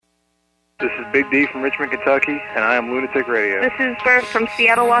This is Big D from Richmond, Kentucky, and I am Lunatic Radio. This is Bert from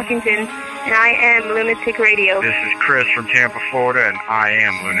Seattle, Washington, and I am Lunatic Radio. This is Chris from Tampa, Florida, and I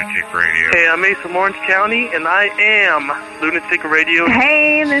am Lunatic Radio. Hey, I'm Ace from Orange County, and I am Lunatic Radio.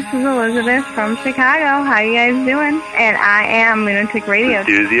 Hey, this is Elizabeth from Chicago. How you guys doing? And I am Lunatic Radio.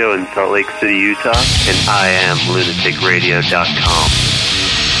 This is Duzio in Salt Lake City, Utah, and I am lunaticradio.com.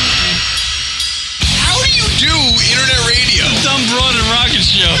 Do internet radio. Dumb Broad and Rocket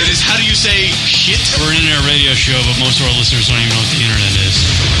Show. It is, how do you say shit? We're an internet radio show, but most of our listeners don't even know what the internet is.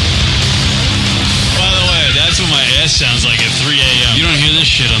 By the way, that's what my ass sounds like at 3 a.m. You don't hear this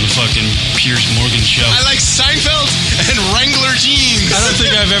shit on the fucking Piers Morgan show. I like Seinfeld and Wrangler jeans. I don't think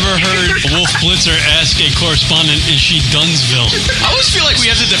I've ever heard Wolf Blitzer ask a correspondent, is she Dunsville? I always feel like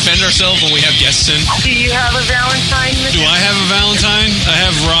we have to defend ourselves when we have guests in. Do you have a Valentine? Do I have a Valentine? I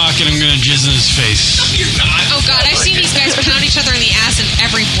have Rock, and I'm going to jizz in his face. No, you're not. Oh, God, I've seen these guys pound each other in the ass in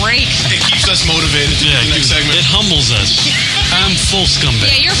every break. It keeps us motivated to do the next segment. It humbles us. I'm full scumbag.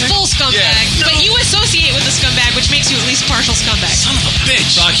 Yeah, you're full scumbag. Yeah. But you associate with the scumbag, which makes you at least partial scumbag. Son of a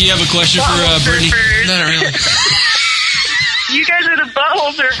bitch. Rocky, you have a question for Brittany? Not really. You guys are the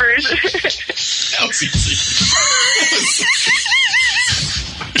butthole surfers. That was easy.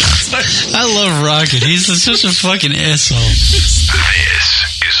 I love Rocket. He's such a fucking asshole. This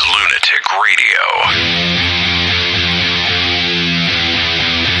is Lunatic Radio.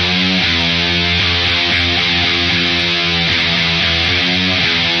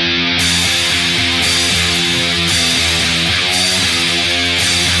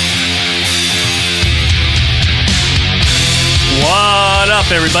 What up,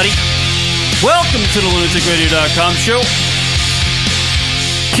 everybody? Welcome to the lunaticradio.com show.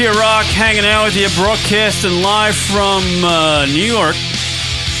 Kia Rock hanging out with you, broadcasting live from New York.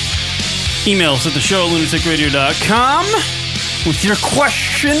 Emails at the show at lunaticradio.com with your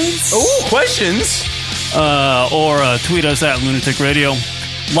questions. Oh, questions. Or tweet us at Lunatic Radio.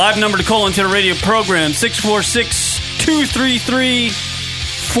 Live number to call into the radio program,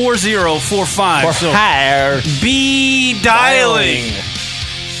 646-233-4045. For hire. Be dialing.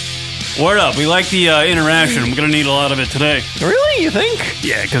 Word up. We like the interaction. We're going to need a lot of it today. Really? You think?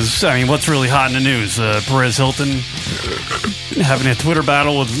 Yeah, because, I mean, what's really hot in the news? Perez Hilton having a Twitter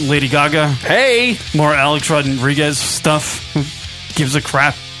battle with Lady Gaga. Hey! More Alex Rodriguez stuff. Who gives a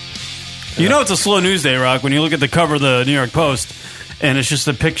crap? You know it's a slow news day, Rock, when you look at the cover of the New York Post, and it's just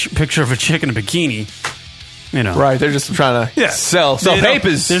a picture of a chick in a bikini. You know. Right, they're just trying to sell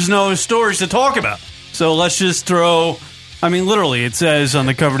papers. There's no stories to talk about. So let's just throw... I mean, literally, it says on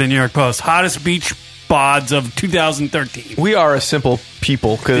the cover of the New York Post, hottest beach bods of 2013. We are a simple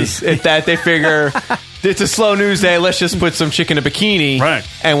people, because at that they figure it's a slow news day, let's just put some chick in a bikini, right,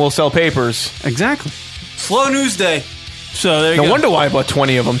 and we'll sell papers. Exactly. Slow news day. So there you go. No wonder why I bought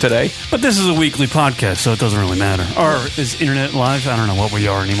 20 of them today. But this is a weekly podcast, so it doesn't really matter. Or is internet live? I don't know what we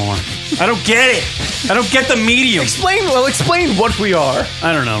are anymore. I don't get it. I don't get the medium. Explain what we are.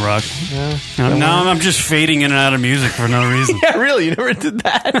 I don't know, Rock. Yeah, now I'm just fading in and out of music for no reason. Yeah, really? You never did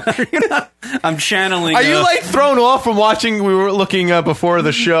that? I'm channeling... Are you like thrown off from watching... We were looking before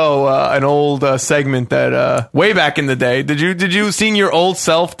the show, an old segment that way back in the day. Did you seeing your old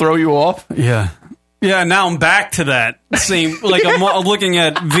self throw you off? Yeah. Yeah, now I'm back to that same, like I'm looking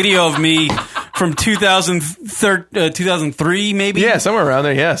at video of me from 2003 maybe? Yeah, somewhere around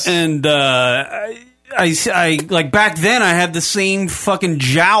there, yes. And I like back then I had the same fucking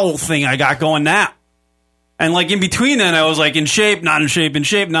jowl thing I got going now. And like in between then I was like in shape, not in shape, in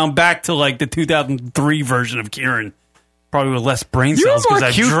shape. Now I'm back to like the 2003 version of Kieran. Probably with less brain cells. You were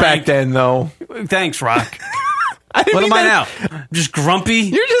more cute back then though. Thanks, Rock. What am I now? Just grumpy?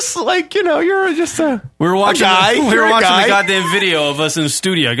 You're just like, you're just a We were watching guy. We were watching the goddamn video of us in the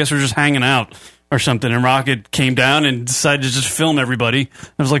studio. I guess we were just hanging out or something. And Rocket came down and decided to just film everybody. There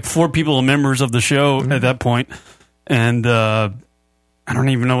was like 4 people, members of the show at that point. And I don't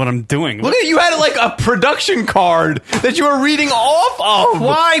even know what I'm doing. Look at you had like a production card that you were reading off of.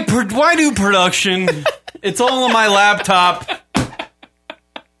 Why do production? It's all on my laptop.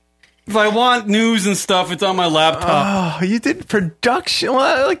 If I want news and stuff, it's on my laptop. Oh, you did production.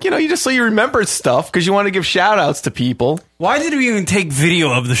 Well, like, you just so you remember stuff because you want to give shout outs to people. Why did we even take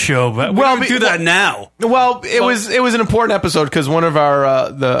video of the show? But we don't do that now. Well, it was an important episode because one of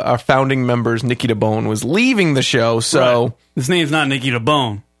our founding members, Nikki DeBone, was leaving the show. So right. His name's not Nikki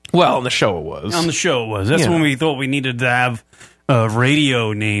DeBone. Well, on the show it was. On the show it was. That's when we thought we needed to have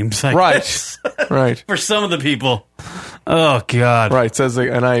radio names. I guess. Right. For some of the people. Oh, God. Right. Says,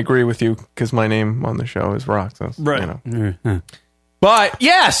 and I agree with you because my name on the show is Rock. So, right. Mm-hmm. But,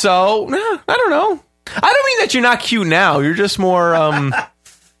 yeah, so, I don't know. I don't mean that you're not cute now. You're just more,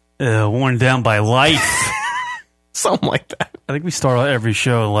 Worn down by life. Something like that. I think we start every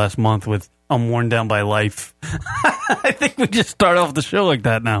show last month with I'm worn down by life. I think we just start off the show like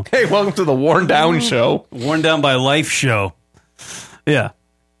that now. Hey, welcome to the Worn Down Show. Worn down by life show. Yeah.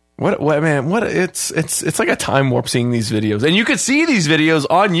 What man, what it's like a time warp seeing these videos. And you can see these videos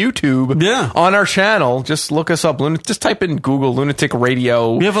on YouTube. Yeah. On our channel. Just look us up. Just type in Google Lunatic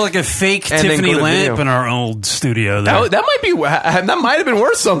Radio. We have like a fake and then Tiffany go to lamp video. in our old studio there. That might have been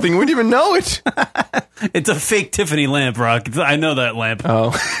worth something. We didn't even know it. It's a fake Tiffany lamp, Rock. I know that lamp. Oh.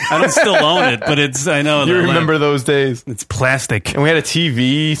 I don't still own it, but I know You that remember lamp. those days. It's plastic. And we had a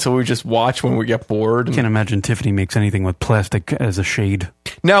TV, so we just watch when we get bored. I can't imagine Tiffany makes anything with plastic as a shade.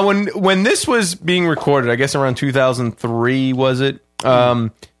 Now, when this was being recorded, I guess around 2003, was it?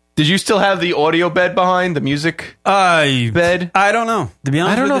 Did you still have the audio bed behind, the music bed? I don't know. To be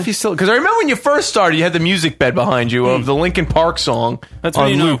honest, I don't know if you still... Because I remember when you first started, you had the music bed behind you of the Linkin Park song That's on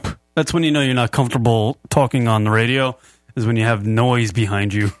when you loop. know. That's when you know you're not comfortable talking on the radio. Is when you have noise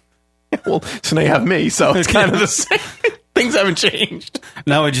behind you. Well, so now you have me, so it's kind of the same. Things haven't changed.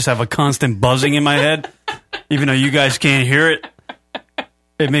 Now I just have a constant buzzing in my head, even though you guys can't hear it.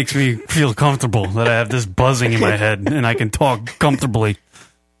 It makes me feel comfortable that I have this buzzing in my head and I can talk comfortably.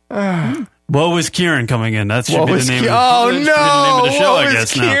 What was Kieran coming in? That should be the name. Oh, that should be no. the name of the show, What I was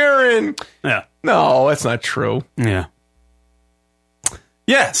guess. Now. Kieran? Yeah. No, that's not true. Yeah.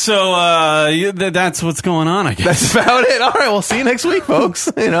 Yeah, so that's what's going on, I guess. That's about it. All right, we'll see you next week, folks.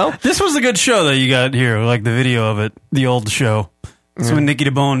 This was a good show that you got here, like the video of it, the old show. This is when Nicky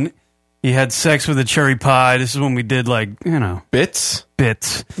DeBone, he had sex with a cherry pie. This is when we did, bits.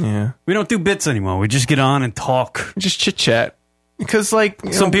 Yeah. We don't do bits anymore. We just get on and talk. Just chit chat. Because,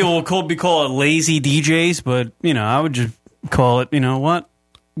 some people will call it lazy DJs, but, I would just call it, what?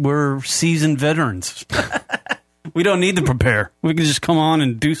 We're seasoned veterans. We don't need to prepare. We can just come on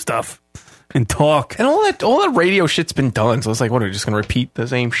and do stuff and talk. And all that radio shit's been done. So it's like, what, are we just going to repeat the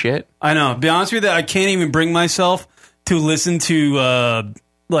same shit? I know. To be honest with you, I can't even bring myself to listen to,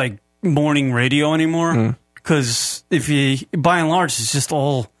 morning radio anymore. Because by and large, it's just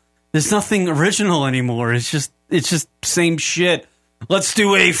there's nothing original anymore. It's just same shit. Let's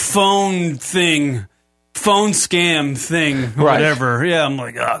do a phone scam thing, or Right. whatever. Yeah, I'm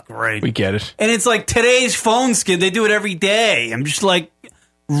like, oh, great. We get it. And it's like today's phone scam. They do it every day. I'm just like,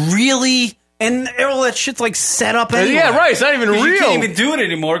 really? And all that shit's like set up anyway. Yeah, right. It's not even 'Cause real. You can't even do it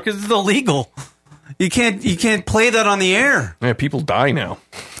anymore because it's illegal. You can't play that on the air. Yeah, people die now.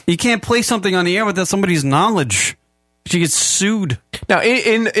 You can't play something on the air without somebody's knowledge. She gets sued. Now,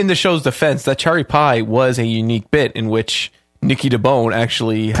 in the show's defense, that cherry pie was a unique bit in which Nicky DeBone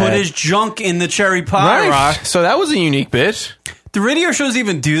actually Put had... his junk in the cherry pie, Right. Rock. So that was a unique bit. Do radio shows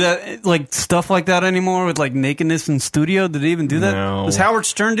even do that, like stuff like that anymore with like nakedness in studio? Did they even do that? No. Does Howard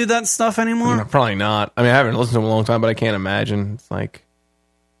Stern do that stuff anymore? No, probably not. I mean, I haven't listened to him in a long time, but I can't imagine. It's like...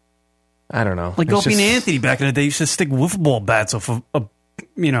 I don't know. Like It's Opie and just- Anthony back in the day used to stick wiffle ball bats off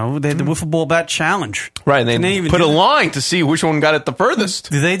they had the wiffle ball bat challenge. Right, and Can they even put do a that? line to see which one got it the furthest.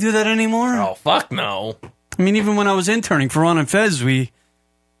 Do they do that anymore? Oh, fuck no. I mean, even when I was interning for Ron and Fez, there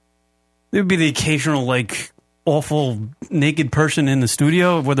would be the occasional, like, awful naked person in the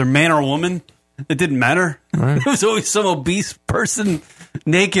studio, whether man or woman. It didn't matter. Right. There was always some obese person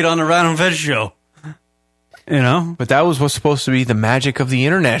naked on the Ron and Fez show. But that was what's supposed to be the magic of the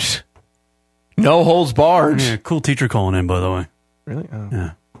internet. No holds barred. Yeah, cool teacher calling in, by the way. Really? Oh.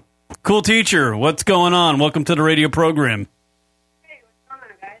 Yeah. Cool teacher, what's going on? Welcome to the radio program.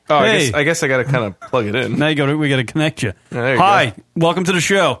 Oh, Hey. I guess I got to kind of plug it in. Now we got to connect you. There you Hi, go. welcome to the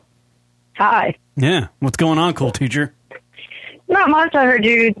show. Hi. Yeah, what's going on, cool teacher? Not much. I heard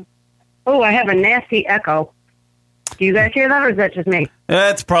you. Oh, I have a nasty echo. Do you guys hear that, or is that just me?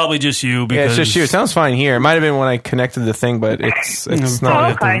 That's probably just you. Yeah, Because it's just you. It sounds fine here. It might have been when I connected the thing, but it's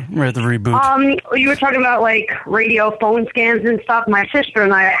not. okay. We're at the reboot. You were talking about like radio phone scans and stuff. My sister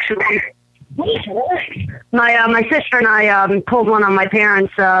and I actually. My sister and I pulled one on my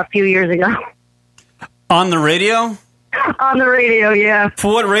parents a few years ago. On the radio? On the radio, yeah.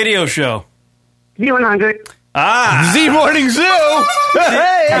 For what radio show? Z100. Z Morning Zoo.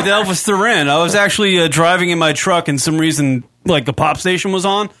 Hey. With Elvis Duran. I was actually driving in my truck, and some reason, like the pop station was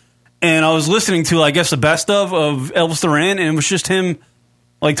on, and I was listening to, I guess, the best of Elvis Duran, and it was just him,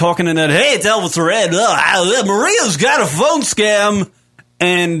 like talking in that. Hey, it's Elvis Duran. Maria's got a phone scam,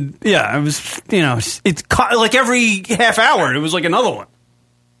 and yeah, it was, it's like every half hour, it was like another one.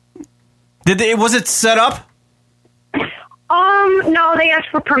 Was it set up? No, they asked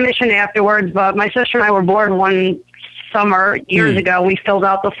for permission afterwards, but my sister and I were bored one summer, years ago, we filled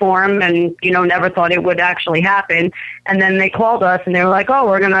out the form and, never thought it would actually happen. And then they called us and they were like, oh,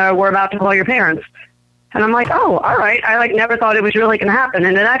 we're about to call your parents. And I'm like, oh, all right. I never thought it was really going to happen.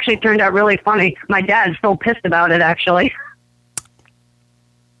 And it actually turned out really funny. My dad's still pissed about it, actually.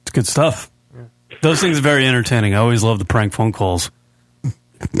 It's good stuff. Those things are very entertaining. I always love the prank phone calls.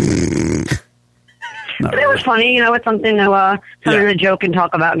 But it was funny, it's something to joke and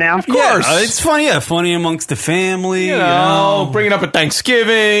talk about now. Of course. Yeah, it's funny. Yeah, funny amongst the family. Bring it up at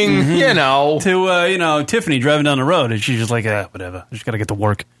Thanksgiving, To, Tiffany driving down the road, and she's just like, whatever. I just got to get to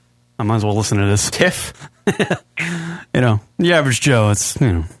work. I might as well listen to this. Tiff. The average Joe, it's,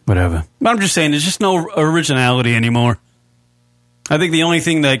 whatever. But I'm just saying, there's just no originality anymore. I think the only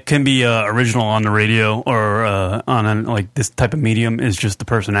thing that can be original on the radio or on this type of medium is just the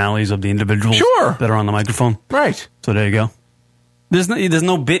personalities of the individuals that are on the microphone. Right. So there you go. There's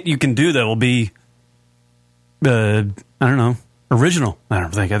no bit you can do that will be, original. I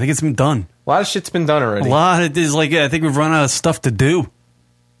don't think. I think it's been done. A lot of shit's been done already. A lot. It is I think we've run out of stuff to do.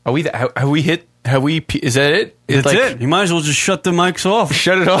 Are we? Have we hit? Have we? Is that it? That's it. You might as well just shut the mics off.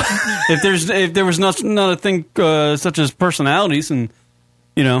 Shut it off. If there was not a thing such as personalities and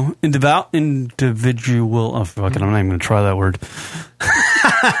individual. Oh fuck it! I'm not even going to try that word.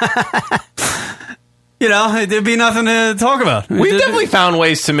 There'd be nothing to talk about. We've definitely found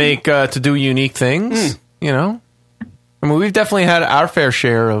ways to make to do unique things. I mean, we've definitely had our fair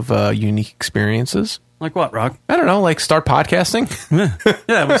share of unique experiences. Like what, Rock? I don't know. Like start podcasting.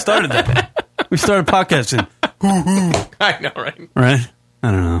 Yeah, we started that. We started podcasting. I know, right? Right?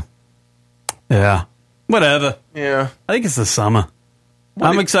 I don't know. Yeah. Whatever. Yeah. I think it's the summer.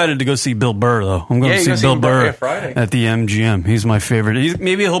 I'm excited to go see Bill Burr, though. I'm going to see Bill Burr at the MGM. He's my favorite.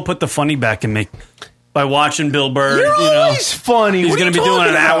 Maybe he'll put the funny back in me by watching Bill Burr. You're always funny. He's going to be doing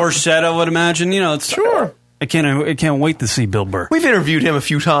an hour set, I would imagine. Sure. I can't wait to see Bill Burr. We've interviewed him a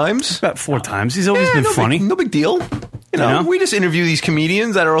few times. About 4 times. He's always been funny. No big deal. We just interview these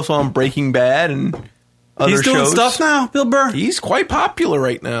comedians that are also on Breaking Bad and other shows. He's doing stuff now, Bill Burr? He's quite popular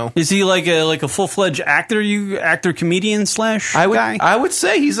right now. Is he like a full-fledged actor comedian slash guy? I would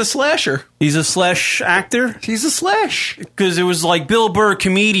say he's a slasher. He's a slash actor? He's a slash. Because it was like Bill Burr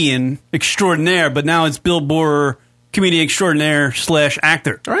comedian extraordinaire, but now it's Bill Burr comedian extraordinaire slash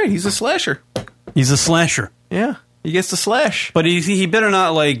actor. All right, he's a slasher. He's a slasher. Yeah, he gets to slash. But he better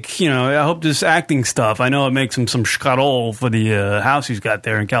not I hope this acting stuff, I know it makes him some schkarol for the house he's got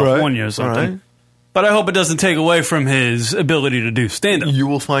there in California or something. Right. But I hope it doesn't take away from his ability to do stand-up. You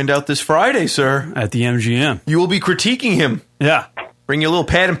will find out this Friday, sir. At the MGM. You will be critiquing him. Yeah. Bring your little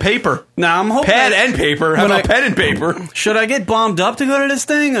pad and paper. Now, I'm hoping... Pad and paper. How about pen and paper? Should I get bombed up to go to this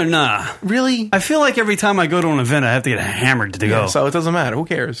thing or nah? Really? I feel like every time I go to an event, I have to get hammered to go. So it doesn't matter. Who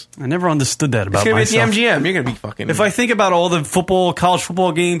cares? I never understood that about myself. It's going to be at the MGM. You're going to be fucking... If I think about all the college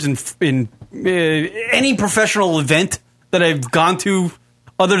football games and any professional event that I've gone to,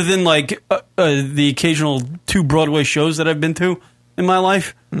 other than the occasional 2 Broadway shows that I've been to in my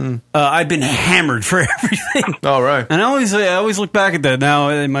life, I've been hammered for everything. All right. And I always look back at that now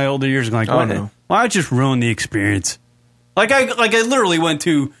in my older years, going like, why just ruin the experience? Like I literally went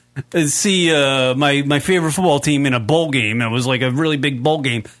to see my favorite football team in a bowl game. It was like a really big bowl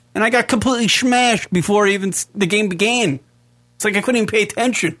game, and I got completely smashed before even the game began. It's like I couldn't even pay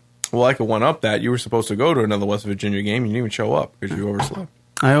attention. Well, I could one up that. You were supposed to go to another West Virginia game. You didn't even show up because you overslept.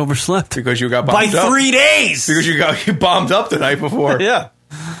 I overslept. Because you got bombed up. By 3 days! Because you bombed up the night before. Yeah.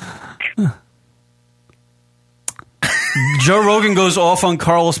 Joe Rogan goes off on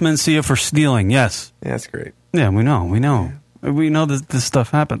Carlos Mencia for stealing. Yes. Yeah, that's great. Yeah, we know. We know that this stuff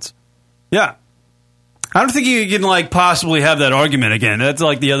happens. Yeah. I don't think you can possibly have that argument again. That's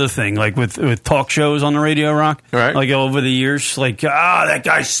like the other thing, like with talk shows on the radio, Rock. Right. Like over the years, that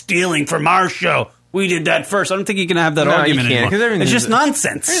guy's stealing from our show. We did that first. I don't think you can have that argument anymore. It's just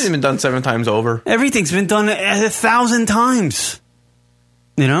nonsense. Everything's been done 7 times over. Everything's been done 1,000 times.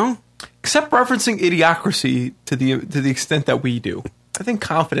 Except referencing Idiocracy to the extent that we do. I think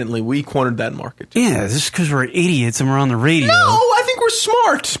confidently we cornered that market. Yeah, just because we're idiots and we're on the radio. No, I think we're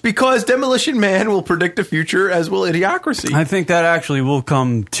smart because Demolition Man will predict the future, as will Idiocracy. I think that actually will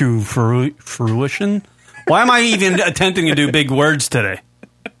come to fruition. Why am I even attempting to do big words today?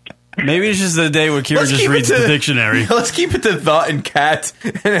 Maybe it's just the day where Kira just reads the dictionary. Let's keep it to thought and cat,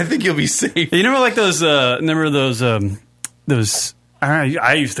 and I think you'll be safe. You remember those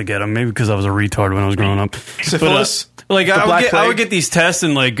I used to get them, maybe because I was a retard when I was growing up. Syphilis? But, I would get these tests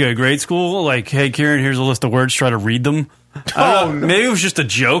in grade school, like, hey, Kieran, here's a list of words, try to read them. Maybe it was just a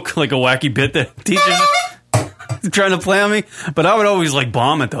joke, like a wacky bit that teachers trying to play on me. But I would always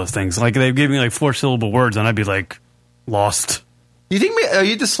bomb at those things. Like they'd give me 4-syllable words, and I'd be like, lost. You think are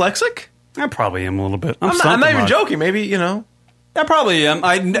you dyslexic? I probably am a little bit. I'm not even joking. Maybe, you know. I probably am.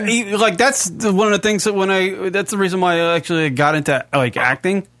 Like that's one of the things that that's the reason why I actually got into like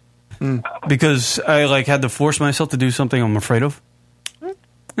acting, because I like had to force myself to do something I'm afraid of, and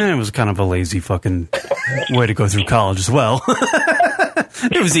it was kind of a lazy fucking way to go through college as well.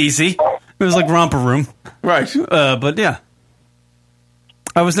 It was easy. It was like romper room, right? But yeah,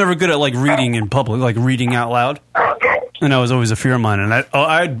 I was never good at like reading in public, like reading out loud, and that was always a fear of mine. And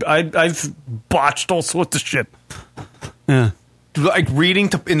I've botched all sorts of shit. Yeah. Like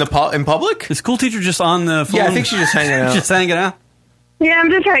reading in public? Is school teacher just on the phone? Yeah, I think she's just hanging out. Just hanging out? Yeah, I'm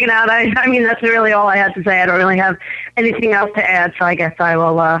just hanging out. I mean, that's really all I had to say. I don't really have anything else to add, so I guess I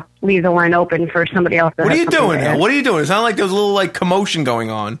will leave the line open for somebody else. What are you doing now? What are you doing? It sounded like there was a little like commotion going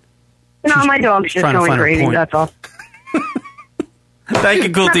on. No, my dog's just going crazy, that's all. Thank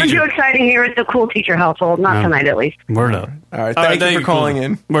you, cool Nothing teacher. too exciting here at the cool teacher household, not tonight at least. Word up. All right, thank you for calling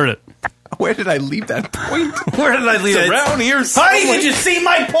in. Word it. Where did I leave that point? Where did I leave it? Around here. Honey, did you see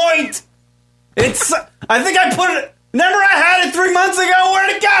my point? It's. I think I put it. Remember, I had it 3 months ago. Where'd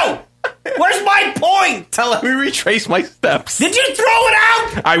it go? Where's my point? Let me retrace my steps. Did you throw it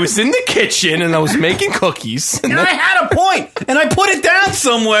out? I was in the kitchen and I was making cookies. And I had a point, and I put it down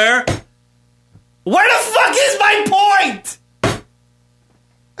somewhere. Where the fuck is my point?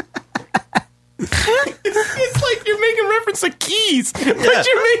 It's like you're making reference to keys, but you're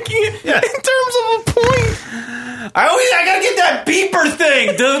making it in terms of a point. I gotta get that beeper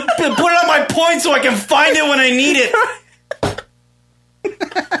thing to put it on my point so I can find it when I need it.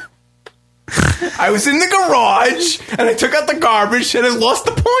 I was in the garage and I took out the garbage and I lost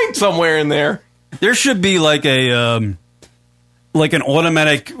the point somewhere in there. There should be like a like an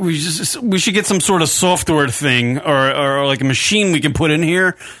automatic. We should get some sort of software thing or like a machine we can put in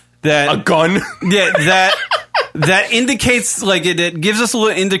here. That a gun, that indicates like it gives us a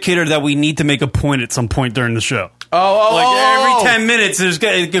little indicator that we need to make a point at some point during the show. Every 10 minutes,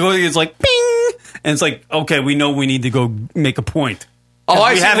 it's like ping, and it's like okay, we know we need to go make a point.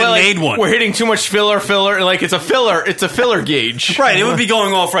 I we see. haven't made one. We're hitting too much filler. Like it's a filler gauge, right? It would be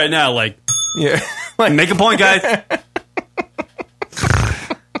going off right now. Like like make a point, guys.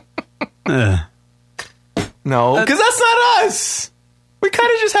 No, because that's not us. We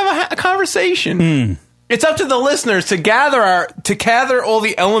kind of just have a conversation. It's up to the listeners to gather all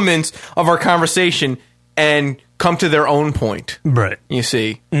the elements of our conversation and come to their own point. Right. You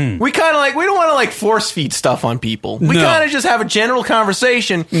see, we kind of we don't want to like force feed stuff on people. We kind of just have a general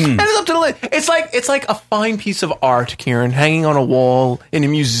conversation, and it's up to the. It's like a fine piece of art, Kieran, hanging on a wall in a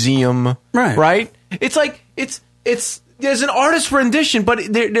museum. Right. It's like it's there's an artist's rendition, but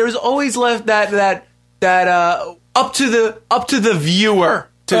there's always left that up to the viewer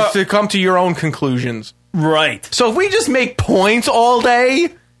to come to your own conclusions. Right. So if we just make points all day,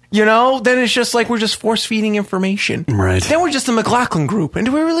 then it's just like we're just force feeding information. Right. Then we're just a McLaughlin group. And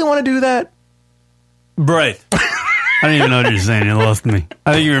do we really want to do that? Right. I don't even know what you're saying. You lost me.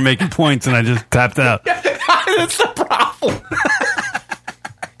 I think you were making points and I just tapped out. That's the problem.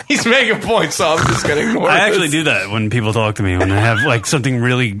 He's making points, so I'm just going to ignore it. I actually do that when people talk to me, when I have like something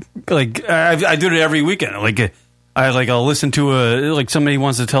really like I do it every weekend. I'll listen to somebody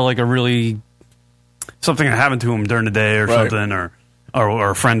wants to tell like a really something that happened to him during the day or something, or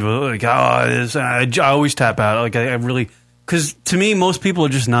a friend was like, oh, this. I always tap out. Like I really, because to me, most people are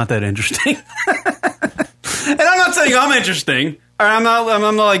just not that interesting. And I'm not saying I'm interesting. Or I'm not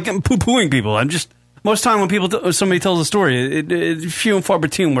like poo-pooing people. I'm just most time when somebody tells a story, it's few and far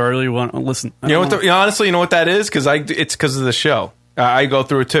between where I really want to listen. Honestly, you know what that is? It's because of the show. I go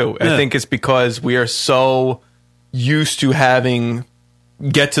through it too. I think it's because we are so used to having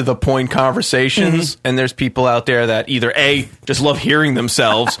get to the point conversations, and there's people out there that either A, just love hearing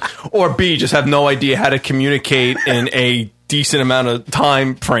themselves, or B, just have no idea how to communicate in a decent amount of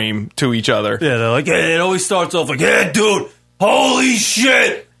time frame to each other. Yeah, they're like, it always starts off like, yeah, dude, holy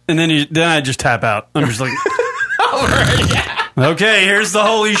shit. And then I just tap out. I'm just like, okay, here's the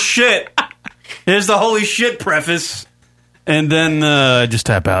holy shit. Here's the holy shit preface. And then I just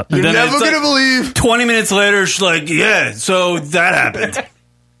tap out. You're never going to believe. 20 minutes later, she's like, yeah, so that happened.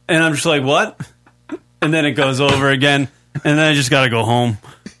 And I'm just like, what? And then it goes over again. And then I just got to go home.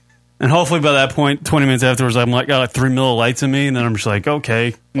 And hopefully by that point, 20 minutes afterwards, I'm like, got like 3 Miller Lights in me. And then I'm just like,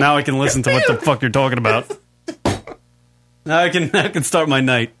 okay, now I can listen to what the fuck you're talking about. Now I can start my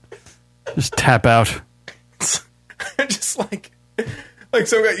night. Just tap out. Just like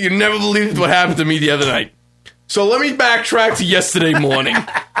so you never believed what happened to me the other night. So let me backtrack to yesterday morning. And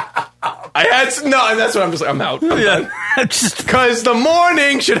that's what I'm just like, I'm out. I'm done. Because the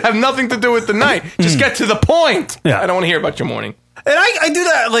morning should have nothing to do with the night. Just get to the point. Yeah. I don't want to hear about your morning. And I do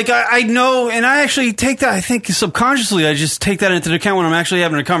that, like, I know, and I actually take that, I think subconsciously, I just take that into the account when I'm actually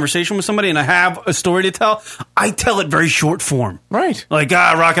having a conversation with somebody and I have a story to tell. I tell it very short form. Right. Like,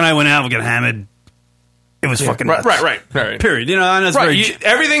 Rock and I went out, we got hammered. It was fucking nuts. Right. Period. You know, and that's very...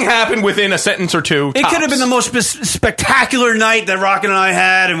 everything happened within a sentence or two. It could have been the most spectacular night that Rock and I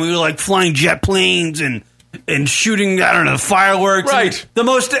had, and we were, like, flying jet planes and shooting, I don't know, fireworks. Right.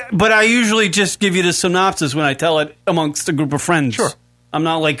 But I usually just give you the synopsis when I tell it amongst a group of friends. Sure. I'm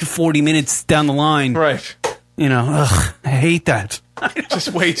not like 40 minutes down the line. Right. You know, I hate that.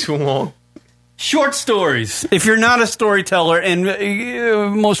 Just way too long. Short stories. If you're not a storyteller, and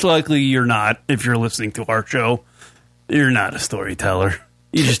most likely you're not if you're listening to our show, you're not a storyteller.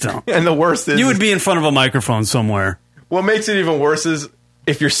 You just don't. And the worst is... You would be in front of a microphone somewhere. What makes it even worse is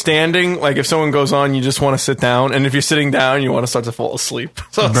if you're standing, like if someone goes on, you just want to sit down. And if you're sitting down, you want to start to fall asleep.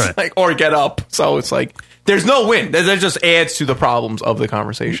 So it's like, or get up. So it's like, there's no win. That just adds to the problems of the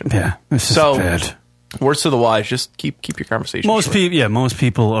conversation. Yeah, this is bad. Words to the wise, just keep your conversation Most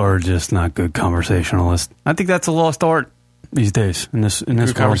people are just not good conversationalists. I think that's a lost art these days in this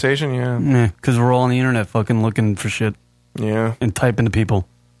good conversation, yeah. Because we're all on the internet fucking looking for shit. Yeah. And typing to people.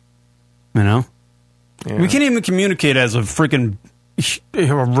 You know? Yeah. We can't even communicate as a freaking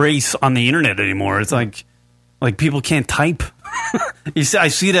race on the internet anymore. It's like people can't type. I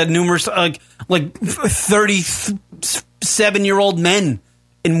see that numerous like 37-year-old men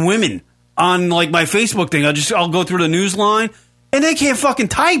and women on like my Facebook thing. I'll go through the news line and they can't fucking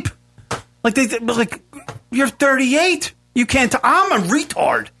type. Like you're 38. You can't. I'm a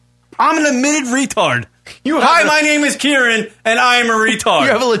retard. I'm an admitted retard. Hi, my name is Kieran, and I am a retard. You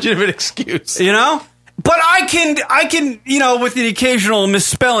have a legitimate excuse, you know. But I can, you know, with the occasional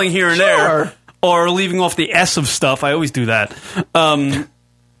misspelling here and there, or leaving off the S of stuff. I always do that.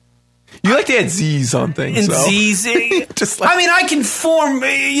 You like to add Z's on things. And Z's. I mean, I can form,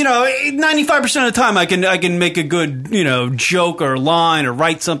 you know, 95% of the time I can make a good, you know, joke or line or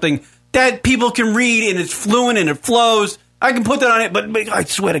write something that people can read and it's fluent and it flows. I can put that on it, but I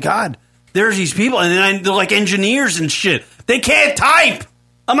swear to God, there's these people and then they're like engineers and shit. They can't type.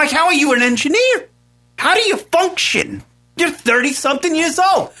 I'm like, how are you an engineer? How do you function? You're 30-something years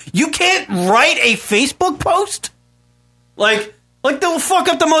old. You can't write a Facebook post? Like they'll fuck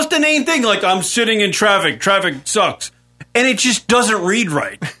up the most inane thing, like I'm sitting in traffic sucks, and it just doesn't read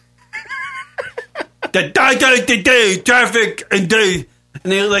right. Traffic and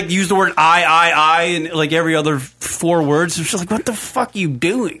they like use the word I and like every other 4 words. It's just like, what the fuck are you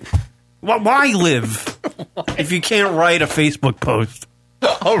doing? Why live if you can't write a Facebook post?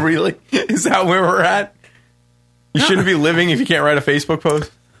 Oh, really? Is that where we're at? You shouldn't be living if you can't write a Facebook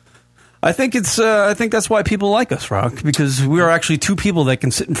post? I think it's. I think that's why people like us, Rock, because we are actually 2 people that can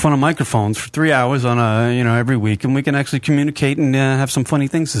sit in front of microphones for 3 hours on every week, and we can actually communicate and have some funny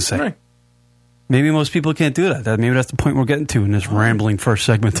things to say. Right. Maybe most people can't do that. Maybe that's the point we're getting to in this rambling first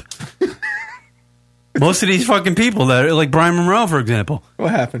segment. Most of these fucking people that are like Brian Monroe, for example.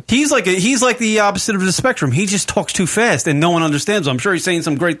 What happened? He's like the opposite of the spectrum. He just talks too fast, and no one understands him. I'm sure he's saying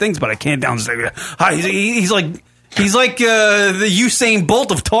some great things, but I can't downstairs. Hi, he's like the Usain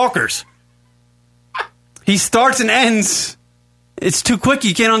Bolt of talkers. He starts and ends. It's too quick.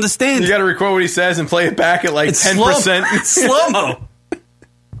 You can't understand. You got to record what he says and play it back at like 10%. It's slow-mo.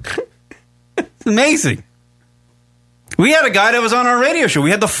 It's amazing. We had a guy that was on our radio show.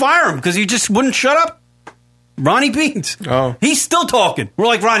 We had to fire him because he just wouldn't shut up. Ronnie Beans. Oh. He's still talking. We're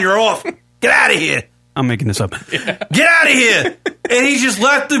like, Ron, you're off. Get out of here. I'm making this up. Yeah. Get out of here. And he just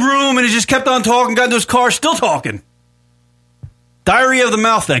left the room and he just kept on talking, got into his car, still talking. Diarrhea of the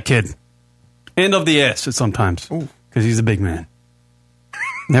mouth, that kid. And of the ass sometimes. Because he's a big man.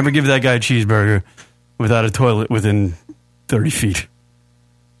 Never give that guy a cheeseburger without a toilet within 30 feet.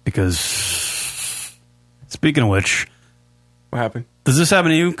 Because, speaking of which... What happened? Does this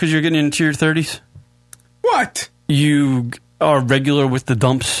happen to you because you're getting into your 30s? What? You are regular with the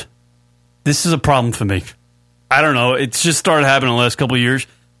dumps? This is a problem for me. I don't know. It's just started happening the last couple of years.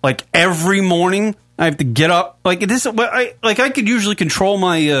 Like, every morning, I have to get up. Like, I could usually control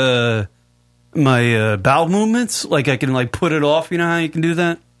my my bowel movements. Like, I can, like, put it off. You know how you can do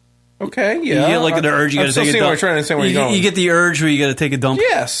that? Okay, yeah. You get, like, the urge. You got to take a dump. I'm trying to understand where you're going. You get the urge where you got to take a dump.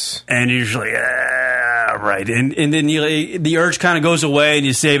 Yes. And usually, right. And then the urge kind of goes away and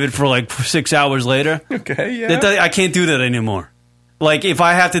you save it for, like, 6 hours later. Okay, yeah. I can't do that anymore. Like, if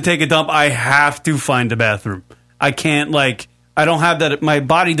I have to take a dump, I have to find a bathroom. I can't, like, I don't have that. My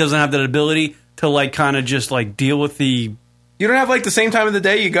body doesn't have that ability to, like, kind of just, like, deal with the... You don't have, like, the same time of the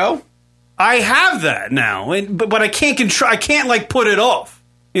day you go? I have that now, but I can't control. I can't like put it off.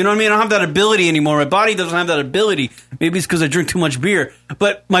 You know what I mean? I don't have that ability anymore. My body doesn't have that ability. Maybe it's because I drink too much beer.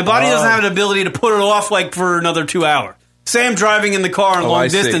 But my body doesn't have the ability to put it off like for another 2 hours. Say I'm driving in the car in long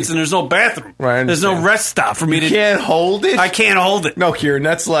distance and there's no bathroom. Right, there's no rest stop for me to. You can't hold it? I can't hold it. No, Kieran,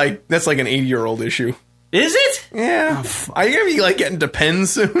 that's like an 80-year-old issue. Is it? Yeah. Are you going to be like getting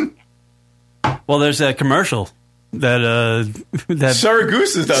Depends soon? Well, there's that commercial that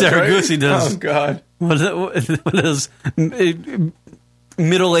Saragusa does. Saragusa does. Oh God. What is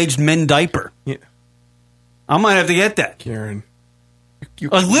middle-aged men diaper? Yeah. I might have to get that, Kieran.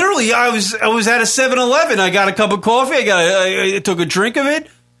 Literally, I was at a 7-Eleven. I got a cup of coffee. I took a drink of it,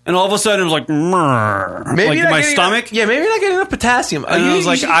 and all of a sudden it was like, maybe like my stomach. Maybe you're not getting enough potassium. And I was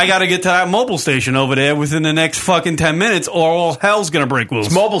like, I got to get to that mobile station over there within the next fucking 10 minutes, or all hell's gonna break loose.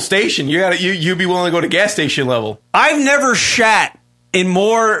 It's mobile station. You be willing to go to gas station level. I've never shat in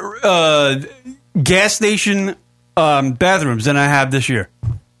more gas station bathrooms than I have this year.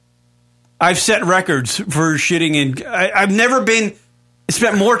 I've set records for shitting in. I've never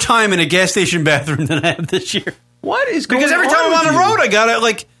spent more time in a gas station bathroom than I have this year. What is going on? Because every time I'm on the road, I gotta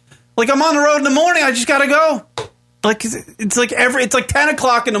like I'm on the road in the morning. I just gotta go. Like it's like 10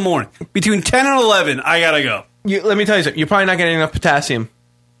 o'clock in the morning. Between 10 and 11, I gotta go. Let me tell you something. You're probably not getting enough potassium.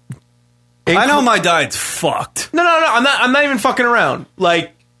 I know my diet's fucked. No. I'm not even fucking around.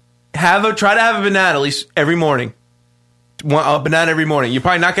 Like, try to have a banana at least every morning. A banana every morning. You're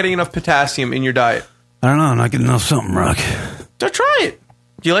probably not getting enough potassium in your diet. I don't know. I'm not getting enough something, Rock. So try it.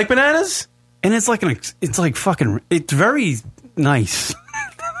 Do you like bananas? And it's very nice.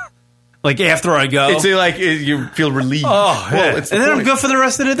 Like after I go, it's like you feel relieved. Oh, yeah. And then I'm good for the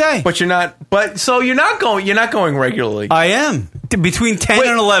rest of the day. But you're not. You're not going regularly. I am between 10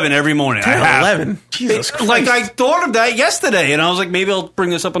 and 11 every morning. 10 and 11. Jesus Christ! Like I thought of that yesterday, and I was like, maybe I'll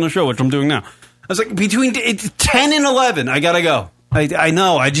bring this up on the show, which I'm doing now. I was like, between 10 and 11, I gotta go. I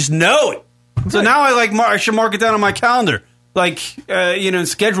know. I just know it. So now I should mark it down on my calendar. Like,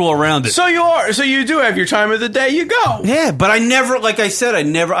 schedule around it. So you do have your time of the day. You go. Yeah, but I never, like I said, I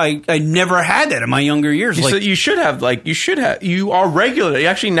never had that in my younger years. So you should have. You are regular.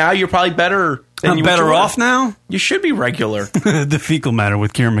 Actually, now you're probably better. I'm better off now? You should be regular. The fecal matter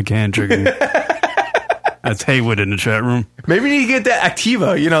with Kieran McCann triggering. That's Haywood in the chat room. Maybe you need to get that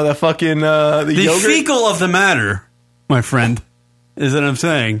Activa. The fucking the yogurt. Fecal of the matter, my friend, is what I'm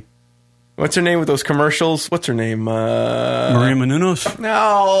saying. What's her name with those commercials? What's her name? Maria Menounos?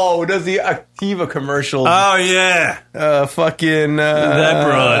 No, does the Activa commercials. Oh, yeah. That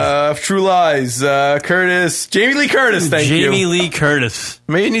broad. True Lies. Curtis. Jamie Lee Curtis, thank you. Jamie Lee Curtis.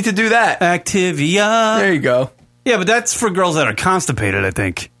 Maybe you need to do that. Activia. There you go. Yeah, but that's for girls that are constipated, I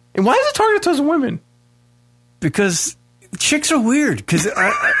think. And why is it targeted towards women? Because chicks are weird. Because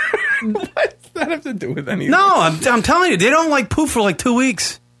what does that have to do with anything? No, I'm telling you, they don't poop for 2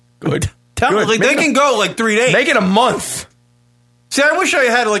 weeks. Good. They can go 3 days. Make it a month. See, I wish I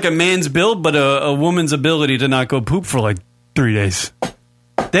had a man's build, but a woman's ability to not go poop for 3 days.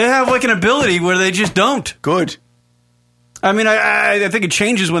 They have an ability where they just don't. Good. I mean, I think it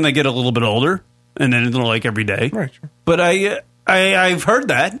changes when they get a little bit older, and then it's every day. Right. Sure. But I've heard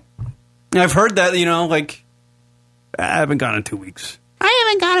that. I've heard that I haven't gone in 2 weeks. I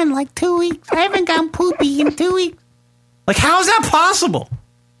haven't gone in 2 weeks. I haven't gone poopy in 2 weeks. How is that possible?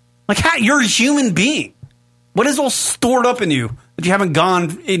 You're a human being. What is all stored up in you that you haven't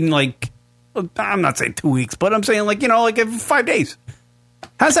gone in, I'm not saying 2 weeks, but I'm saying, 5 days.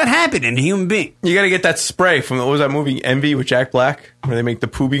 How's that happen in a human being? You got to get that spray from, what was that movie, Envy with Jack Black, where they make the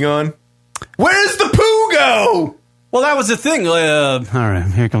poo be gone? Where does the poo go? Well, that was the thing. All right,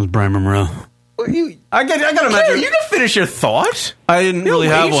 here comes Brian Monroe. I got to imagine. You can finish your thought. I didn't really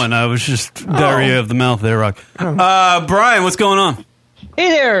have one. I was just diarrhea of the mouth there, Rock. Brian, what's going on? Hey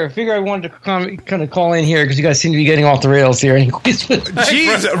there! I figure I wanted to kind of call in here because you guys seem to be getting off the rails here.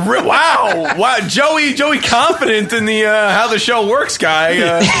 Jeez! Wow! Joey, confident in the how the show works, guy.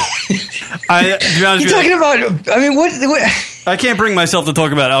 You're talking about? I mean, what? I can't bring myself to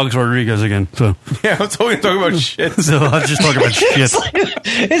talk about Alex Rodriguez again. So yeah, I'm talking about shit. So I'll just talk about shit.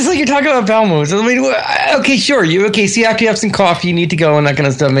 It's like you're talking about Balmos. I mean, okay, sure. See, after you have some coffee, you need to go and that kind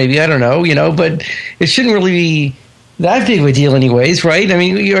of stuff. Maybe I don't know, but it shouldn't really be that big of a deal anyways, right? I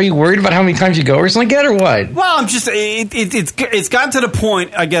mean, are you worried about how many times you go or something like that, or what? Well, I'm just it's gotten to the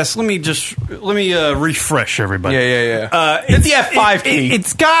point, I guess. Let me refresh everybody. Yeah. It's the F5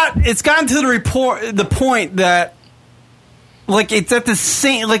 It's gotten to the point that it's at the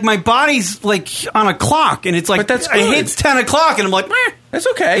same, my body's on a clock, and it's but that's good. It hits 10 o'clock and I'm like, meh. That's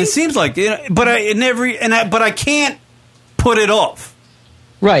okay. It seems like, but I can't put it off.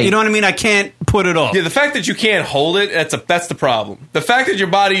 Right. You know what I mean? I can't put it off. Yeah, the fact that you can't hold it, that's the problem. The fact that your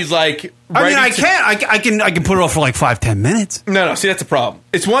body's like... I mean, I can put it off for like 5-10 minutes. No, see, that's the problem.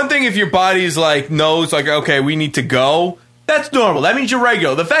 It's one thing if your body's like, knows, like, okay, we need to go. That's normal. That means you're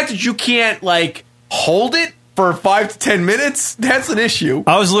regular. The fact that you can't, like, hold it for 5 to 10 minutes, that's an issue.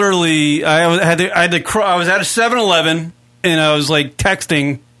 I was literally... I was at a 7-Eleven, and I was, like,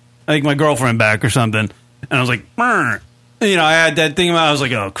 texting, I think, my girlfriend back or something, and I was like... Brr. You know, I had that thing. I was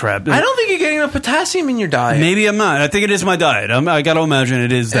like, "Oh crap!" I don't think you're getting enough potassium in your diet. Maybe I'm not. I think it is my diet. I got to imagine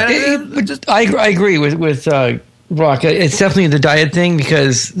it is that. I agree with Rock. It's definitely the diet thing,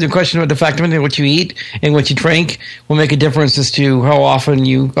 because the question of the fact of what you eat and what you drink will make a difference as to how often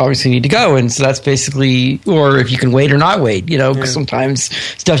you obviously need to go. And so that's basically, or if you can wait or not wait. You know, because sometimes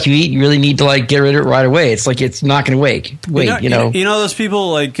stuff you eat, you really need to like get rid of it right away. It's like it's not going to wait. You know, those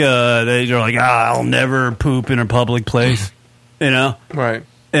people like they're like, I'll never poop in a public place. You know, right?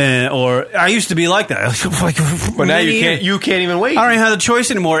 Or I used to be like that. But now you can't even wait. I don't even have the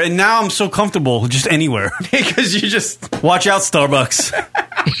choice anymore. And now I'm so comfortable just anywhere. Because you just... Watch out, Starbucks.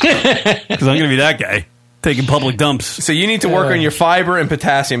 Because I'm going to be that guy. Taking public dumps. So you need to work on your fiber and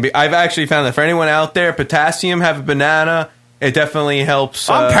potassium. I've actually found that for anyone out there, potassium, have a banana... It definitely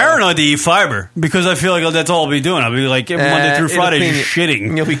helps. I'm paranoid to eat fiber because I feel like that's all I'll be doing. I'll be like Monday through Friday just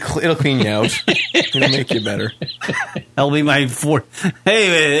shitting. It'll clean you out. It'll make you better. That'll be my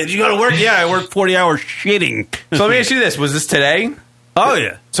Hey, did you go to work? Yeah, I work 40 hours shitting. So let me ask you this: was this today? Oh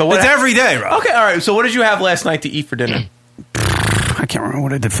yeah. So it's every day, Rob. Okay, all right. So what did you have last night to eat for dinner? I can't remember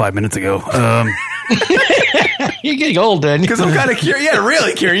what I did 5 minutes ago. You're getting old, then. Because I'm kind of curious. Yeah,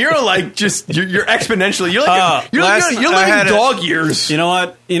 really, Kieran. You're like you're exponentially. You're like you're living dog years. You know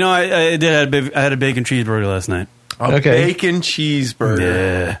what? I had a bacon cheeseburger last night. Bacon cheeseburger.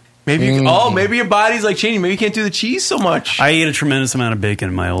 Yeah. Maybe maybe your body's like changing. Maybe you can't do the cheese so much. I eat a tremendous amount of bacon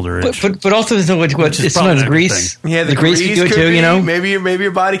in my older age. But also there's it's sometimes grease. Yeah, the grease can do it too. Be. You know, maybe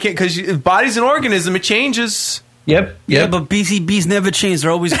your body can't, because your body's an organism. It changes. Yep. Yeah, but BCBs never change.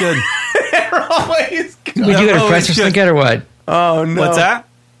 They're always good. They're always good. Would you go to Press or something, or what? Oh no! What's that?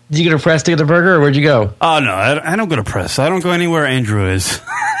 Did you go to Press to get the burger, or where'd you go? Oh no, I don't go to Press. I don't go anywhere Andrew is.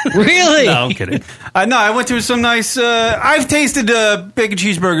 Really? No, I'm kidding. No, I went to some nice. I've tasted bacon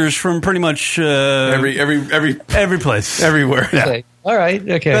cheeseburgers from pretty much every place, everywhere. Yeah. Okay. All right.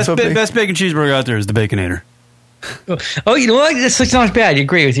 Okay. Best bacon cheeseburger out there is the Baconator. Oh, you know what? That's not bad. I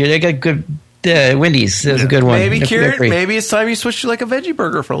agree with you. They got good. Wendy's is a good one. Maybe, Kieran, maybe it's time you switch to like a veggie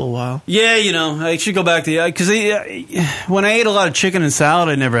burger for a little while. Yeah, I should go back to because when I ate a lot of chicken and salad,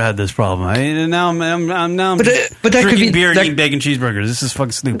 I never had this problem. Now I'm drinking beer and eating bacon cheeseburgers. This is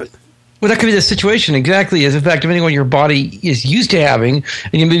fucking stupid. Well, that could be the situation exactly. Is in fact, depending on what your body is used to having,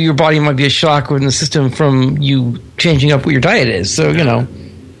 and maybe your body might be a shock within the system from you changing up what your diet is. So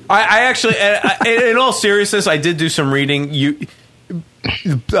I actually, in all seriousness, I did do some reading.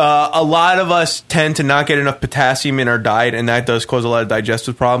 A lot of us tend to not get enough potassium in our diet, and that does cause a lot of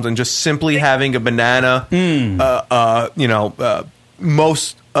digestive problems. And just simply having a banana, not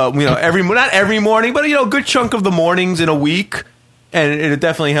every morning, but a good chunk of the mornings in a week, and it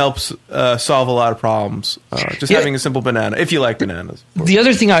definitely helps solve a lot of problems. Having a simple banana, if you like bananas. The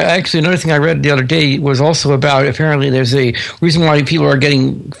other thing, another thing I read the other day was also about, apparently there's a reason why people are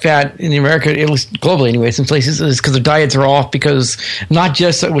getting fat in America, at least globally anyway, some places, is because their diets are off, because not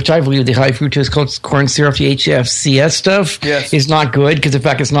just, which I believe the high fructose corn syrup, the HFCS stuff, is not good, because in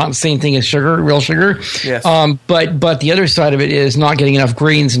fact it's not the same thing as sugar, real sugar. Yes. But the other side of it is not getting enough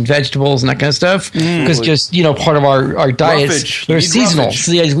greens and vegetables and that kind of stuff, because just, part of our diets, they're seasonal. Roughage.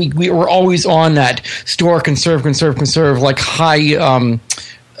 So we're always on that store, conserve, like high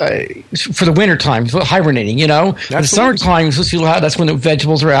for the winter time, hibernating, But the summertime, that's when the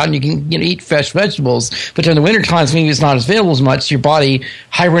vegetables are out and you can eat fresh vegetables. But during the winter times, maybe it's not available as much. Your body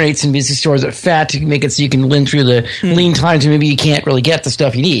hibernates and basically stores that fat to make it so you can live through the lean times, and maybe you can't really get the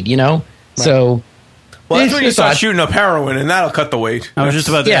stuff you need, Right. So... Well, that's when you start shooting up heroin, and that'll cut the weight. I was just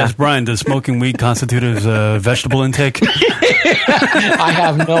about to ask Brian, does smoking weed constitute as vegetable intake? I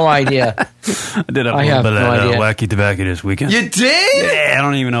have no idea. I did have a little bit of that wacky tobacco this weekend. You did? Yeah, I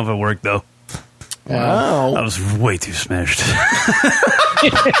don't even know if it worked, though. Wow. I was way too smashed.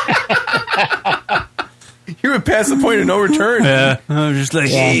 You were past the point of no return. Yeah. I was just like,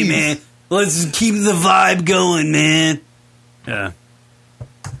 hey, man, let's keep the vibe going, man. Yeah.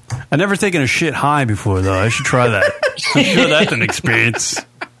 I've never taken a shit high before, though. I should try that. I'm sure that's an experience.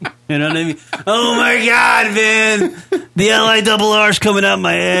 You know what I mean? Oh, my God, man. The LIRR's coming out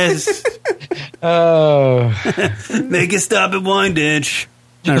my ass. Oh. Make it stop at Wine Ditch.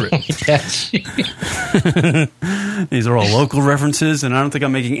 Not really. These are all local references, and I don't think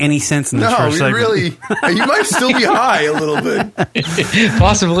I'm making any sense in this first segment. Really, you might still be high a little bit.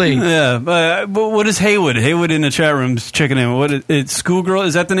 Possibly. Yeah, but what is Haywood? Haywood in the chat room's checking in. It's Schoolgirl?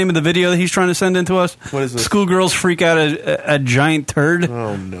 Is that the name of the video that he's trying to send in to us? What is this? Schoolgirls freak out a giant turd?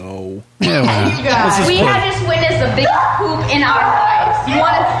 Oh, no. Yeah, well, We have just witnessed the biggest poop in our lives. You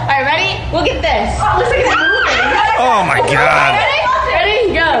want to? All right, ready? Look at this. Looks like it's moving. Oh, my God. Ready?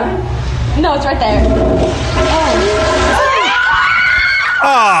 Ready? Go. No, it's right there.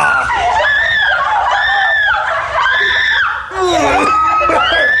 Oh.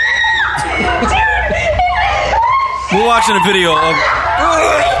 We're watching a video of...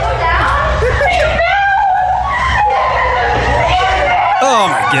 Oh,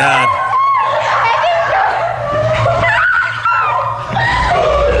 my God.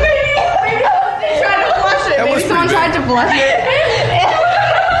 Trying to flush it. Maybe someone tried to flush it.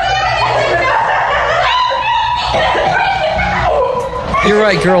 You're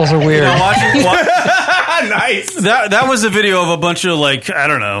right, girls are weird. Nice. That was a video of a bunch of, like, I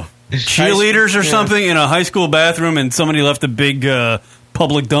don't know, cheerleaders or something in a high school bathroom, and somebody left a big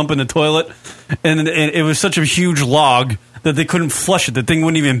public dump in the toilet, and it was such a huge log that they couldn't flush it. The thing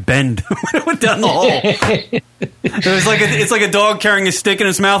wouldn't even bend when it went down the hole. It's like a dog carrying a stick in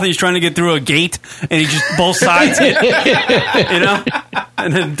his mouth, and he's trying to get through a gate, and he just both sides it, you know,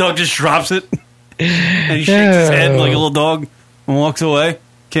 and then the dog just drops it, and he shakes his head like a little dog and walks away.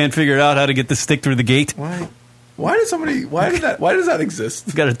 Can't figure out how to get the stick through the gate. Why does that exist?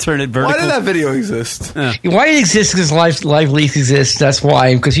 You've got to turn it vertical. Why did that video exist? Why it exists because live leaks exist. That's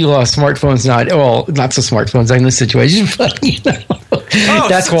why, because people have smartphones. Not so smartphones in this situation, but you know,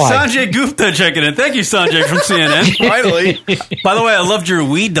 that's why. Sanjay Gupta checking in. Thank you, Sanjay from CNN. Finally. By the way, I loved your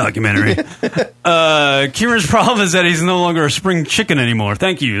weed documentary. Kieran's problem is that he's no longer a spring chicken anymore.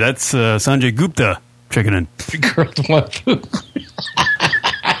 Thank you. That's Sanjay Gupta checking in. Girls want food.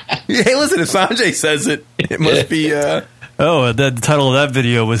 Hey, listen, if Sanjay says it, it must be... the title of that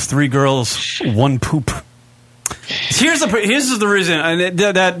video was 3 Girls, 1 Poop. Here's the reason.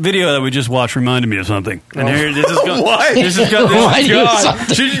 That video that we just watched reminded me of something. And here, this is going... What? This is going... God.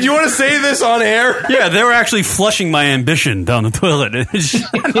 Do you want to say this on air? Yeah, they were actually flushing my ambition down the toilet. I'm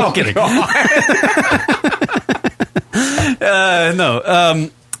kidding. No.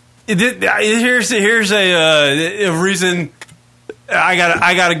 Here's a reason... I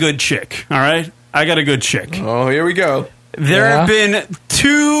got a good chick, all right? I got a good chick. Oh, here we go. There have been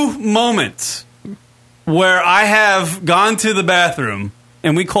 2 moments where I have gone to the bathroom,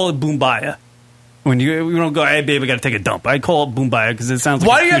 and we call it boombaya. When we don't go, hey, babe, I got to take a dump. I call it boombaya because it sounds like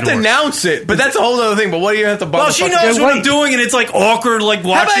why do you have to announce it? But that's a whole other thing. But why do you have to bother? Well, she knows what I'm doing, and it's like awkward, like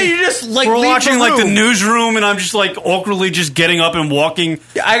watching. How about you just like we're leave watching the room? like the newsroom, and I'm just like awkwardly just getting up and walking.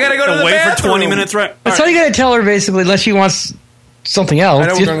 I gotta go to the away bathroom for 20 minutes, right? That's all you got to tell her, basically, unless she wants something else. I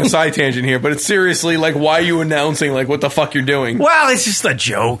know we're going on a side tangent here, but it's seriously like, why are you announcing like what the fuck you're doing? Well, it's just a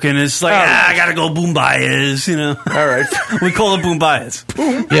joke, and it's like, I gotta go boombayas, you know. All right, we call it boombayas.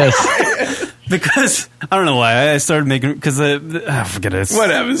 Yes. Because I don't know why I started making because forget it.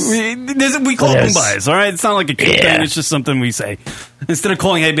 Whatever. We call it boombayas, all right. It's not like a cute thing. It's just something we say instead of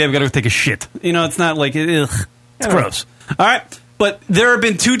calling, "Hey, babe, I gotta go take a shit." You know, it's not like it's gross. All right. But there have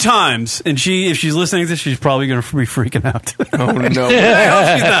been 2 times, and if she's listening to this, she's probably going to be freaking out. Oh, no.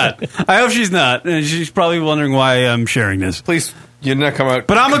 I hope she's not. And she's probably wondering why I'm sharing this. Please, you did not come out.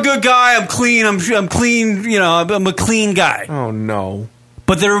 But I'm a good guy. I'm clean. I'm clean. You know, I'm a clean guy. Oh, no.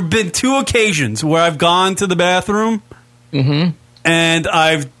 But there have been 2 occasions where I've gone to the bathroom, and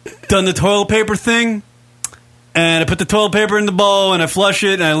I've done the toilet paper thing, and I put the toilet paper in the bowl, and I flush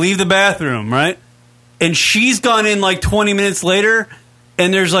it, and I leave the bathroom, right? And she's gone in like 20 minutes later,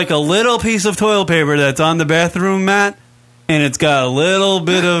 and there's like a little piece of toilet paper that's on the bathroom mat, and it's got a little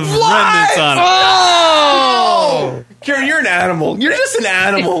bit of remnants on it. Oh! Karen, you're an animal. You're just an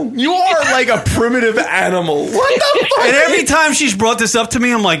animal. You are like a primitive animal. What the fuck? And every time she's brought this up to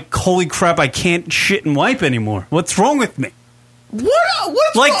me, I'm like, holy crap, I can't shit and wipe anymore. What's wrong with me?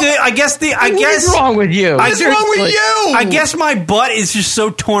 What's like wrong? I guess what's wrong with you? What's wrong with you? I guess my butt is just so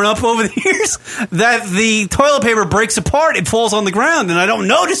torn up over the years that the toilet paper breaks apart. It falls on the ground, and I don't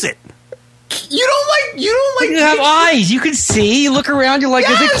notice it. You don't like. You have eyes. You can see. You look around. You're like,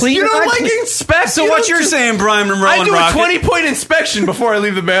 is it clean? You don't like inspect. So what you're saying, Brian Monroe? I do and a 20-point inspection before I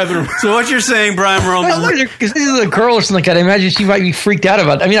leave the bathroom. So what you're saying, Brian Monroe? Because this is a girl or something like that. I imagine she might be freaked out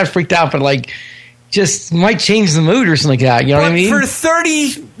about it. I mean, not freaked out, but like, just might change the mood or something like that. You know what I mean? For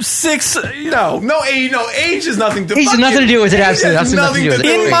 36, no age has nothing to. Age has nothing to do with it. Absolutely, nothing to do with it.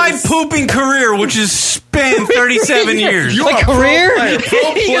 In my pooping career, which has spanned 37 years, You a career?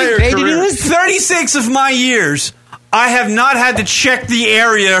 Pro player career. 36 of my years, I have not had to check the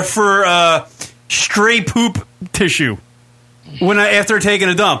area for stray poop tissue after taking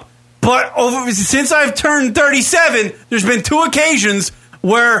a dump. But since I've turned 37, there's been 2 occasions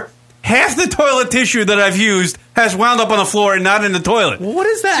where half the toilet tissue that I've used has wound up on the floor and not in the toilet. What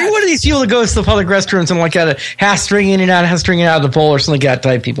is that? See, what are these people that go to the public restrooms and like got a half string in and out of the bowl or something like that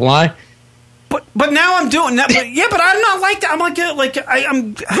type people, huh? But now I'm doing that. But I'm not like that. I'm like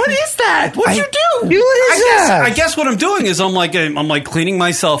I'm. What is that? What'd you do? What is that? I guess what I'm doing is I'm like cleaning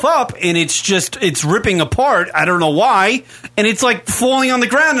myself up, and it's ripping apart. I don't know why, and it's like falling on the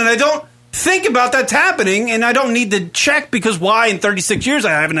ground, and I don't think about that's happening, and I don't need to check because why? In 36 years,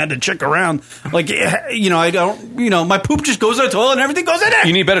 I haven't had to check around. Like I don't. My poop just goes in the toilet, and everything goes in there.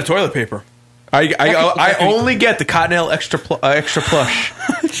 You need better toilet paper. I only get the Cottonelle extra plush.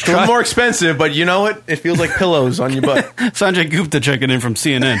 It's a little more expensive, but you know what? It feels like pillows on your butt. Sanjay Gupta checking in from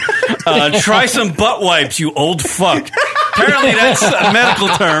CNN. Try some butt wipes, you old fuck. Apparently that's a medical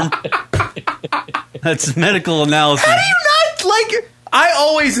term. That's medical analysis. How do you not like? I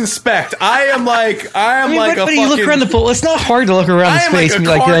always inspect. I am like but you look around the pool. It's not hard to look around the space and be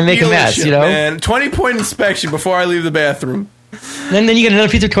like, did I make a mess? You know, man. 20-point inspection before I leave the bathroom. And then you get another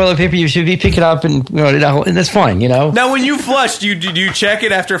piece of toilet paper. You should pick it up and and that's fine. You know. Now, when you flush, do you check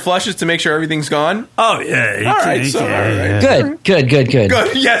it after flushes to make sure everything's gone? Oh yeah. All right.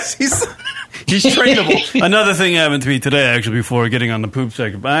 Good. Yes, he's trainable. Another thing happened to me today, actually, before getting on the poop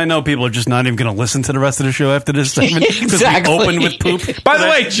segment. I know people are just not even going to listen to the rest of the show after this segment because Exactly. we opened with poop. By the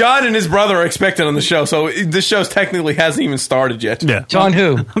way, John and his brother are expected on the show, so this show technically hasn't even started yet. Yeah, John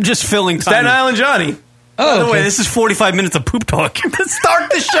who? I'm just filling time. Staten Island Johnny. By the way, this is 45 minutes of poop talk. Let's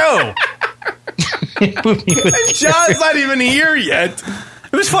start the show. John's not even here yet.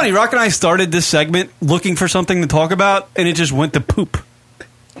 It was funny. Rock and I started this segment looking for something to talk about, and it just went to poop.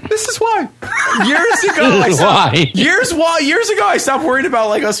 This is why. Years ago, I stopped worrying about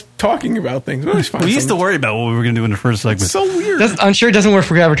like us talking about things. We used to worry about what we were going to do in the first segment. So weird. I'm sure it doesn't work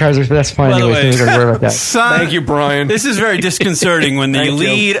for advertisers, but that's fine. By the Anyways, way, we don't worry about that. Thank you, Brian. This is very disconcerting when the Thank you.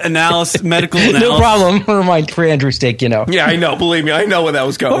 lead medical analysis. No problem. For Andrew's take, Yeah, I know. Believe me, I know where that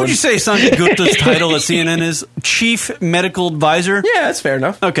was going. What would you say Sanjay Gupta's title at CNN is? Chief Medical Advisor? Yeah, that's fair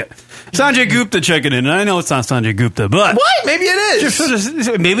enough. Okay. Sanjay Gupta checking in. And I know it's not Sanjay Gupta, but... What? Maybe it is.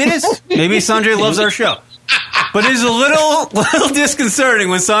 Maybe it is. Maybe Sanjay loves our show. But it's a little disconcerting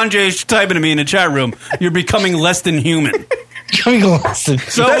when Sanjay's typing to me in the chat room, you're becoming less than human. So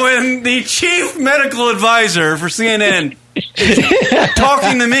when the chief medical advisor for CNN is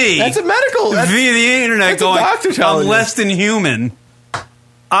talking to me That's a medical. via the internet that's a going, doctor telling I'm you. less than human,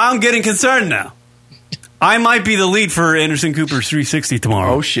 I'm getting concerned now. I might be the lead for Anderson Cooper's 360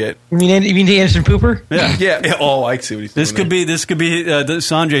 tomorrow. Oh shit! You mean the Anderson Pooper? Yeah. Oh, I see what he's doing. This could be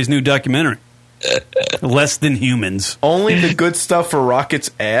Sanjay's new documentary. Less than humans. Only the good stuff for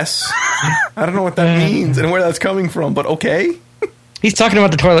Rocket's ass. I don't know what that means and where that's coming from, but okay. He's talking about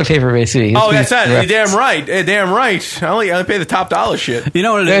the toilet paper, basically. That's that. You're damn right. Damn right. I only pay the top dollar shit. You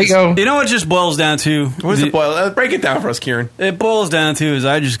know what it There is? you go. You know what it just boils down to? What is it boil? Break it down for us, Kieran. It boils down to is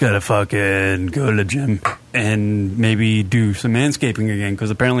I just gotta fucking go to the gym and maybe do some manscaping again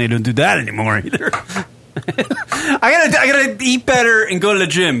because apparently I don't do that anymore either. I gotta eat better and go to the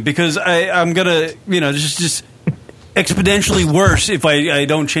gym because I'm gonna just exponentially worse if I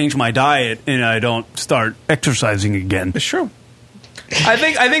don't change my diet and I don't start exercising again. It's true. I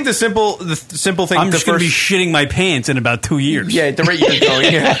think the simple thing. I'm just gonna be shitting my pants in about 2 years. Yeah, the rate you're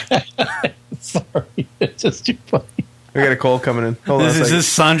going. Yeah. Sorry, it's just too funny. We got a call coming in. Hold on. Is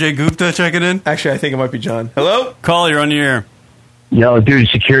this Sanjay Gupta checking in? Actually, I think it might be John. Hello? Call, you're on the air. Yo, dude,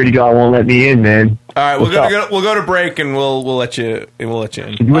 security guard won't let me in, man. All right, What's up? we'll go to break and we'll let you in. What's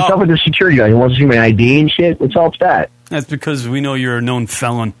up with the security guy? He wants to see my ID and shit? What's up with that? That's because we know you're a known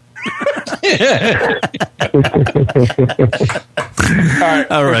felon. All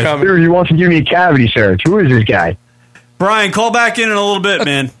right. Dude, he wants to give me a cavity search. Who is this guy? Brian, call back in a little bit,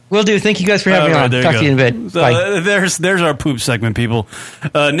 man. Will do. Thank you guys for having me on. Talk to you in a bit. So, Bye. there's our poop segment, people.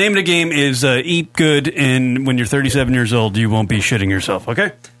 Name of the game is eat good, and when you're 37 years old, you won't be shitting yourself,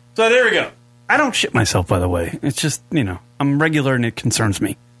 okay? So there we go. I don't shit myself, by the way. It's just, I'm regular and it concerns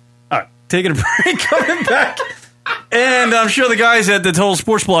me. All right, taking a break, coming back. And I'm sure the guys at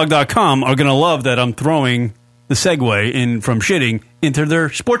TheTotalSportsBlog.com are going to love that I'm throwing the segue in from shitting into their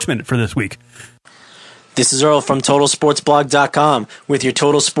Sports Minute for this week. This is Earl from TotalSportsBlog.com with your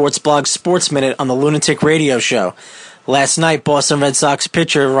Total Sports Blog Sports Minute on the Lunatic Radio Show. Last night, Boston Red Sox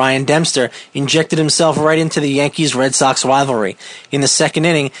pitcher Ryan Dempster injected himself right into the Yankees-Red Sox rivalry. In the second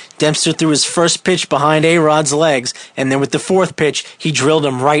inning, Dempster threw his first pitch behind A-Rod's legs, and then with the fourth pitch, he drilled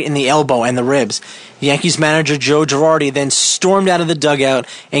him right in the elbow and the ribs. Yankees manager Joe Girardi then stormed out of the dugout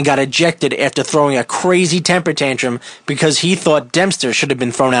and got ejected after throwing a crazy temper tantrum because he thought Dempster should have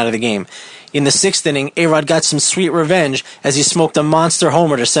been thrown out of the game. In the sixth inning, A-Rod got some sweet revenge as he smoked a monster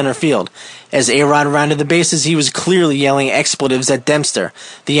homer to center field. As A-Rod rounded the bases, he was clearly yelling expletives at Dempster.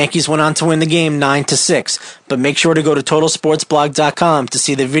 The Yankees went on to win the game 9-6, but make sure to go to TotalSportsBlog.com to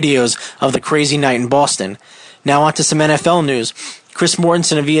see the videos of the crazy night in Boston. Now on to some NFL news. Chris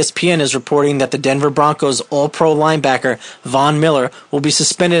Mortensen of ESPN is reporting that the Denver Broncos All-Pro linebacker Von Miller will be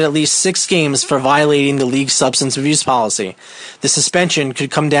suspended at least 6 games for violating the league's substance abuse policy. The suspension could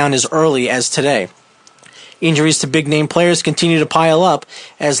come down as early as today. Injuries to big-name players continue to pile up,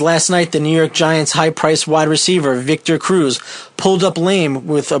 as last night the New York Giants' high-priced wide receiver Victor Cruz pulled up lame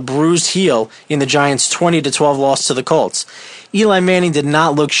with a bruised heel in the Giants' 20-12 loss to the Colts. Eli Manning did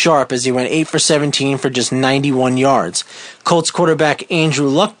not look sharp as he went 8 for 17 for just 91 yards. Colts quarterback Andrew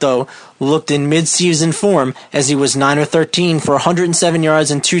Luck, though, looked in mid-season form as he was 9 or 13 for 107 yards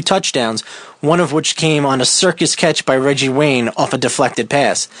and 2 touchdowns, one of which came on a circus catch by Reggie Wayne off a deflected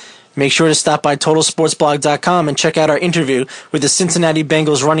pass. Make sure to stop by TotalSportsBlog.com and check out our interview with the Cincinnati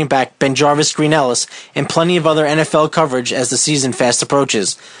Bengals running back BenJarvus Green-Ellis and plenty of other NFL coverage as the season fast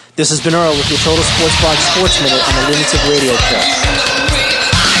approaches. This has been Earl with your Total Sports Blog Sports Minute on the Lunatic Radio Show.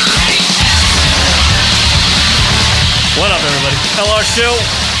 What up, everybody? LR Show.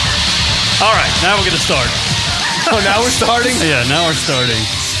 All right, now we're going to start. Oh, now we're starting? Yeah, now we're starting.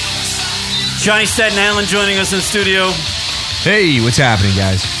 Johnny Staten Island joining us in the studio. Hey, what's happening,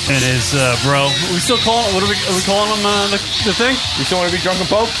 guys? It is, bro. Are we still calling? What are we calling him? The thing? You still want to be Drunken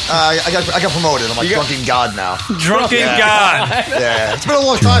Pope? I got promoted. I'm like Drunken God now. Drunken God. Yeah, it's been a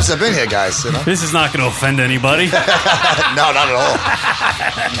long time since I've been here, guys. You know? This is not going to offend anybody. No, not at all.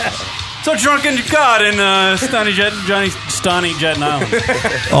 So Drunken God in Johnny Staten Island.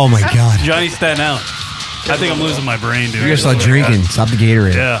 Oh my God, Johnny Staten Island. I think I'm losing my brain, dude. You guys start drinking. Stop the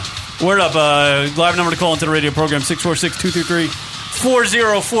Gatorade. Yeah. Word up. Live number to call into the radio program,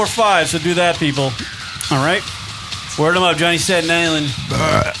 646-233-4045. So do that, people. All right. Word him up, Johnny Staten Island.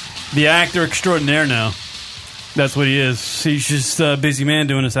 The actor extraordinaire now. That's what he is. He's just a busy man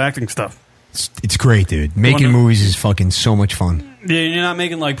doing this acting stuff. It's great, dude. Making movies is fucking so much fun. Yeah, you're not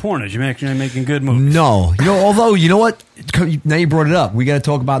making like porn. You're making good movies. No. Although, you know what? Now you brought it up. We got to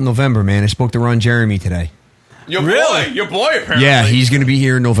talk about November, man. I spoke to Ron Jeremy today. Your boy, apparently. Yeah, he's going to be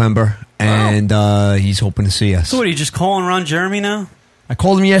here in November, and he's hoping to see us. So what, are you just calling Ron Jeremy now? I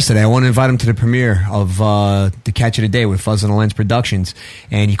called him yesterday. I want to invite him to the premiere of The Catch of the Day with Fuzz on the Lens Productions,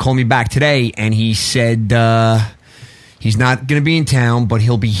 and he called me back today, and he said he's not going to be in town, but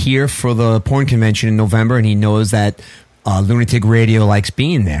he'll be here for the porn convention in November, and he knows that Lunatic Radio likes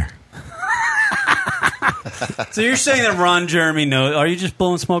being there. So you're saying that Ron Jeremy knows? Are you just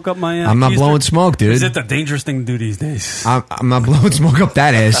blowing smoke up my ass? I'm not blowing smoke, dude. Is it the dangerous thing to do these days? I'm not blowing smoke up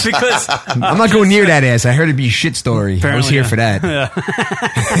that ass. Because I'm not going near that ass. I heard it'd be a shit story. I was here for that. Yeah.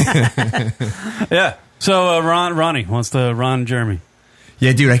 Yeah. So Ronnie wants to Ron Jeremy.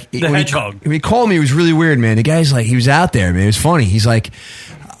 Yeah, dude. The hedgehog. When he called me, it was really weird, man. The guy's like, he was out there, man. It was funny. He's like,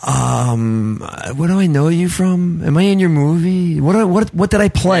 where do I know you from? Am I in your movie? What did I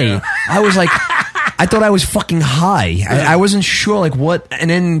play? Yeah. I was like, I thought I was fucking high. I wasn't sure, like, what.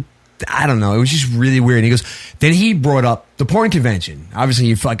 And then, I don't know. It was just really weird. And he goes, then he brought up the porn convention. Obviously,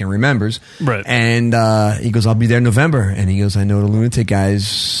 he fucking remembers. Right. And he goes, I'll be there in November. And he goes, I know the Lunatic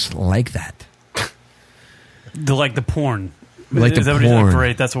guys like that. They like the porn. Like Is the that what he's porn. like?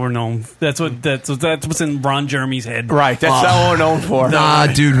 Great. That's what we're known. That's what's in Ron Jeremy's head. Right. That's what we're known for. Nah,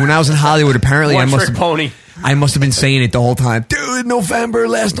 dude. When I was in Hollywood, apparently I must have been saying it the whole time. Dude,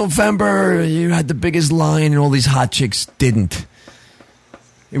 last November, you had the biggest line, and all these hot chicks didn't.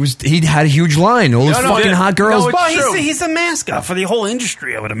 He had a huge line. All those fucking hot girls. He's a mascot for the whole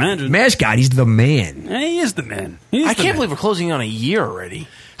industry, I would imagine. Mascot. He's the man. Yeah, he is the man. I can't believe we're closing on a year already.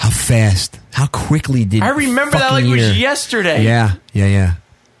 How fast? How quickly did I remember that like it was yesterday. Yeah.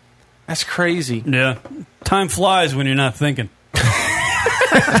 That's crazy. Yeah. Time flies when you're not thinking.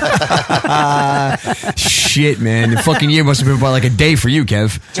 Shit, man. The fucking year must have been about like a day for you,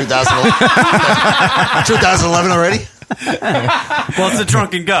 Kev. 2011 already? Well, it's a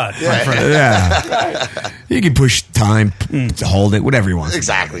drunken god, my friend. Yeah. You can push time to hold it, whatever you want.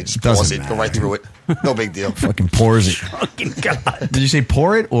 Exactly. Just Doesn't pause it. matter. Go right through it. No big deal. Fucking pours it. Drunken god. Did you say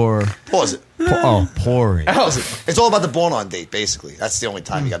pour it or? Pause it. Pour it. Pause it. It's all about the born-on date, basically. That's the only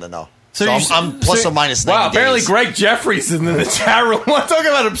time you got to know. So I'm plus or minus 90 Wow, apparently days. Greg Jeffries is in the chat room. Want to talk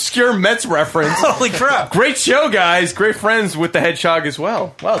about obscure Mets reference? Holy crap. Great show, guys. Great friends with the Hedgehog as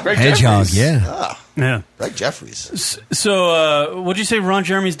well. Wow, Greg Hedgehog, Jeffries. yeah. Yeah. Greg Jeffries. So, what'd you say Ron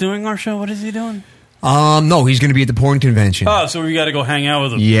Jeremy's doing our show? What is he doing? No, he's going to be at the porn convention. Oh, so we got to go hang out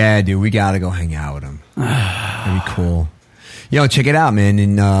with him. Yeah, dude, we got to go hang out with him. That'd be cool. Yo, check it out, man.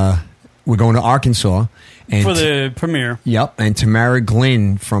 And we're going to Arkansas. And For the premiere. Yep, and Tamara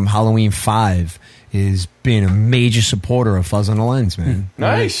Glynn from Halloween 5 is being a major supporter of Fuzz on the Lens, man.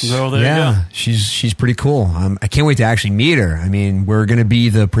 Nice. So there yeah, you go. she's pretty cool. I can't wait to actually meet her. I mean, we're going to be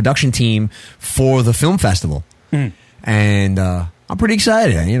the production team for the film festival, and I'm pretty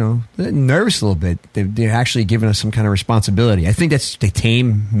excited. You know, nervous a little bit. They're actually giving us some kind of responsibility. I think they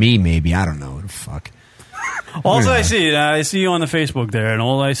tame me, maybe. I don't know. Fuck. All I see you on the Facebook there, and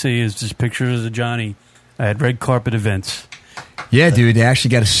all I see is just pictures of Johnny at red carpet events. Yeah, dude, they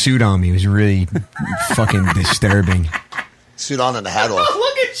actually got a suit on me. It was really fucking disturbing. Suit on and the hat off.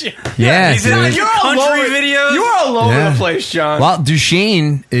 Look at you. Yeah, He's in dude. You're all country over, videos. You're all over Yeah. the place, John. Well,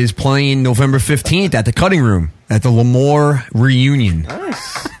 Duchesne is playing November 15th at the Cutting Room at the Lemoore reunion.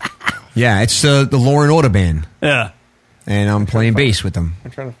 Nice. Yeah, it's the Lauren Order band. Yeah. And I'm playing bass with them.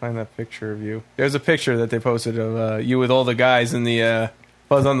 I'm trying to find that picture of you. There's a picture that they posted of you with all the guys in the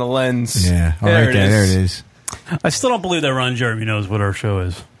Fuzz on the Lens. Yeah, there right there. There it is. I still don't believe that Ron Jeremy knows what our show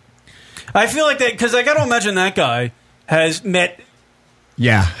is. I feel like that, because I got to imagine that guy has met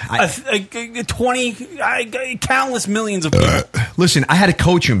Yeah. countless millions of people. Listen, I had to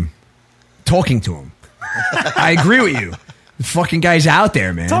coach him, talking to him. I agree with you. The fucking guy's out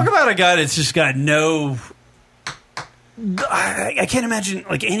there, man. Talk about a guy that's just got no... I can't imagine,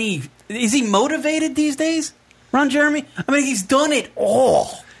 like, any... Is he motivated these days, Ron Jeremy? I mean, he's done it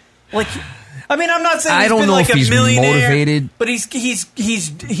all. Like... I mean, I'm not saying I he's don't been know like if a he's millionaire, motivated. but he's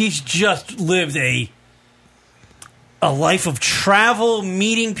just lived a life of travel,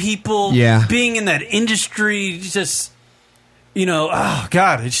 meeting people, Yeah. being in that industry. Just, you know, oh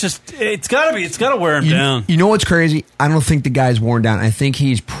God, it's got to wear him down. You know what's crazy? I don't think the guy's worn down. I think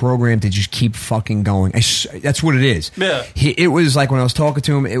he's programmed to just keep fucking going. That's what it is. Yeah. It was like when I was talking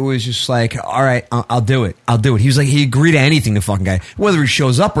to him, it was just like, all right, I'll do it. I'll do it. He was like, he agreed to anything, the fucking guy. Whether he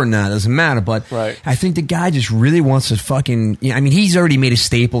shows up or not, doesn't matter. But I think the guy just really wants to fucking, I mean, he's already made a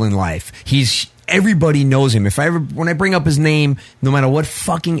staple in life. Everybody knows him. When I bring up his name, no matter what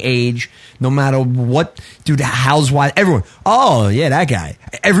fucking age, no matter what, dude, housewife, everyone, oh yeah, that guy.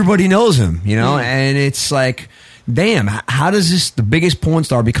 Everybody knows him, you know, and it's like, damn, how does the biggest porn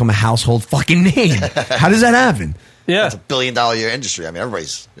star become a household fucking name? How does that happen? Yeah, it's $1 billion a year industry. I mean,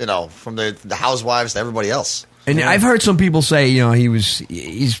 everybody's, you know, from the housewives to everybody else. And I've heard some people say, you know,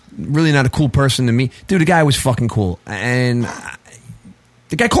 he's really not a cool person to me. Dude, the guy was fucking cool, and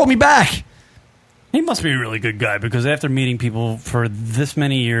the guy called me back. He must be a really good guy, because after meeting people for this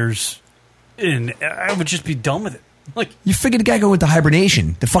many years, and I would just be done with it. Like, you figured the guy go into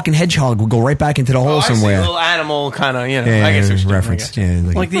hibernation. The fucking hedgehog would go right back into the hole I see, somewhere. a little animal kind of, you know. Yeah, I guess there's reference. Yeah,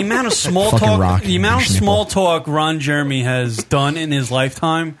 like the amount of small fucking talk, rock the amount of nipple. small talk Ron Jeremy has done in his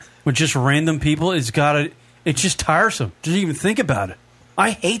lifetime with just random people it's just tiresome. Just even think about it. I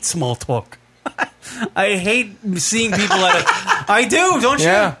hate small talk. I hate seeing people I do, don't you?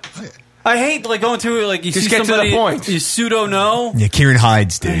 Yeah. I hate like going to like you Just see get to the somebody point. you pseudo know. Yeah, Kieran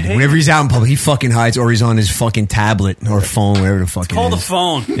hides, dude. Whenever he's out in public, he fucking hides, or he's on his fucking tablet or phone, whatever the fuck it Call the is.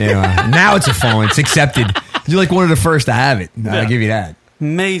 phone. Yeah, now it's a phone. It's accepted. You're like one of the first to have it. Yeah. I'll give you that.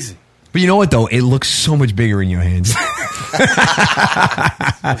 Amazing. But you know what, though? It looks so much bigger in your hands.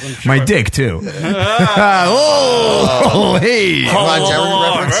 My dick, too. Oh, hey. Ron Jeremy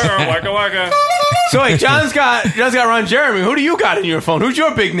reference. Waka waka. So wait, John's got Ron Jeremy. Who do you got in your phone? Who's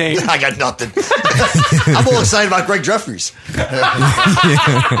your big name? I got nothing. I'm all excited about Greg Jeffries.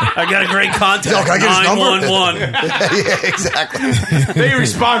 I got a great contact. Yo, can I get his number? 911. Yeah, exactly. They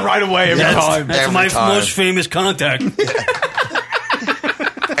respond right away every time. That's Every my time. most famous contact.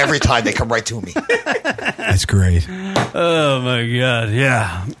 Every time they come right to me. That's great. Oh my god,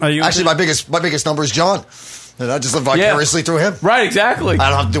 yeah. Are you Actually, my biggest number is John. And I just live vicariously through him. Right, exactly. I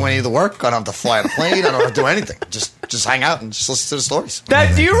don't have to do any of the work. I don't have to fly on a plane. I don't have to do anything. Just hang out and just listen to the stories.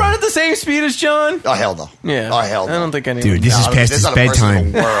 Do you run at the same speed as John? Oh, hell no. Yeah. Oh, hell no. I don't think anyone. Dude, this is past his not a person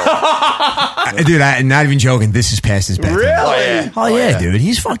in bedtime. the world. Dude, I'm not even joking. This is past his bedtime. Really? Oh, yeah, dude.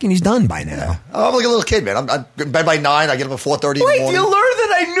 He's done by now. I'm like a little kid, man. I'm in bed by 9. I get up at 4:30 in the Wait, morning. you learned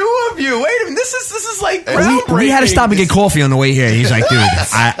that I knew of you. Wait a minute. This is like groundbreaking. We had to stop and get coffee on the way here. He's like, dude,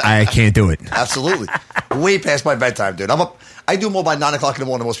 I can't do it. Absolutely. Way past my bedtime, dude. I do more by 9 o'clock in the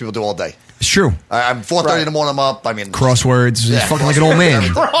morning than most people do all day. It's true. I'm 4:30 in the morning. I'm up. I mean, Crosswords. Yeah, He's fucking like an old man.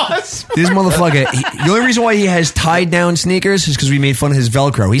 This motherfucker. The only reason why he has tied down sneakers is because we made fun of his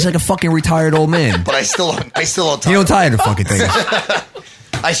Velcro. He's like a fucking retired old man. But I still don't tie. You don't tie the fucking thing.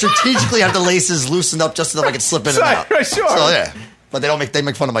 I strategically have the laces loosened up just so that I can slip in and out. Sure. So yeah, but they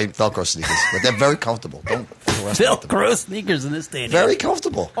make fun of my Velcro sneakers, but they're very comfortable. Don't Velcro sneakers in this day. Very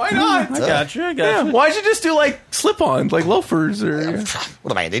comfortable. Why not? I got you. Why'd you just do like slip-ons, like loafers? Or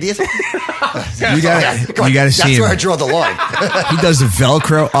what am I, an idiot? You gotta see That's him. where I draw the line. He does the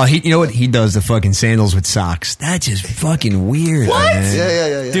Velcro. Oh, you know what? He does the fucking sandals with socks. That's just fucking weird. What? Man.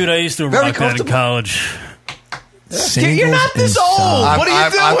 Yeah. Dude, I used to rock that in college. Sandals You're not this and old. socks. What are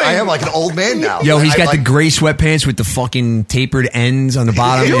you doing? I am like an old man now. Yo, he's I got like- the gray sweatpants with the fucking tapered ends on the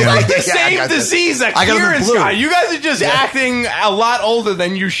bottom. You you know? like the Yeah, I same got the- disease that I got them in Kieran's blue. got. You guys are just acting a lot older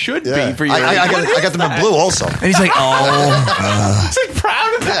than you should be for your I got them in blue also. And he's like, He's like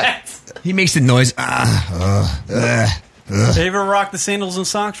proud of that. he makes the noise. You ever rock the sandals and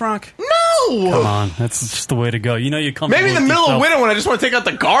socks, Rock? No. Come on, that's just the way to go. You know you come. Maybe in the middle of winter when I just want to take out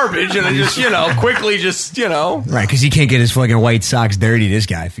the garbage and I just, quickly just, Right, because he can't get his fucking white socks dirty, this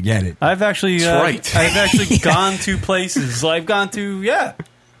guy. Forget it. I've actually, That's right. I've actually gone to places. I've gone to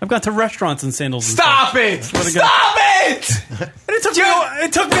restaurants in sandals. And Stop socks. it! Swear to Stop God. it! And it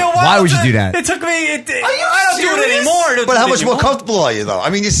took me a while. Why would you do that? It took me. Are you I don't do it serious? anymore. I don't But do how it much more anymore. comfortable are you, though? I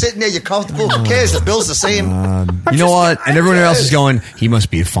mean, you're sitting there, you're comfortable. Who cares? The bill's the same. You know what? And everyone else is going, he must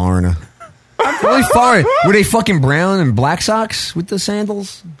be a foreigner. Really foreign. Were they fucking brown and black socks with the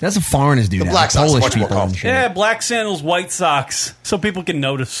sandals? That's a foreigners do The that. black socks are Polish much more people and comfortable. shit. Yeah, black sandals, white socks, so people can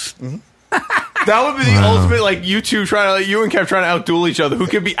notice. That would be the ultimate, like, you and Kev trying to outduel each other. Who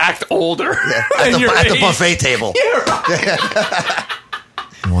can act older? At the buffet table.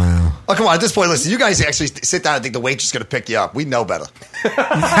 Wow. Oh, come on. At this point, listen, you guys actually sit down and think the waitress is going to pick you up. We know better.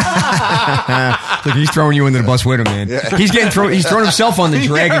 Look, he's throwing you into the bus with him, man. He's he's throwing himself on the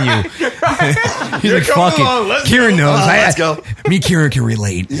dragging you. He's like, fuck it. Kieran knows. Let's go. Me and Kieran can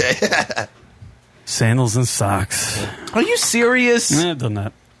relate. Sandals and socks. Are you serious? Yeah, I've done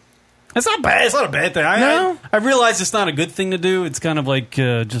that. It's not bad. It's not a bad thing. I realize it's not a good thing to do. It's kind of like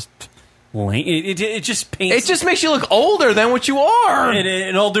just lame. It just paints. It just makes you look older than what you are.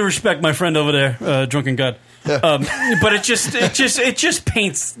 In all due respect, my friend over there, drunken god. But it just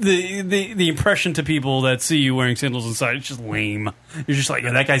paints the impression to people that see you wearing sandals inside. It's just lame. You're just like,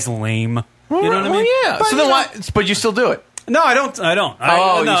 yeah, that guy's lame. You know what I mean? Yeah. But, so then why? But you still do it. No, I don't.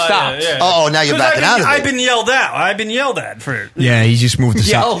 Oh, you stopped. Yeah. Oh, now you're backing out of it. I've been yelled at. I've been yelled at for it. Yeah, he just moved the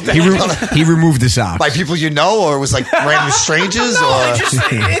socks. He removed the socks. By people you know, or it was like random strangers? No, or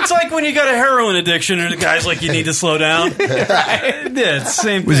it's like when you got a heroin addiction and the guy's like, you need to slow down. Yeah, it's the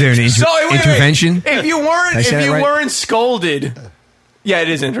same Was thing. there an intervention? If you weren't scolded. Yeah, it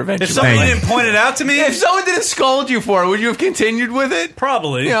is intervention. If somebody didn't point it out to me, if someone didn't scold you for it, would you have continued with it?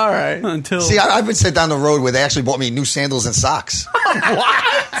 Probably. Yeah, all right. Until See, I've been sent down the road where they actually bought me new sandals and socks.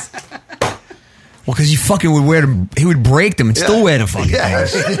 What? Well, because he fucking would wear them. He would break them and still wear the fucking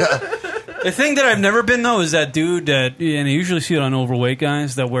things. The thing that I've never been though is that dude that, and I usually see it on overweight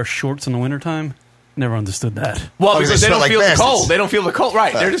guys that wear shorts in the wintertime. Never understood that. Well, because they don't feel the cold. bastards. They don't feel the cold.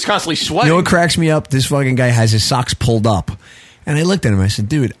 Right. They're just constantly You sweating. know what cracks me up? This fucking guy has his socks pulled up. And I looked at him. I said,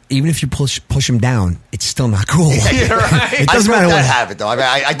 "Dude, even if you push him down, it's still not cool. Yeah, right. It doesn't I matter broke what." that habit though. I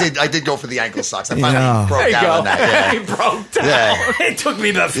mean, I did go for the ankle socks. I finally Yeah. broke There you down go. on that. He Yeah. broke down. Yeah. It took me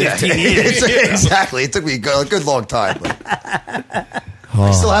about 15 Yeah. years. Exactly. It took me a good long time. But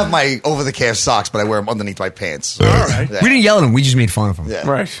I still have my over the calf socks, but I wear them underneath my pants. All right. Yeah. We didn't yell at him. We just made fun of him. Yeah.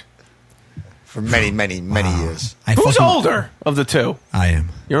 Right. For many years. Who's older of the two? I am.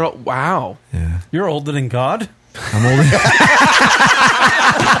 You're wow. Yeah. You're older than God. I'm older.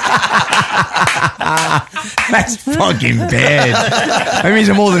 That's fucking bad. That means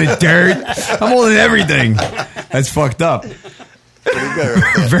I'm older than dirt. I'm older than everything. That's fucked up.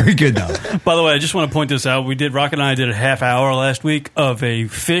 Very good though. By the way, I just want to point this out. Rock and I did a half hour last week of a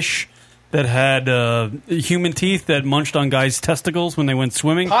fish that had human teeth that munched on guys' testicles when they went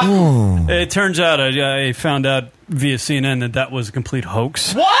swimming. It turns out, I found out via CNN that was a complete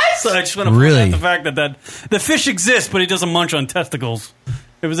hoax. What? So I just want to point out the fact that the fish exists, but he doesn't munch on testicles.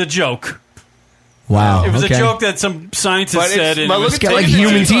 It was a joke. Wow. It was a joke that some scientist said. But look at like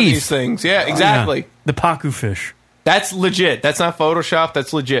human teeth. These things. Yeah, exactly. The pacu fish. That's legit. That's not Photoshop.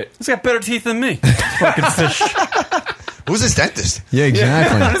 That's legit. It's got better teeth than me. Fucking fish. Who's this dentist? Yeah,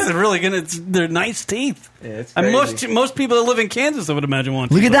 exactly. This is really good. They're nice teeth. Yeah, it's and crazy. most people that live in Kansas, I would imagine,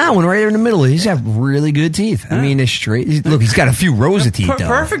 want. Look at that one right there in the middle. He's got really good teeth. I mean, they're straight. Look, he's got a few rows of teeth, though.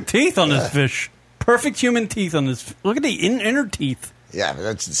 Perfect teeth on this fish. Perfect human teeth on this. Look at the inner teeth. Yeah,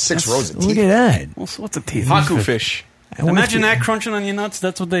 that's 6 rows of teeth. Look at that. What's a teeth? Haku fish. Imagine that crunching on your nuts.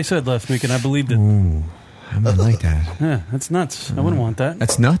 That's what they said last week, and I believed it. Ooh, I might like that. Yeah, that's nuts. I wouldn't want that.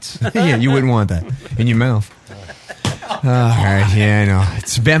 That's nuts? Yeah, you wouldn't want that in your mouth. All right, yeah, I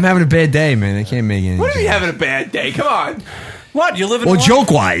know. I'm having a bad day, man. I can't make it. What are you having a bad day? Come on. What? You living? Well,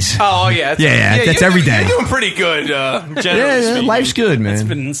 joke-wise. Oh, yeah. That's every day. You're doing pretty good, generally Yeah, speaking. life's good, man. It's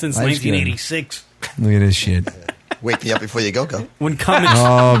been since Life's good. 1986. Look at this shit. Wake me up before you go. When comics.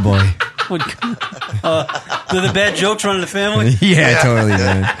 Oh, boy. Do the bad jokes run in the family? Yeah, totally,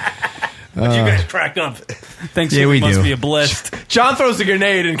 man. You guys crack up. Thanksgiving we must do. be a blessed. John throws a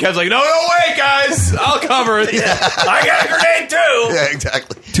grenade, and Kev's like, no, wait, guys. I'll cover it. I got a grenade, too. Yeah,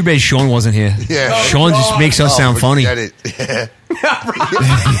 exactly. Too bad Sean wasn't here. Yeah. Sean just makes us sound funny. Yeah.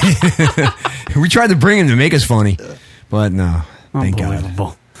 We tried to bring him to make us funny, but no. Thank God.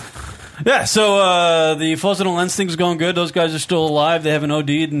 Unbelievable. Yeah, so the Fuzzle Lens thing's going good. Those guys are still alive. They haven't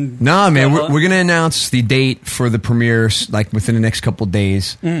OD'd. And No, man, we're going to announce the date for the premiere like within the next couple of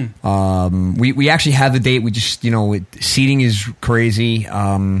days. We actually have the date. We just, seating is crazy. It's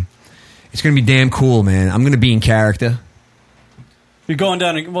going to be damn cool, man. I'm going to be in character. You're going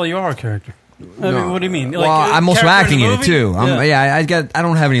down. Well, you are a character. I mean, what do you mean? Well, I'm also acting in it too. Yeah. I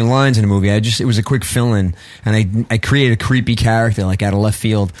don't have any lines in the movie. It was a quick fill-in, and I created a creepy character like out of left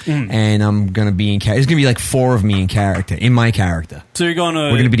field, and I'm gonna be in character. There's gonna be like 4 of me in my character. So you're going to.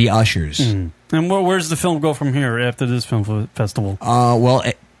 We're gonna be the ushers. And where's the film go from here after this film festival?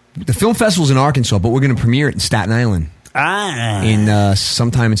 The film festival's in Arkansas, but we're gonna premiere it in Staten Island. In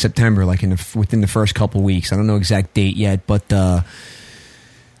sometime in September, like within the first couple weeks. I don't know exact date yet, but.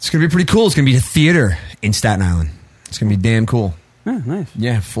 It's going to be pretty cool. It's going to be a theater in Staten Island. It's going to be damn cool. Yeah, nice.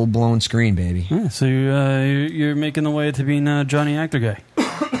 Yeah, full-blown screen, baby. Yeah, so you're making the way to being Johnny Actor guy.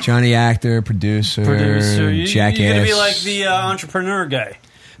 Johnny Actor, producer. Jackass. You're going to be like the entrepreneur guy.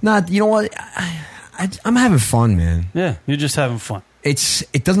 You know what? I'm having fun, man. Yeah, you're just having fun.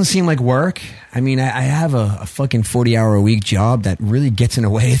 It doesn't seem like work. I mean, I have a fucking 40-hour-a-week job that really gets in the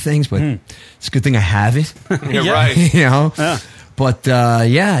way of things, but it's a good thing I have it. You're right. Yeah. But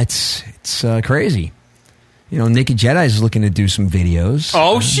it's crazy. Naked Jedi is looking to do some videos.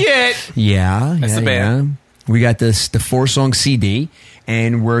 Oh shit! Yeah, that's the band. Yeah. We got the 4-song CD,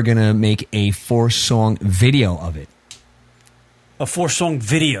 and we're gonna make a 4-song video of it. A 4-song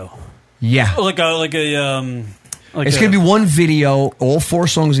video. Yeah, it's going to be one video. All 4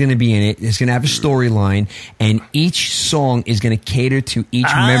 songs are going to be in it. It's going to have a storyline, and each song is going to cater to each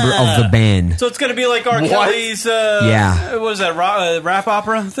member of the band. So it's going to be like R. Kelly's. What is that rap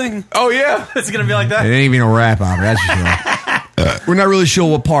opera thing? Oh yeah, it's going to be like that. It ain't even a rap opera. That's for sure. We're not really sure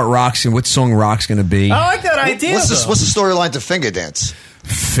what part Rock's and what song Rock's going to be. I like that idea. What's the storyline to Finger Dance?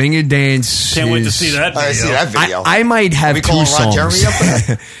 Finger Dance. Can't wait to see that video. I see that video. I might have 2 songs. Ron Jeremy up for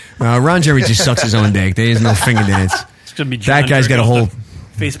that? Ron Jeremy just sucks his own dick. There is no Finger Dance. It's gonna be that guy's got a whole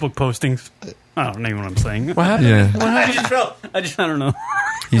Facebook postings. I don't know what I'm saying. What happened? Yeah. I don't know.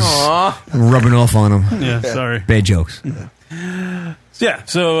 He's rubbing off on him. Yeah, sorry. Bad jokes. Yeah,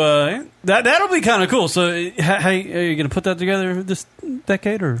 so that'll be kind of cool. So, are you going to put that together this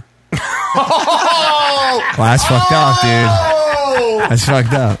decade, or? Well, that's fucked up, dude. That's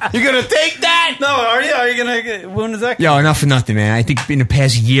fucked up. You're gonna take that? No, are you? Are you gonna? When is that? Yo, enough for nothing, man. I think in the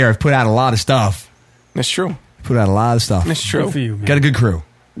past year, I've put out a lot of stuff. That's true. Put out a lot of stuff. That's true. Good for you, man. Got a good crew.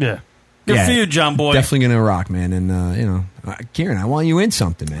 Yeah. Good for you, John Boy. Definitely gonna rock, man. And Kieran, I want you in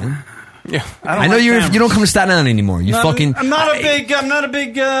something, man. Yeah, I know you don't come to Staten Island anymore. You fucking. I'm not a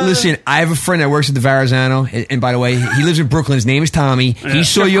big. Listen, I have a friend that works at the Verrazano, and by the way, he lives in Brooklyn. His name is Tommy. Yeah. He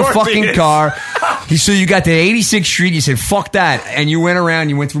saw your fucking car. He saw you got to 86th Street. You said, "Fuck that," and you went around.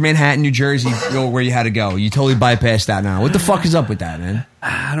 You went through Manhattan, New Jersey, where you had to go. You totally bypassed Staten Island. What the fuck is up with that, man?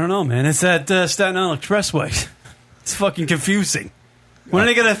 I don't know, man. It's that Staten Island Expressway. It's fucking confusing. When are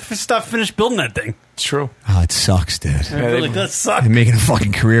they gonna finish building that thing? It's true. Oh, it sucks, dude. It really does suck. They're making a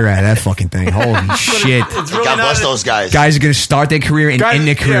fucking career out of that fucking thing. Holy shit. It's really God bless those guys. Guys are going to start their career and end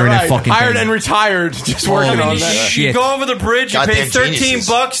their career in that fucking hired thing. and retired, just working on that. You go over the bridge, Goddamn you pay $13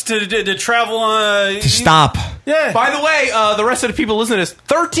 geniuses. to travel to stop. Yeah. By the way, the rest of the people listening to this,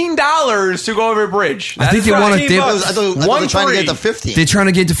 $13 to go over a bridge. I think they want to. I thought they were trying to get to 15. They're trying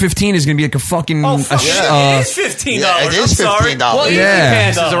to get to 15. Is going to be like a fucking. Oh, fuck it is $15. Yeah, it is $15. Well, Easy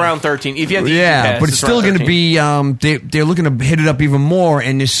Yeah. Pass is around 13. If you have the Easy Yeah, Pass, but it's still going to be. They're looking to hit it up even more,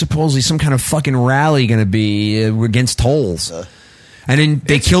 and there's supposedly some kind of fucking rally going to be against tolls. And then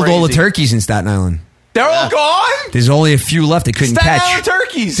they killed all the crazy. turkeys in Staten Island. They're all gone? There's only a few left. They couldn't Staten catch. Island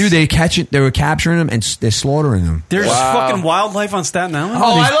turkeys. Dude, they were capturing them and they're slaughtering them. There's fucking wildlife on Staten Island?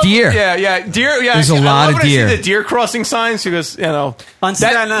 Oh, there's I love, deer. Yeah, deer. Yeah, There's a I lot love of when I see deer. the deer crossing signs because on that-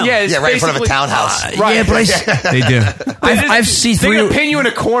 Staten Island. Yeah, it's right in front of a basically- townhouse. Right. Yeah, but they do. I've seen They're three. gonna pin you in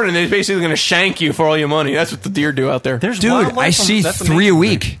a corner and they're basically gonna shank you for all your money. That's what the deer do out there. There's Dude, wildlife I on- see that's 3 a amazing.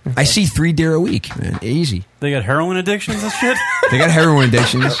 week. I see 3 deer a week, man. Easy. They got heroin addictions and shit? They got heroin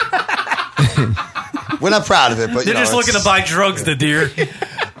addictions. We're not proud of it, but They're just looking to buy drugs, the deer. They're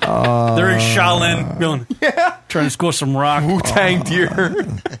in Shaolin, going, trying to score some rock. Wu-Tang deer.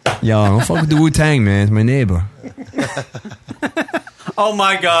 Yo, don't fuck with the Wu-Tang, man. It's my neighbor. Oh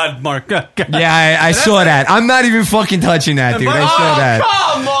my God, Mark. Yeah, I saw that. I'm not even fucking touching that, dude. I saw that.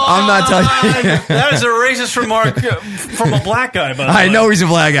 Come on! I'm not touching it. That is a racist remark from a black guy, by the way. I know he's a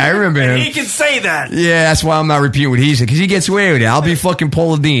black guy. I remember And him. he can say that. Yeah, that's why I'm not repeating what he said, because he gets away with it. I'll be fucking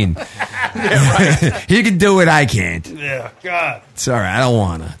Paula Dean. He can do it, I can't. Yeah, God. It's all right. I don't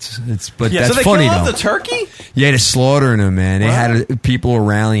want to. But Yeah, that's so they funny, kill off though. the turkey? Yeah, they're slaughtering them, man. They had people were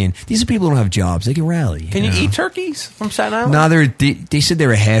rallying. These are people who don't have jobs. They can rally. Can you know? eat turkeys from Staten Island? No, they said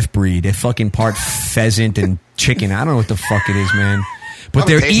they're a half breed. They're fucking part pheasant and chicken. I don't know what the fuck it is, man. But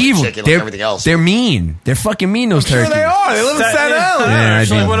Probably they're tastes like evil. chicken like they're everything else. They're mean. They're fucking mean. Those Sure turkeys. they are. They live in Staten Island. Yeah, I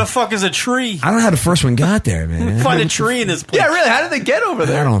Actually, do. what the fuck is a tree? I don't know how the first one got there, man. Find a tree in this place. Yeah, really. How did they get over I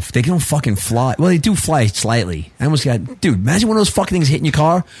there? don't know. They don't fucking fly. Well, they do fly slightly. I almost got... Dude, imagine one of those fucking things hitting your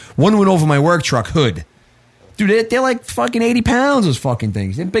car. One went over my work truck hood. Dude, they're like fucking 80 pounds, those fucking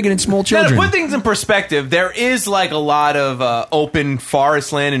things. They're bigger than small Now, children. to put things in perspective, there is like a lot of open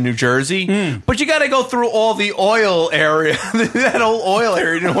forest land in New Jersey, but you got to go through all the oil area, that whole oil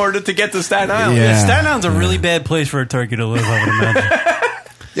area, in order to get to Staten Island. Yeah. Staten Island's a really bad place for a turkey to live, I would imagine.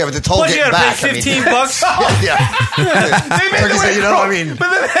 Yeah, but the toll Plus, you getting gotta back. pay 15 bucks. Yeah. They made Turkey the said, way you know, I mean,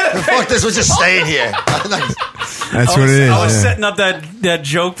 fuck this, we're just staying here. That's what it is. I was yeah. setting up that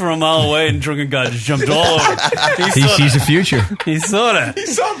joke from a mile away, and Drunken God just jumped all over. He sees the future. He saw that.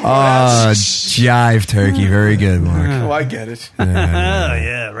 Jive turkey. Very good, Mark. Oh, I get it. Oh,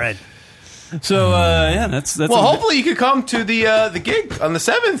 yeah, right. So, yeah, that's Well, hopefully you could come to the gig on the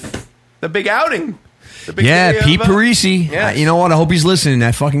 7th, the big outing. The big Yeah, day of, Pete Parisi. yes. You know what? I hope he's listening.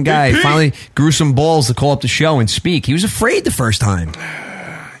 That fucking guy Pete. finally grew some balls to call up the show and speak. He was afraid the first time.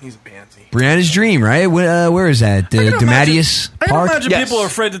 He's a pansy. Brianna's Dream, right? Where is that? DeMatteis I can Park? imagine Yes. people are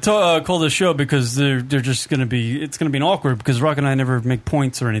afraid to call the show because they're just going to be, it's going to be an awkward, because Rock and I never make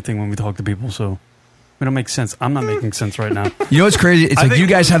points or anything when we talk to people, so we don't make sense. I'm not making sense right now. You know what's crazy? It's I like think you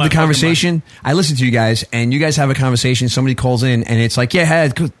guys have my the fucking conversation. I listen to you guys, and you guys have a conversation. Somebody calls in, and it's like, yeah,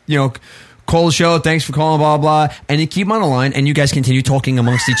 hey, call the show. Thanks for calling, blah, blah. And you keep on the line, and you guys continue talking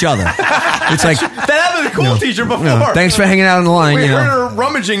amongst each other. It's like, That happened to Cool Teacher before. thanks for hanging out on the line. We you know. heard her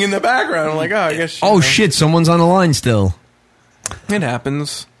rummaging in the background. I'm like, I guess. Oh, shit, someone's on the line still. It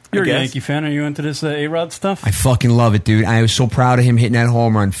happens. You're I a guess. Yankee fan. Are you into this A-Rod stuff? I fucking love it, dude. I was so proud of him hitting that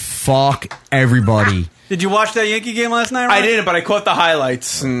home run. Fuck everybody. Did you watch that Yankee game last night? I didn't, but I caught the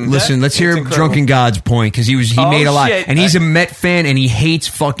highlights. And Listen, let's hear incredible. Drunken God's point, because he made a lot. shit. And he's a Met fan, and he hates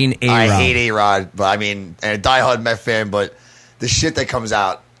fucking A-Rod. I hate A-Rod, but I mean, and a diehard Met fan, but the shit that comes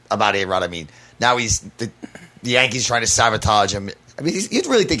out about A-Rod, I mean, now he's the Yankees trying to sabotage him. I mean, you'd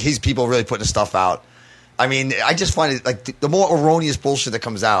really think his people really putting the stuff out. I mean, I just find it like the more erroneous bullshit that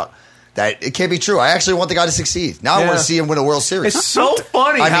comes out, that it can't be true. I actually want the guy to succeed. Now I want to see him win a World Series. It's so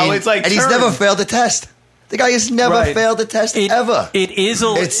funny how it's like, and he's turned. never failed a test. The guy has never failed a test ever. It is a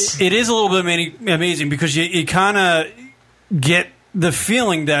little bit amazing because you kind of get the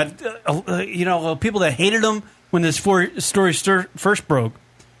feeling that people that hated him when this story first broke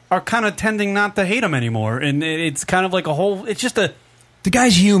are kind of tending not to hate him anymore, and it's kind of like a whole. It's just a. The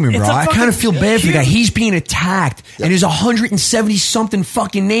guy's human, bro. I kind of feel bad for the guy. He's being attacked, and there's 170-something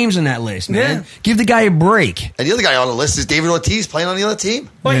fucking names on that list, man. Yeah. Give the guy a break. And the other guy on the list is David Ortiz playing on the other team.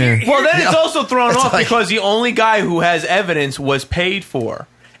 Well, then it's also thrown It's off like- because the only guy who has evidence was paid for,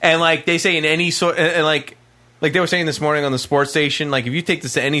 and like they say in any sort, and like they were saying this morning on the sports station, like if you take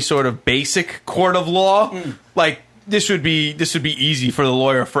this to any sort of basic court of law, like. This would be easy for the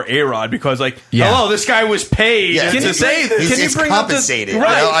lawyer for A-Rod because hello, this guy was paid to say this. Can you bring compensated? Up the,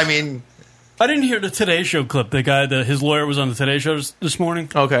 right. You know? I mean, I didn't hear the Today Show clip. The guy, his lawyer was on the Today Show this morning.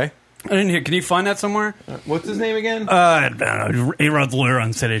 Okay. I didn't hear. Can you find that somewhere? What's his name again? I don't know. A-Rod's lawyer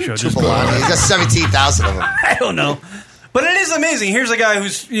on Today Show. Just He's got 17,000 of them. I don't know. But it is amazing. Here's a guy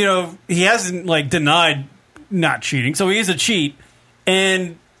who's, he hasn't, denied not cheating. So he is a cheat.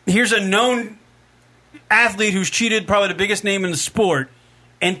 And here's a known athlete who's cheated, probably the biggest name in the sport.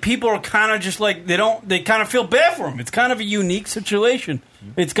 And people are kind of just they kind of feel bad for him. It's kind of a unique situation.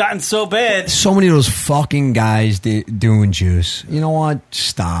 It's gotten so bad. So many of those fucking guys doing juice. You know what?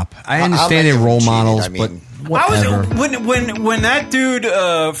 Stop. I understand they're role models, but whatever. When that dude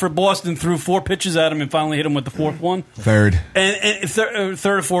for Boston threw 4 pitches at him and finally hit him with the 4th one. Third or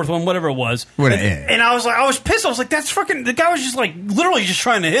 4th one, whatever it was. And I was pissed. I was like, that's fucking. The guy was just literally just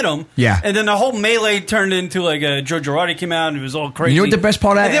trying to hit him. Yeah. And then the whole melee turned into Joe Girardi came out and it was all crazy. You know what the best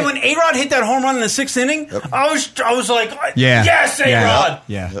part of that? And then when A-Rod hit that home run in the 6th inning, I was like, yes, A-Rod.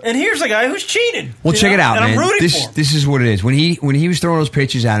 Yeah. And here's a guy who's cheated. Well, check it out, and man. I'm rooting for him. This is what it is. When he was throwing those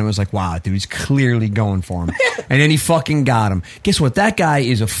pitches at him, it was like, wow, dude, he's clearly going for him. And then he fucking got him. Guess what? That guy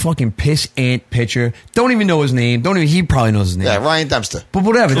is a fucking piss ant pitcher. Don't even know his name. He probably knows his name. Yeah, Ryan Dempster. But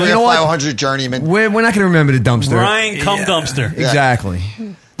whatever. Career You know what? 500 journeyman. We're not going to remember the dumpster. Ryan Dumpster. Exactly.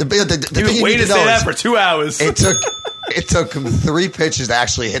 The thing you wait need to to know say that is for 2 hours. It took him 3 pitches to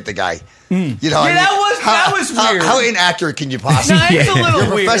actually hit the guy. That was weird. How inaccurate can you possibly be? It's a little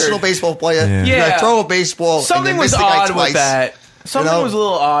You're a weird. professional baseball player. Yeah. You gotta throw a baseball. Something and you was miss the guy odd twice. with that. Something was a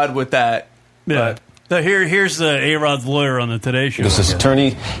little odd with that. Yeah. So here's A-Rod's lawyer on the Today Show. This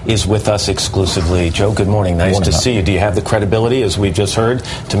attorney is with us exclusively. Joe, good morning. Nice to see you. Do you have the credibility, as we've just heard,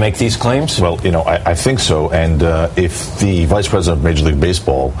 to make these claims? Well, I think so. And if the vice president of Major League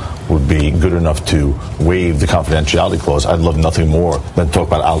Baseball would be good enough to waive the confidentiality clause, I'd love nothing more than to talk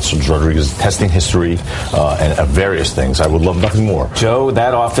about Alex Rodriguez's testing history and various things. I would love nothing more. Joe,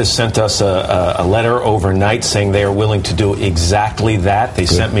 that office sent us a letter overnight saying they are willing to do exactly that. They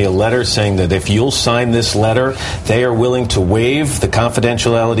sent me a letter saying that if you'll sign this letter, they are willing to waive the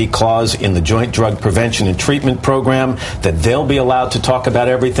confidentiality clause in the Joint Drug Prevention and Treatment Program, that they'll be allowed to talk about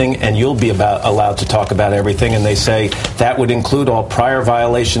everything and you'll be allowed to talk about everything. And they say that would include all prior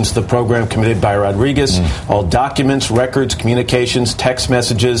violations of the program committed by Rodriguez, all documents, records, communications, text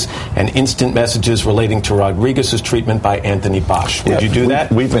messages, and instant messages relating to Rodriguez's treatment by Anthony Bosch. Would you do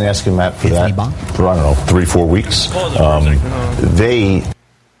that? We've been asking Matt for that for, 3-4 weeks.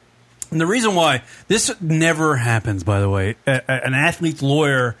 And the reason why this never happens, by the way, an athlete's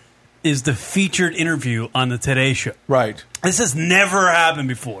lawyer is the featured interview on the Today Show. Right. This has never happened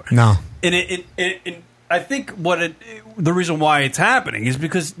before. No. And I think the reason why it's happening is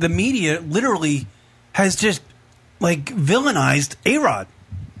because the media literally has just villainized A-Rod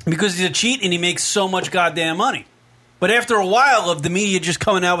because he's a cheat and he makes so much goddamn money. But after a while of the media just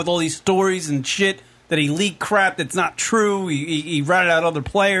coming out with all these stories and shit that he leaked crap that's not true, he ratted out other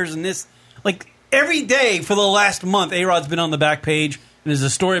players and this. Every day for the last month, A-Rod's been on the back page and there's a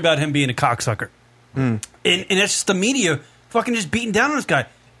story about him being a cocksucker. And it's just the media fucking just beating down on this guy.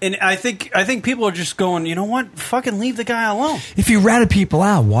 And I think people are just going, you know what? Fucking leave the guy alone. If you ratted people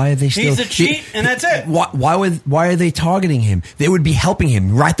out, why are they still... He's a cheat, and that's it. Why are they targeting him? They would be helping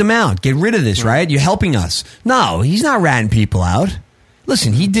him. Rat them out. Get rid of this, right? You're helping us. No, he's not ratting people out.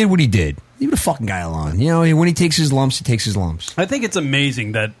 Listen, he did what he did. Leave the fucking guy alone. When he takes his lumps, he takes his lumps. I think it's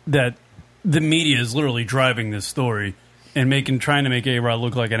amazing that the media is literally driving this story and trying to make A-Rod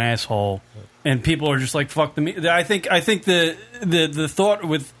look like an asshole, and people are just like, fuck the media. I think the thought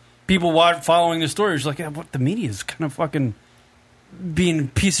with people following the story is what the media is kind of fucking being a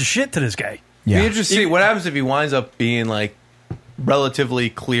piece of shit to this guy. Yeah. Be interesting to see what happens if he winds up being relatively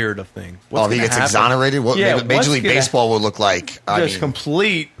cleared of things. If he gets exonerated, what Major League Baseball will look like.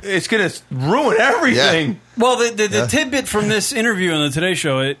 Complete. It's going to ruin everything. Yeah. Well, the tidbit from this interview on the Today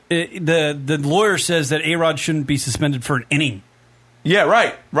Show, the lawyer says that A-Rod shouldn't be suspended for an inning. Yeah,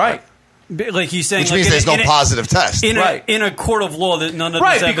 right. He's saying, which means there's no positive test. In a court of law, that none of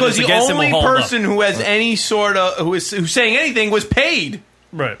this evidence against him will hold up. Because the only person who has any sort of who's saying anything was paid,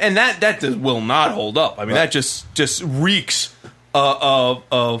 right? And that will not hold up. I mean, that just reeks of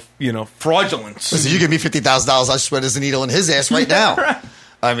fraudulence. Listen, you give me $50,000, I swear there's a needle in his ass right now. Right.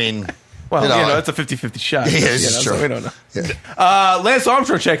 I mean, it's a 50-50 shot. Yeah, this is true. So we don't know. Yeah. Lance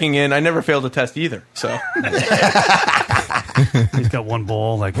Armstrong checking in. I never failed a test either. So he's got one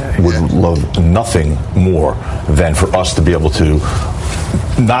ball. That guy would love nothing more than for us to be able to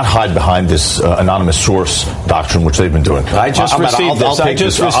not hide behind this anonymous source doctrine, which they've been doing. I just received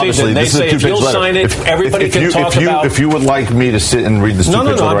it. They say if you'll sign it, everybody can talk about... If you would like me to sit and read this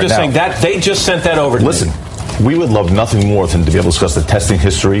two-page letter I'm just saying that they just sent that over to me. We would love nothing more than to be able to discuss the testing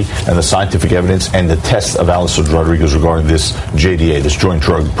history and the scientific evidence and the test of Alex Rodriguez regarding this JDA, this joint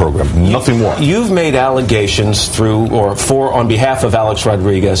drug program. Nothing more. You've made allegations on behalf of Alex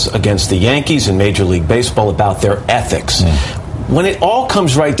Rodriguez against the Yankees and Major League Baseball about their ethics. When it all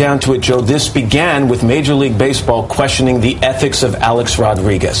comes right down to it, Joe, this began with Major League Baseball questioning the ethics of Alex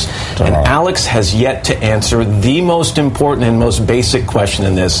Rodriguez. And Alex has yet to answer the most important and most basic question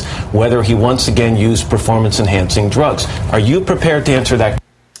in this, whether he once again used performance-enhancing drugs. Are you prepared to answer that?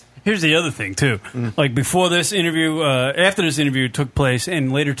 Here's the other thing, too. Like, before this interview, after this interview took place,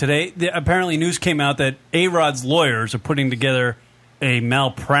 and later today, apparently news came out that A-Rod's lawyers are putting together a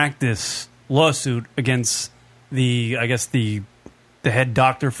malpractice lawsuit against the head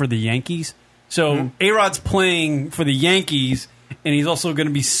doctor for the Yankees. So A-Rod's playing for the Yankees, and he's also going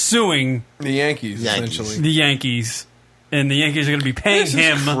to be suing the Yankees, essentially. The Yankees. And the Yankees are going to be paying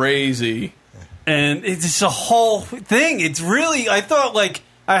him. This is crazy. And it's just a whole thing. It's really, I thought, like,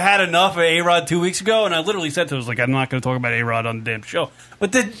 I had enough of A-Rod 2 weeks ago, and I literally said to him, I'm not going to talk about A-Rod on the damn show.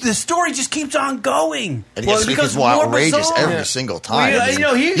 But the story just keeps on going. And it becomes more outrageous every single time.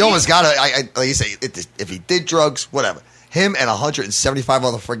 You almost got to, like you say, if he did drugs, whatever. Him and 175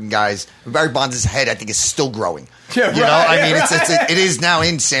 other freaking guys. Barry Bonds' head, I think, is still growing. Yeah, you know, I mean, it is now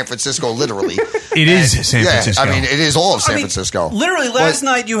in San Francisco, literally. It is San Francisco. I mean, it is all of San Francisco. Literally, last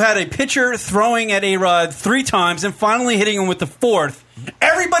night you had a pitcher throwing at A-Rod 3 times and finally hitting him with the 4th.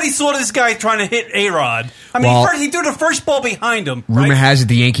 Everybody saw this guy trying to hit A-Rod. I mean, first, he threw the first ball behind him. Rumor has it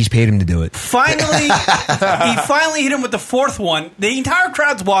the Yankees paid him to do it. Finally, he finally hit him with the 4th one. The entire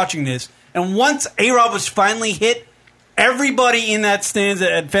crowd's watching this, and once A-Rod was finally hit, everybody in that stands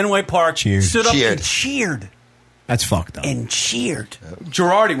at Fenway Park stood up and cheered. That's fucked up. And cheered.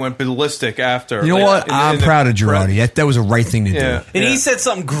 Girardi went ballistic after. You know what? I'm proud of Girardi. That was the right thing to do. And he said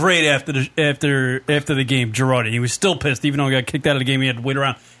something great after the game, Girardi. He was still pissed, even though he got kicked out of the game. He had to wait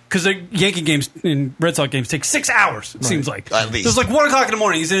around. Because the Yankee games and Red Sox games take 6 hours, it seems like. At least. It was like 1 o'clock in the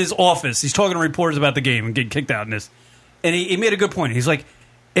morning. He's in his office. He's talking to reporters about the game and getting kicked out in this. And he made a good point. He's like,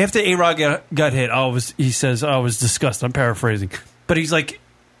 after A-Rod got hit, he says, I was disgusted. I'm paraphrasing. But he's like,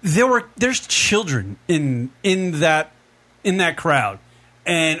 there's children in that crowd.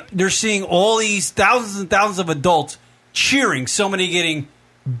 And they're seeing all these thousands and thousands of adults cheering somebody getting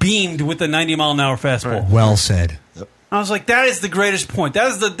beamed with a 90-mile-an-hour fastball. Well said. I was like, that is the greatest point. That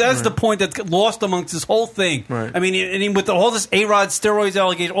is the point that's lost amongst this whole thing. Right. I mean, with all this A-Rod steroids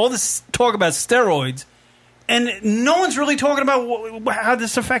allegation, all this talk about steroids, and no one's really talking about how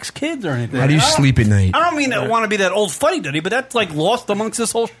this affects kids or anything. How do you sleep at night? I don't mean I want to be that old fuddy-duddy, but that's like lost amongst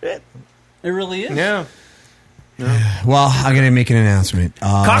this whole shit. It really is. Yeah. Well, I'm going to make an announcement.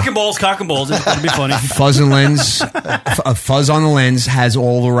 Cock and balls. It's going to be funny. Fuzz and Lens, Fuzz on the Lens has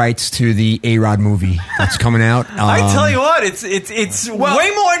all the rights to the A-Rod movie that's coming out. I tell you what, it's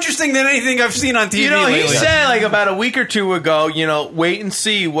way more interesting than anything I've seen on TV. You know, he lately. said like about a week or two ago, wait and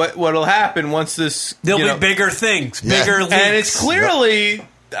see what'll happen once this. There'll be bigger things, bigger leaks. And it's clearly,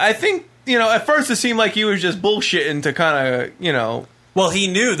 I think, at first it seemed like he was just bullshitting to kind of, Well, he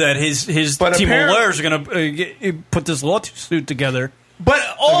knew that his team of lawyers are going to put this lawsuit together. But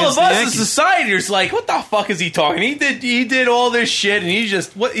all of us as society is like, what the fuck is he talking? He did all this shit, and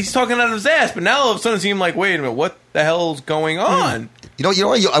he's talking out of his ass. But now all of a sudden it seemed like, wait a minute, what the hell's going on? You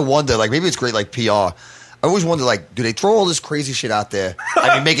know, I wonder, like, maybe it's great, like, PR. I always wonder, like, do they throw all this crazy shit out there?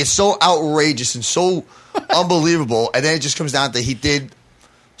 I mean, make it so outrageous and so unbelievable, and then it just comes down to he did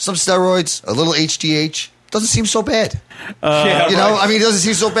some steroids, a little HGH. Doesn't seem so bad. I mean, it doesn't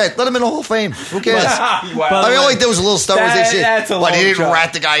seem so bad. Let him in the Hall of Fame. Who cares? Wow. I mean, all he did was a little steroids shit. That's a but he didn't long shot.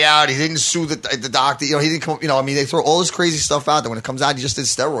 rat the guy out. He didn't sue the doctor. He didn't come. I mean, they throw all this crazy stuff out there. When it comes out, he just did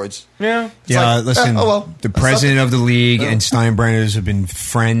steroids. Yeah. Listen, the president of the league and Steinbrenners have been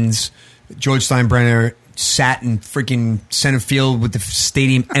friends. George Steinbrenner sat in freaking center field with the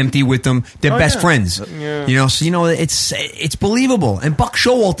stadium empty with them. They're best friends. Yeah. So it's believable. And Buck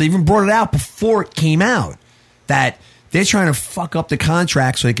Showalter even brought it out before it came out that they're trying to fuck up the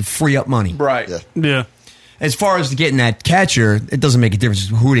contract so they can free up money. Right. Yeah. As far as getting that catcher, it doesn't make a difference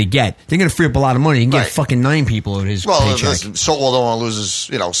who they get. They're going to free up a lot of money. You can get fucking 9 people at his paycheck. Listen, Showalter don't want to lose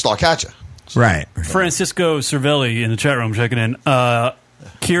his star catcher. Right. Francisco Cervelli in the chat room checking in.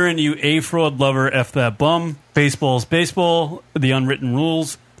 Kieran, you A-fraud lover, F that bum. Baseball's baseball. The unwritten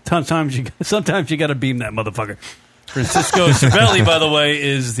rules. Sometimes you got to beam that motherfucker. Francisco Cervelli, by the way,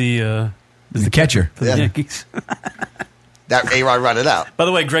 is the catcher for the Yankees. That A-Rod ran it out. By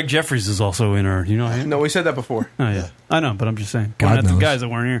the way, Greg Jeffries is also in our. You know him? No, we said that before. Oh yeah, I know, but I'm just saying. God Pointing out knows. the guys that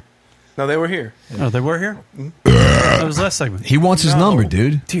weren't here. No, they were here. Oh, they were here? That was last segment. He wants his number,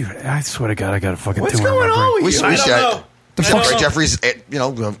 dude. Dude, I swear to God, I got a fucking What's tumor in going my on brain. with you? I don't know. The I don't fuck, know. Jeffrey's,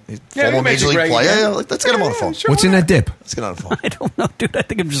 former Major League Greg player. again. Yeah, let's get him on the phone. What's in that dip? Let's get on the phone. I don't know, dude. I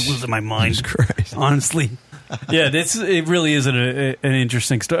think I'm just losing my mind. Honestly. Yeah, it really is an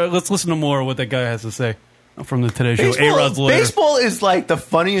interesting story. Let's listen to more of what that guy has to say from the Today Show. A-Rod's lawyer. Baseball is like the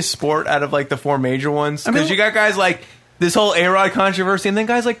funniest sport out of like the four major ones. Because you got guys like this whole A-Rod controversy, and then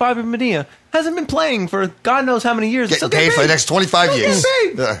guys like Bobby Bonilla hasn't been playing for God knows how many years. Getting paid for the next 25 years.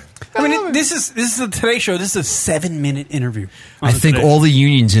 I mean, this is the Today Show. This is a 7-minute interview. I think all the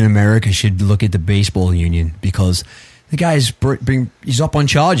unions in America should look at the baseball union because the guy's he's up on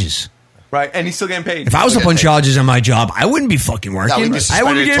charges. Right, and he's still getting paid. If I was up on charges on my job, I wouldn't be fucking working. I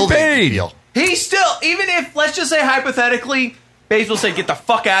wouldn't get paid. He's still, even if, let's just say hypothetically, baseball said, get the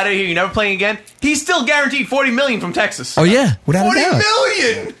fuck out of here, you're never playing again, he's still guaranteed $40 million from Texas. Oh, yeah, without a doubt. $40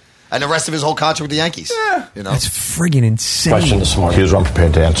 million! And the rest of his whole contract with the Yankees. Yeah. You know? That's friggin' insane. Question this morning. Here's what I'm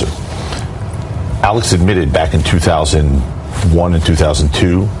prepared to answer. Alex admitted back in 2001 and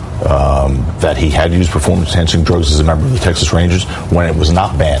 2002 that he had used performance-enhancing drugs as a member of the Texas Rangers when it was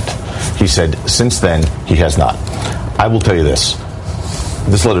not banned. He said since then he has not. I will tell you this.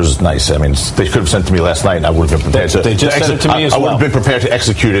 This letter is nice. I mean, they could have sent it to me last night, and I would have been prepared They just sent it to me as I would well. have been prepared to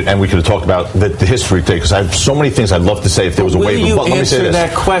execute it, and we could have talked about the history today, because I have so many things I'd love to say if there was a Will waiver. you But let me say answer this.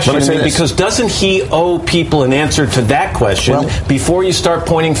 that question? Let me say this. Because doesn't he owe people an answer to that question before you start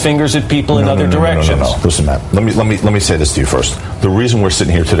pointing fingers at people in other directions? No. Listen, Matt. Let me say this to you first. The reason we're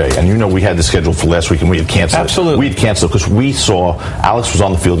sitting here today, and you know we had the schedule for last week, and we had canceled. Absolutely. it. We had canceled because we saw Alex was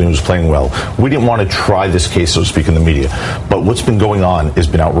on the field and he was playing well. We didn't want to try this case, so to speak, in the media. But what's been going on has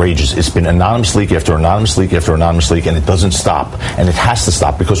been outrageous. It's been anonymous leak after anonymous leak after anonymous leak, and it doesn't stop. And it has to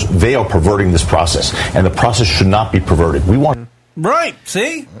stop because they are perverting this process, and the process should not be perverted. We want. Right,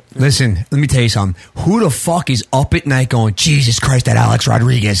 see? Listen, let me tell you something. Who the fuck is up at night going, Jesus Christ, that Alex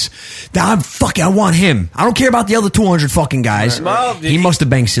Rodriguez? I want him. I don't care about the other 200 fucking guys. Well, he must have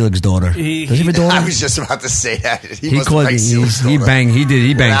banged Selig's daughter. Does he have a daughter? I was just about to say that. He banged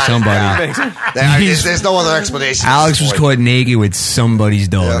somebody. There's no other explanation. Alex was caught naked with somebody's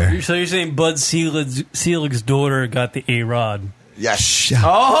daughter. So you're saying Bud Selig's daughter got the A-Rod? Yes.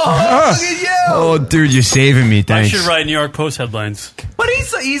 Oh, look at you! Oh, dude, you're saving me. I Thanks. should write New York Post headlines. But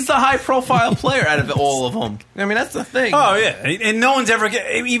he's the high profile player out of all of them. I mean, that's the thing. Oh, yeah. And no one's ever,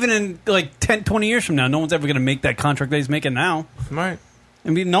 even in like 10, 20 years from now, no one's ever going to make that contract that he's making now. Right. I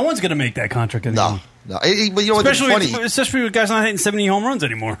mean, no one's going to make that contract anymore. No. But you know what's funny? Especially with guys not hitting 70 home runs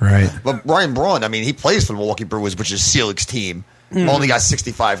anymore. Right. But Ryan Braun, I mean, he plays for the Milwaukee Brewers, which is Selig's team. Only got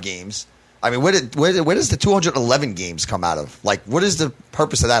 65 games. I mean, where does the 211 games come out of? Like, what is the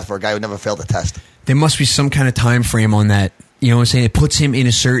purpose of that for a guy who never failed a test? There must be some kind of time frame on that. You know what I'm saying? It puts him in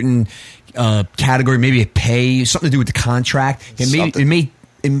a certain category, maybe a pay, something to do with the contract.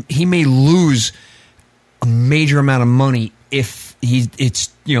 He may lose a major amount of money if it's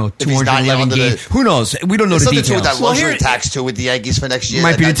 211 games. Who knows? We don't know the details. Something to do with that luxury tax too with the Yankees for next year.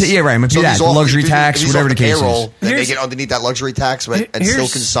 Might be Might be that. The luxury tax, whatever the case is. Then they get underneath that luxury tax and still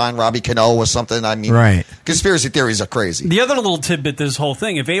can sign Robbie Cano or something. I mean, right. Conspiracy theories are crazy. The other little tidbit to this whole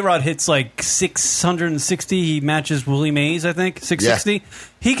thing, if A-Rod hits like 660, he matches Willie Mays, I think, 660. Yeah.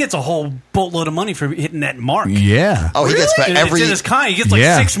 He gets a whole boatload of money for hitting that mark. Yeah. Oh, he gets for every... It's in his kind. He gets like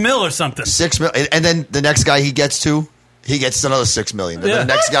 $6 million or something. $6 million. And then the next guy he gets to... He gets another $6 million. The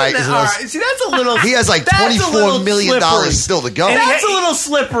next guy is another. See, that's a little. He has like $24 million still to go. And that's a little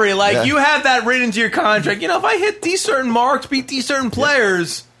slippery. Like you have that written into your contract. You know, if I hit these certain marks, beat these certain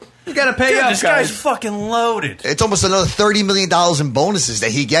players, you got to pay up. This guy's fucking loaded. It's almost another $30 million in bonuses that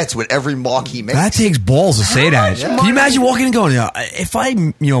he gets with every mark he makes. That takes balls to say that. Yeah. Can you imagine walking and going, if I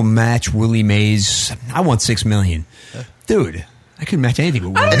match Willie Mays, I want $6 million, dude. I couldn't match anything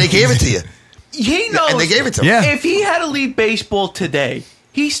with Willie. And they gave it to you. He knows. And they gave it to him. Yeah. If he had to leave baseball today,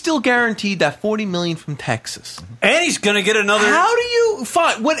 he's still guaranteed that $40 million from Texas. And he's going to get another. How do you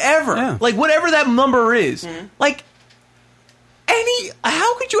find whatever? Yeah. Like whatever that number is. Mm-hmm. Like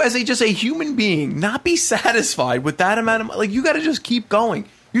how could you, as just a human being, not be satisfied with that amount of money? Like you got to just keep going.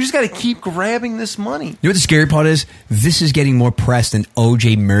 You just got to keep grabbing this money. You know what the scary part is? This is getting more press than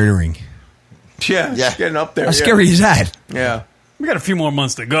OJ murdering. Yeah. Getting up there. How scary is that? Yeah. We got a few more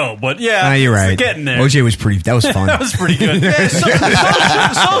months to go, but yeah, you're right. Getting there. OJ was that was fun. That was pretty good.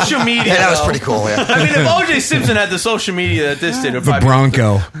 Social media. Yeah, that was pretty cool. Yeah. I mean, if OJ Simpson had the social media that this did, the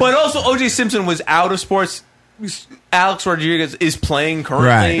Bronco. But also, OJ Simpson was out of sports. Alex Rodriguez is playing currently.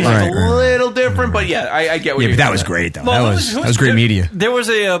 Right, It's a little different, but yeah, I get what Yeah, you're but that saying. was great, though. Well, that was great media. There was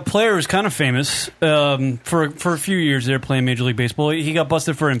a player who was kind of famous for a few years there playing Major League Baseball. He got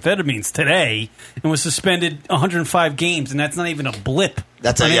busted for amphetamines today and was suspended 105 games, and that's not even a blip.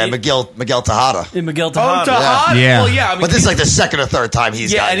 That's Miguel Tejada. Miguel Tejada. Yeah. Well, yeah. I mean, but this is like the second or third time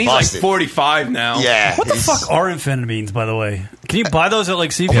he's gotten and he's busted. like 45 now. Yeah. What the fuck are amphetamines, by the way? Can you buy those at like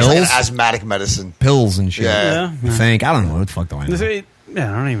CVS? Almost like an asthmatic medicine. Pills and shit. Yeah. I think. I don't know. What the fuck do I know? Yeah,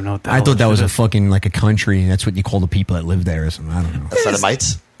 I don't even know what that I thought that was a fucking like a country. That's what you call the people that live there or something. I don't know.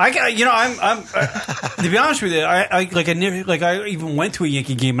 Sodomites? I'm to be honest with you, I even went to a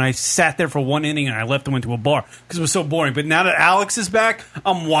Yankee game and I sat there for one inning and I left and went to a bar because it was so boring. But now that Alex is back,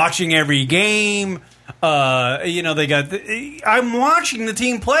 I'm watching every game. I'm watching the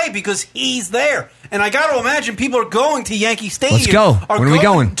team play because he's there, and I got to imagine people are going to Yankee Stadium. Let's go. When are we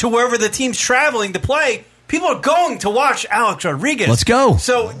going? To wherever the team's traveling to play. People are going to watch Alex Rodriguez. Let's go.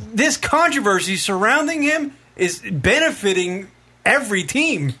 So this controversy surrounding him is benefiting every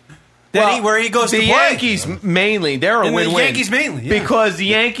team where he goes to play. The Yankees mainly, they're a And the win-win. Yankees mainly, yeah. Because the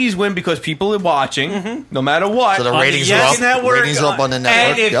Yankees win because people are watching, no matter what. So the On ratings the are Yankee up. Network, Ratings are up on the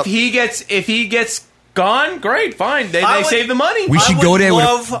network. And if he gets gone, great, fine. They save the money.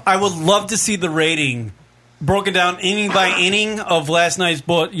 I would love to see the rating broken down inning by inning of last night's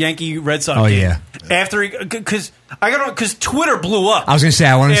Yankee Red Sox game. Yeah. After because Twitter blew up. I was going to say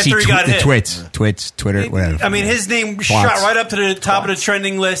I want to see after he got the hit. twits, Twitter, whatever. I mean, his name shot right up to the top of the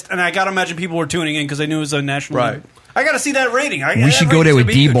trending list, and I got to imagine people were tuning in because they knew it was a national. Right. I got to see that rating. We should go there with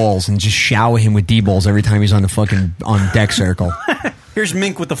D-balls and just shower him with D-balls every time he's on the fucking deck circle. Here's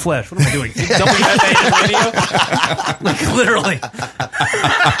Mink with the Flash. What am I doing? WFAN radio? Like, literally.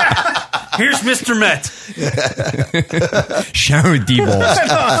 Here's Mr. Met. Shower with D-balls.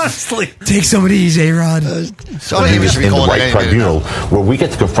 Honestly. Take some of these, A-Rod. In the right tribunal where we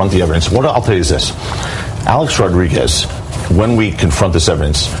get to confront the evidence. What I'll tell you is this. Alex Rodriguez, when we confront this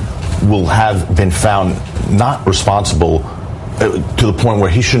evidence, will have been found not responsible to the point where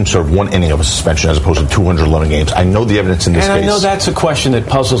he shouldn't serve one inning of a suspension as opposed to 211 games. I know the evidence in this case. And I know that's a question that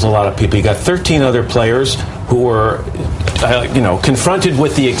puzzles a lot of people. You got 13 other players who were, confronted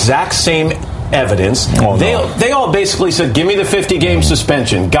with the exact same evidence. They all basically said, give me the 50-game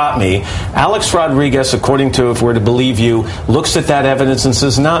suspension. Got me. Alex Rodriguez, according to, if we're to believe you, looks at that evidence and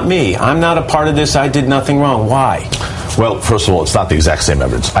says, not me. I'm not a part of this. I did nothing wrong. Why? Well, first of all, it's not the exact same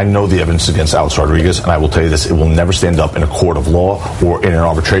evidence. I know the evidence against Alex Rodriguez, and I will tell you this, it will never stand up in a court of law or in an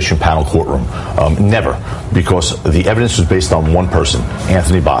arbitration panel courtroom. Never. Because the evidence was based on one person,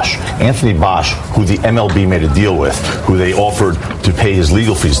 Anthony Bosch. Anthony Bosch, who the MLB made a deal with, who they offered to pay his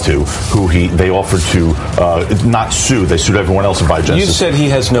legal fees to, who they offered to not sue. They sued everyone else in Biogenesis. You said he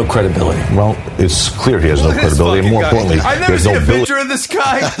has no credibility. Well, it's clear he has no credibility, and more importantly, I've never there's seen no a ability. picture of this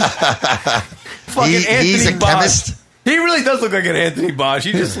guy. Fucking Anthony he's a Bosch. chemist. He really does look like an Anthony Bosch.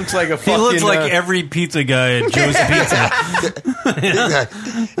 He just looks like a fucking... He looks like every pizza guy at Joe's Pizza.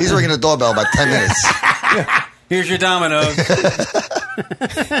 He's ringing the doorbell about 10 minutes. Here's your Domino's.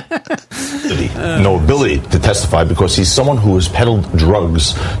 No ability to testify because he's someone who has peddled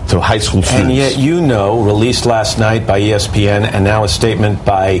drugs to high school students. And yet released last night by ESPN and now a statement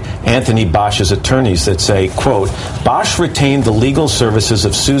by Anthony Bosch's attorneys that say, quote, Bosch retained the legal services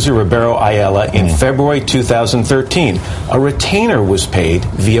of Suzy Ribeiro Ayala in February 2013. A retainer was paid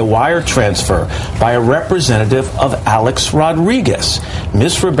via wire transfer by a representative of Alex Rodriguez.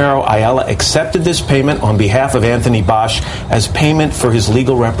 Ms. Ribeiro Ayala accepted this payment on behalf of Anthony Bosch as payment for his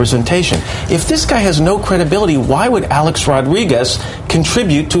legal representation. If this guy has no credibility, why would Alex Rodriguez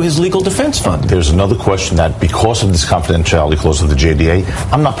contribute to his legal defense fund? There's another question that, because of this confidentiality clause of the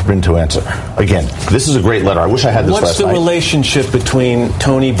JDA, I'm not prepared to answer. Again, this is a great letter. I wish I had this What's last the night. relationship between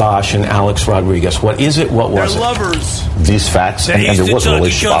Tony Bosch and Alex Rodriguez? What is it? What was They're it? lovers. These facts, and there was a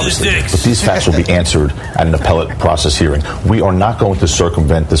relationship, obviously, but these facts will be answered at an appellate process hearing. We are not going to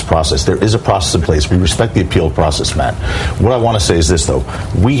circumvent this process. There is a process in place. We respect the appeal process, Matt. What I want to say is this, though.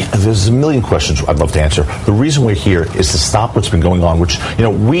 There's a million questions I'd love to answer. The reason we're here is to stop what's been going on, which,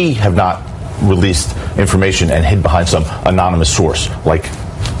 we have not released information and hid behind some anonymous source, like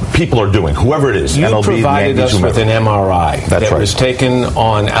people are doing, whoever it is. You MLB, provided Yankees, us with an MRI that right. was taken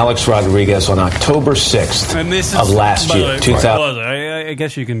on Alex Rodriguez on October 6th And this is, of last by the year, way, 2000. I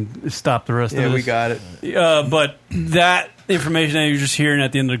guess you can stop the rest of this. Yeah, we got it. But that information that you're just hearing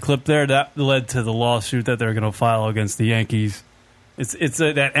at the end of the clip there, that led to the lawsuit that they're going to file against the Yankees. It's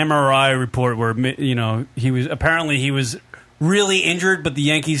that MRI report where he was really injured, but the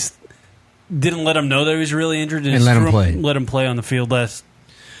Yankees didn't let him know that he was really injured And let him play. Let him play on the field last.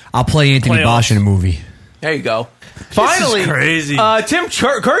 I'll play Anthony Playoffs. Bosch in a movie. There you go. Finally, crazy. Tim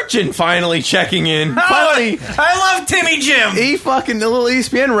Kurkjian finally checking in. Finally, I love Timmy Jim. He fucking the little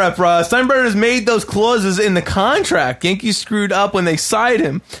ESPN rep. Steinbrenner's made those clauses in the contract. Yankees screwed up when they signed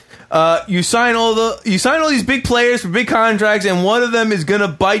him. You sign all these big players for big contracts, and one of them is gonna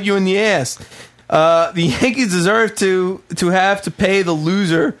bite you in the ass. The Yankees deserve to have to pay the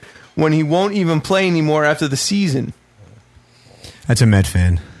loser when he won't even play anymore after the season. That's a Met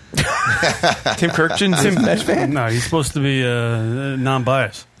fan. Tim Kurkjian's a Met fan? No, he's supposed to be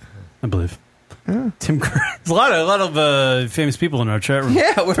non-biased, I believe. Tim Kurkjian. There's a lot of famous people in our chat room.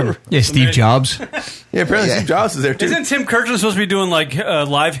 Yeah, whatever. Yeah, Steve Jobs. Yeah, apparently Steve Jobs is there too. Isn't Tim Kurkjian supposed to be doing like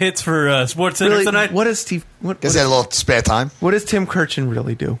live hits for Sports Center tonight? What does Steve? Guess he had a little spare time. What does Tim Kurkjian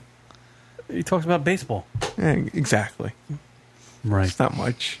really do? He talks about baseball. Yeah, exactly. Right. It's not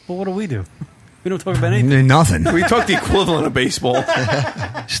much. Well, what do? We don't talk about anything. Nothing. We talk the equivalent of baseball.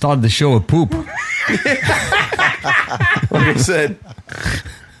 Started the show with poop. Like I said.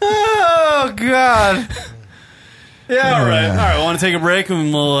 Oh, God. Yeah, all right. All right, we want to take a break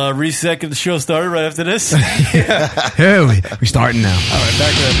and we'll reset, get the show started right after this. Here we're starting now. All right,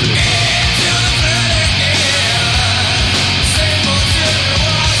 back after this.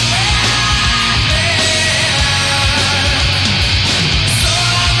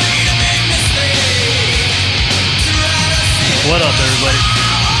 What up, everybody?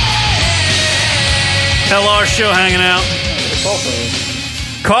 LR Show hanging out.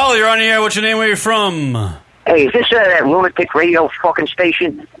 Carl, you're on the air. What's your name? Where you from? Hey, is this that lunatic radio fucking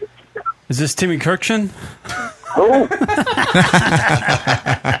station? Is this Timmy Kurkjian? Who?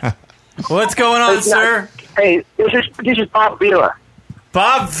 What's going on, sir? Hey, this is Bob Vila.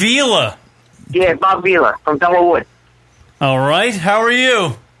 Bob Vila? Yeah, Bob Vila from Delaware. All right. How are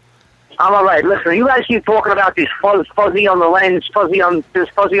you? I'm all right. Listen, you guys keep talking about this fuzzy on the lens, fuzzy on this,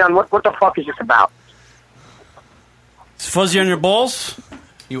 fuzzy on what the fuck is this about? It's fuzzy on your balls?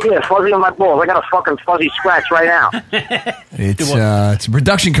 Yeah, fuzzy on my balls. I got a fucking fuzzy scratch right now. It's a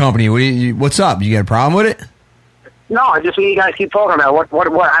production company. What's up? You got a problem with it? No, I just you guys keep talking about what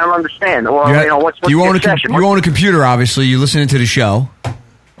I don't understand. Or what's you the own obsession? you own a computer, obviously. You're listening to the show,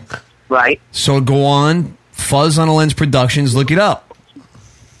 right? So go on Fuzz on a Lens Productions. Look it up.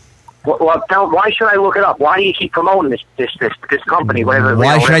 Well, why should I look it up? Why do you keep promoting this company? Whatever.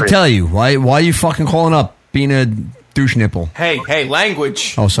 Why should I tell you? Why are you fucking calling up being a douche nipple? Hey,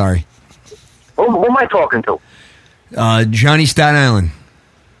 language. Oh, sorry. Who am I talking to? Johnny Staten Island.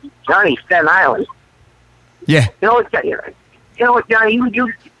 Johnny Staten Island. Yeah. You know what, Johnny?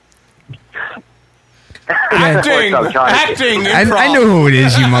 You acting. I know who it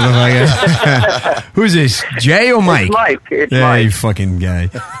is, you motherfucker. Who's this? Jay or Mike? It's Mike. It's yeah, Mike. you fucking guy.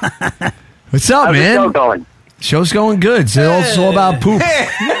 What's up, How's man? the show going? Show's going good. It's all about poop.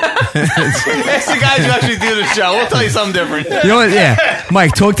 Ask the guys who actually do the show. We'll tell you something different. You know what? Yeah,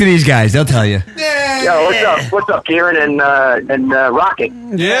 Mike, talk to these guys. They'll tell you. Yo, what's up, Kieran and Rocket?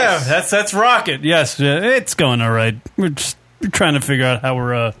 Yeah, that's Rocket. Yes, it's going all right. We're trying to figure out how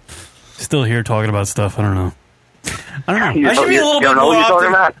we're still here talking about stuff. I don't know. I should be a little bit more.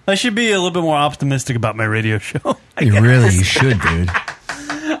 I should be a little bit more optimistic about my radio show. You should, dude.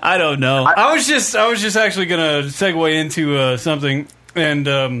 I don't know. I was just actually gonna segue into something,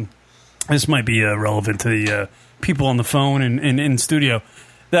 and this might be relevant to the people on the phone and in studio.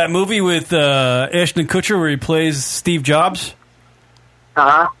 That movie with Ashton Kutcher where he plays Steve Jobs.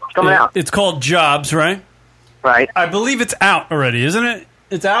 It's coming out. It's called Jobs, right? Right. I believe it's out already, isn't it?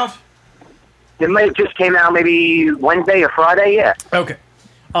 It's out? It may have just came out maybe Wednesday or Friday, yeah. Okay.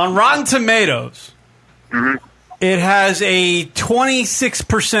 On Rotten Tomatoes, it has a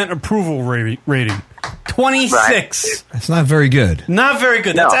 26% approval rating. 26. Right. That's not very good. Not very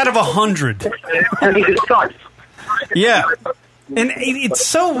good. That's out of 100. It sucks. Yeah. And it's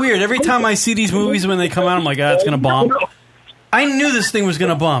so weird. Every time I see these movies when they come out, I'm like, it's going to bomb. I knew this thing was going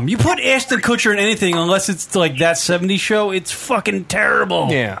to bomb. You put Ashton Kutcher in anything, unless it's like That 70s Show, it's fucking terrible.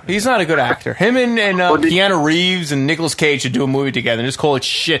 Yeah, he's not a good actor. Him and Keanu Reeves and Nicolas Cage should do a movie together and just call it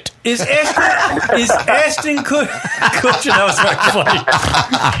shit. Is Ashton Kutcher... That was very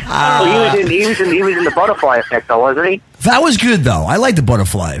funny. He was in the Butterfly Effect, though, wasn't he? That was good, though. I like the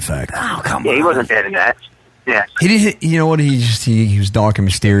Butterfly Effect. Oh, come on. He wasn't bad in that. Yeah. He didn't. You know what? He was dark and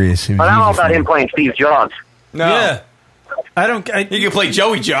mysterious. But I don't know about him playing Steve Jobs. No. Yeah. He can play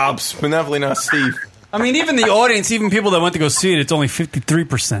Joey Jobs, but definitely not Steve. I mean, even the audience, even people that went to go see it, it's only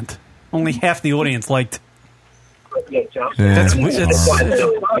 53%. Only half the audience liked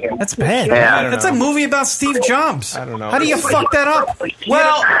That's bad. Yeah. That's a movie about Steve Jobs. I don't know. How do you fuck that up?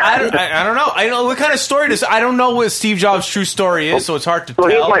 Well, I don't know. I don't know what kind of story this. I don't know what Steve Jobs' true story is, so it's hard to So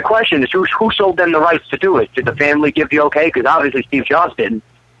here's tell. my question: is who sold them the rights to do it? Did the family give the okay? Because obviously Steve Jobs didn't.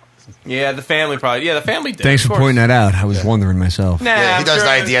 Yeah, the family probably. Yeah, the family did. Thanks of for course. pointing that out. I was wondering myself. Nah, Yeah, he I'm does sure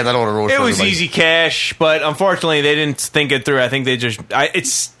that at the end. I don't want to ruin it It for was everybody. easy cash, but unfortunately, they didn't think it through. I think they just.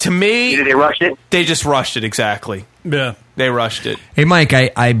 It's to me. Did they rush it? They just rushed it. Exactly. Yeah, they rushed it. Hey, Mike,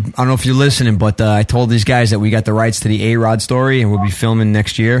 I don't know if you're listening, but I told these guys that we got the rights to the A-Rod story, and we'll be filming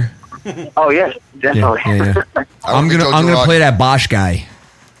next year. Oh yes, definitely. Yeah. I'm be Joe gonna Girardi. play that Bosch guy.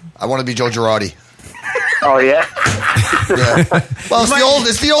 I want to be Joe Girardi. Oh yeah. Yeah. Well,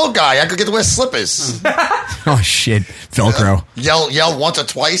 it's the old guy. I could get to wear slippers. Oh shit, Velcro. Yell once or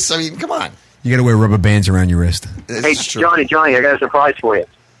twice. I mean, come on. You got to wear rubber bands around your wrist. Hey, Johnny, I got a surprise for you.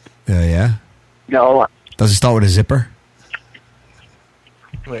 Yeah. No, hold on. Does it start with a zipper?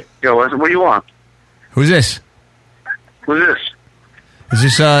 Wait. Yo, what do you want? Who's this? Who's this?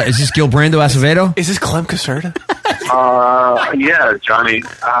 Is this Gil Brando Acevedo? Is this Clem Caserta? Yeah, Johnny.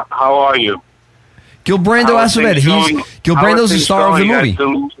 How are you? Gil Brando Acevedo. Gil Brando's the star of the movie.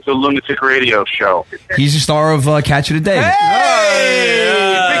 The Lunatic Radio show. He's the star of Catch of the Day. Big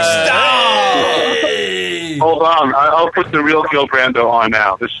star. Hold on, I'll put the real Gil Brando on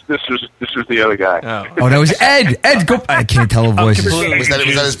now. This is the other guy. Oh, that was Ed. Ed, go. I can't tell the voices. Was that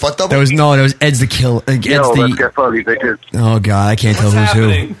his butt double? That was Ed's the kill. Ed's let's get fuzzy. They did. Oh God, I can't tell who's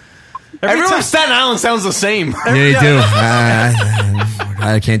who. Everyone in Staten Island sounds the same. Yeah, they do.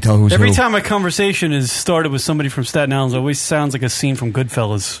 I can't tell who's Every who. time a conversation is started with somebody from Staten Island, it always sounds like a scene from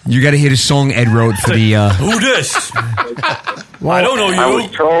Goodfellas. You got to hear the song Ed wrote for the. Who this? I don't know you. I was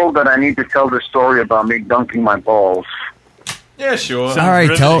told that I need to tell the story about me dunking my balls. Yeah, sure. All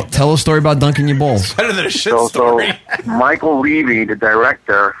right, tell a story about dunking your balls. Better than a shit So story. Michael Levy, the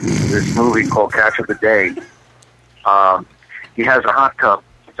director of this movie called Catch of the Day, he has a hot tub.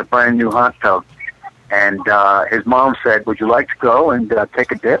 It's a brand new hot tub. And his mom said, would you like to go and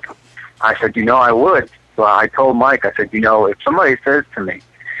take a dip? I said, I would. So I told Mike, I said, if somebody says to me,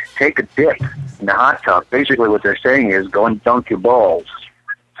 take a dip in the hot tub, basically what they're saying is go and dunk your balls.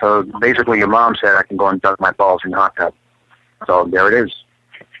 So basically your mom said I can go and dunk my balls in the hot tub. So there it is.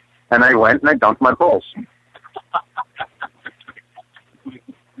 And I went and I dunked my balls.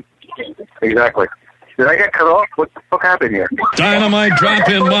 Exactly. Did I get cut off? What the fuck happened here? Dynamite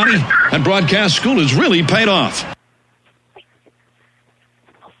drop-in money at broadcast school has really paid off.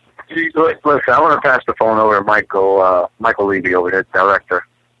 Listen, I want to pass the phone over to Michael Levy over there, director.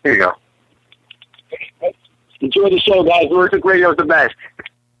 Here you go. Enjoy the show, guys. Lunatic Radio's the best.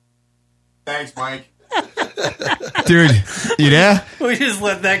 Thanks, Mike. Dude, you there? We just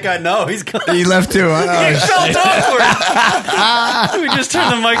let that guy know he's gone. He left too. He felt awkward. We just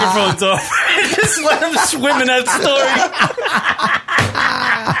turned the microphones off. Just let him swim in that story.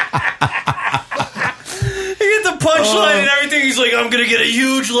 He gets the punchline and everything. He's like, I'm going to get a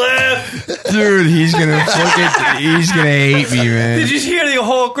huge laugh. Dude, he's gonna hate me, man. Did you hear the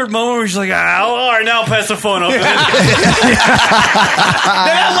whole awkward moment where he's like, all right, now I'll pass the phone over. They're not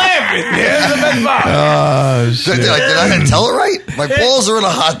laughing. Yeah, the best part. Oh, shit. Did I tell it right? My balls are in a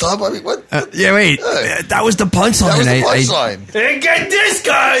hot tub. I mean, what? Yeah, wait. That was the punchline. That was the punchline. And get this,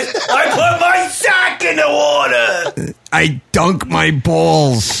 guys. I put my sack in the water. I dunk my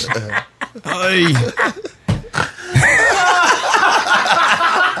balls.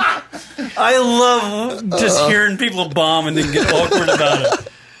 I love just hearing people bomb and then get awkward about it.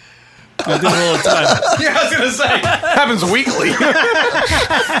 I do it all the time. Yeah, I was going to say, happens weekly.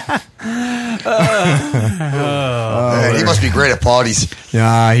 Man, he must be great at parties.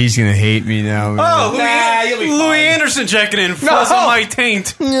 Nah, he's gonna hate me now. Man. Oh, Louis Anderson checking in. Fuzz on my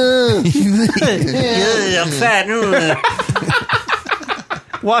taint. I'm fat.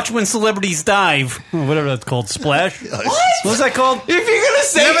 Watch when celebrities dive. Or whatever that's called. Splash. What? What's that called? If you're going to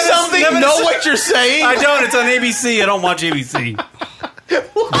say something, know what you're saying. I don't. It's on ABC. I don't watch ABC.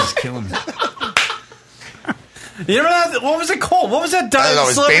 He's killing me. You remember that? What was it called? What was that I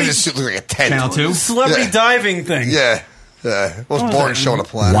don't know. diving? His bathing suit looked like a tent. Channel 2? Celebrity diving thing. Yeah. Yeah. Most boring show on the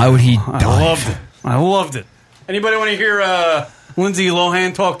planet. Why would he dive? I loved it. Anybody want to hear Lindsay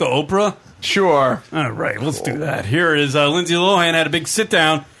Lohan talk to Oprah? Sure. All right, let's do that. Here it is. Lindsay Lohan had a big sit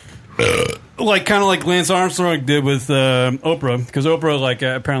down, kind of like Lance Armstrong did with Oprah, because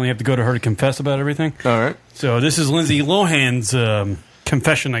Oprah apparently have to go to her to confess about everything. All right. So this is Lindsay Lohan's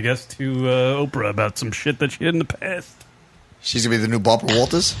confession, I guess, to Oprah about some shit that she did in the past. She's gonna be the new Barbara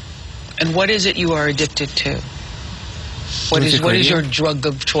Walters. And what is it you are addicted to? What is your drug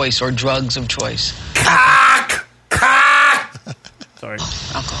of choice or drugs of choice? Cock. Sorry.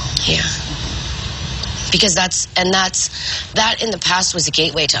 Alcohol. Yeah. Because that in the past was a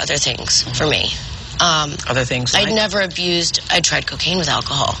gateway to other things for me. Other things. I'd never abused. I tried cocaine with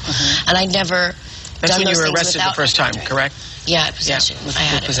alcohol, and I'd never. That's done when you those were things arrested the without first time, alcohol. correct? Yeah, possession. Yeah, with, I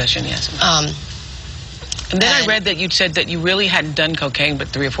had with it. possession, yes. And then I read that you said that you really hadn't done cocaine but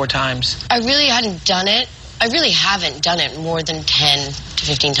 3 or 4 times. I really hadn't done it. I really haven't done it more than 10 to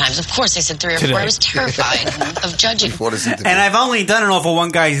 15 times. Of course, I said 3 or 4. I was terrified of judging. And I've only done it off of one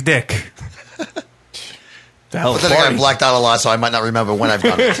guy's dick. The hell but then again, I blacked out a lot, so I might not remember when I've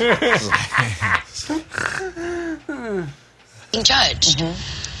done it. Being judged.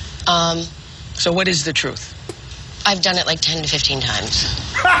 So what is the truth? I've done it like 10 to 15 times.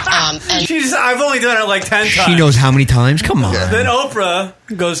 And I've only done it like 10 times. She knows how many times. Come on. Then Oprah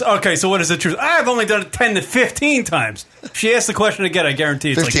goes, okay, so what is the truth? I've only done it 10 to 15 times. She asked the question again, I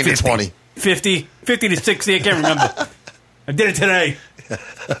guarantee it's 15 like 50. to 20. 50 to 60, I can't remember. I did it today.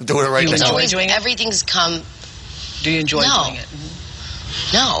 I'm doing it right it's now. always, everything's come. Do you enjoy doing it?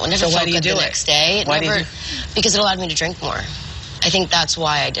 No, it never So why felt do you good do the it? next day. Why do you Because it allowed me to drink more. I think that's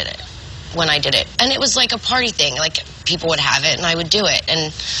why I did it. When I did it, and it was like a party thing. Like people would have it, and I would do it,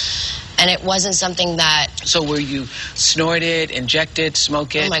 and it wasn't something that. So were you snort it, inject it,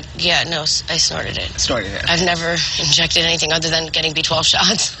 smoke it? Oh my, yeah, no, I snorted it. Snorted it. I've never injected anything other than getting B12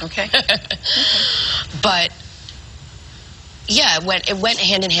 shots. Okay. But yeah, it went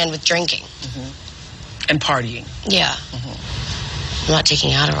hand in hand with drinking and partying. Yeah, I'm not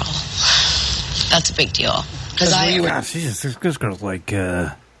taking Adderall. That's a big deal because Jesus, this girl's like.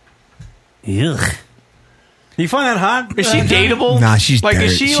 Yuck. You find that hot? Is she dateable? Nah, she's like, dirt.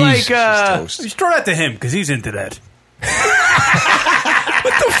 is she She's- like, she's Just throw that to him because he's into that.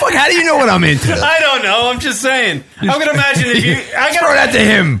 What the fuck? How do you know what I'm into? I don't know. I'm just saying. I'm gonna imagine if you. Throw that to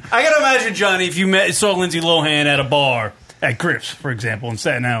him. I gotta imagine, Johnny, if you saw Lindsay Lohan at a bar at Griff's, for example, in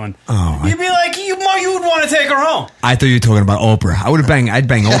Staten Island, you'd be like, you would want to take her home. I thought you were talking about Oprah. I'd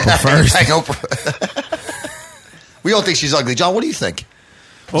bang Oprah first. Bang Oprah. We all think she's ugly. John, what do you think?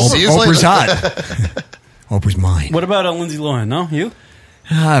 Oprah's hot. Oprah's mine. What about Lindsay Lohan? No, you?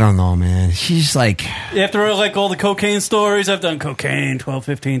 I don't know, man. She's like... After like all the cocaine stories, I've done cocaine 12,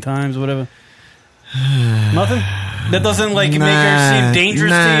 15 times, whatever. Nothing? That doesn't like make her seem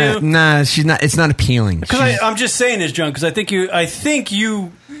dangerous to you? Nah, she's not. It's not appealing. Because I'm just saying this, John, because I think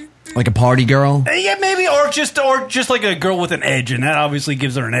you like a party girl. Yeah, maybe, or just like a girl with an edge, and that obviously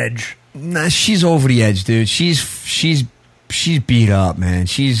gives her an edge. Nah, she's over the edge, dude. She's beat up, man.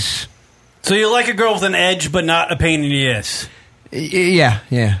 She's... So you like a girl with an edge, but not a pain in the ass? Yeah.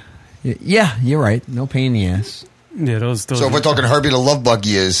 You're right. No pain in the ass. Yeah, those. So if we're talking Herbie the Love Bug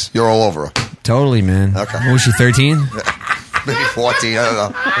years, you're all over her. Totally, man. Okay. What was she, 13? Maybe 14. I don't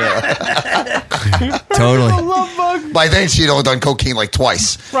know. Totally. By then, she'd only done cocaine like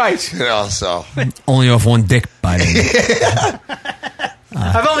twice. Right. You know, so. Only off one dick by then.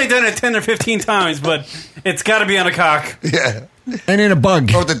 I've only done it 10 or 15 times, but it's got to be on a cock. Yeah. And in a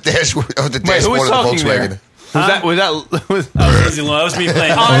bug. Or the dashboard of the Wait, who was Volkswagen. talking there? Was Lindsay Lohan. That was me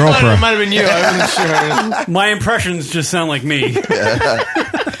playing. Oh, I thought it might have been you. I wasn't sure. My impressions just sound like me.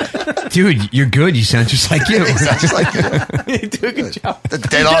 Dude, you're good. You sound just like you. Sounds like you. You do a good job. He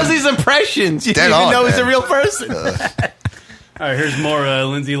Dead does on. these impressions. You Dead didn't even on, know he's man. a real person. All right, here's more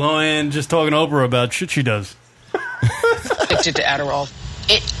Lindsay Lohan just talking to Oprah about shit she does. Addicted to Adderall.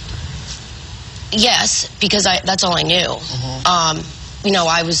 Yes, because that's all I knew. You know,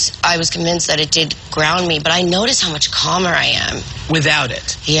 I was convinced that it did ground me, but I noticed how much calmer I am Without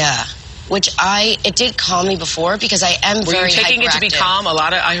it. Yeah, it did calm me before because I am Were very you taking it to be hyperactive. calm?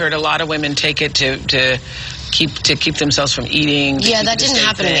 I heard a lot of women take it to keep themselves from eating. to Yeah, keep that it to didn't stay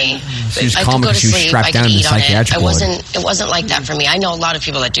happen to thin. me. She was I calm could go to because she was sleep. strapped I down could in the eat on it. psychiatric ward. It wasn't like that for me. I know a lot of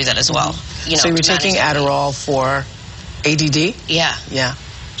people that do that as well. You know, so you were to taking manage their- Adderall for ADD? Yeah. Yeah.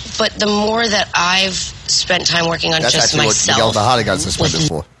 But the more that I've spent time working on That's just actually what Miguel myself, Tejada got suspended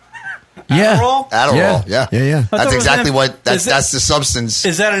for. Yeah. Adderall, yeah. Yeah. That's exactly what, that's the substance.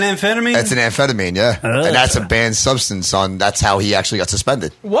 Is that an amphetamine? That's an amphetamine, yeah. And that's a banned substance that's how he actually got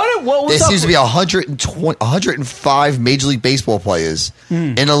suspended. What was There up seems to with- be 105 Major League Baseball players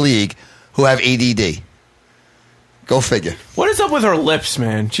in a league who have ADD. Go figure. What is up with her lips,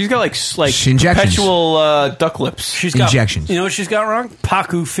 man? She's got like Injections. perpetual duck lips. She's got Injections. You know what she's got wrong?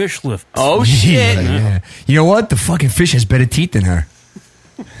 Pacu fish lips. Oh shit! Yeah. You know what? The fucking fish has better teeth than her.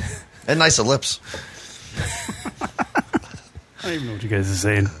 And nicer lips. I don't even know what you guys are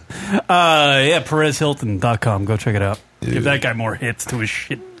saying. Yeah, PerezHilton.com. Go check it out. Give that guy more hits to his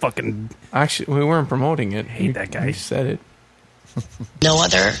shit fucking... Actually, we weren't promoting it. Hate that guy. He said it. no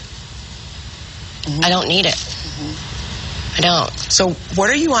other. I don't need it. I don't. So what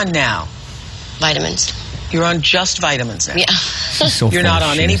are you on now? Vitamins. You're on just vitamins now? Yeah. So You're full not of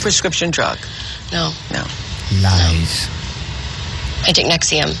on shit. any prescription drug? No. No. Lies. I take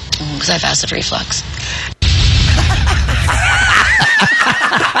Nexium because I have acid reflux.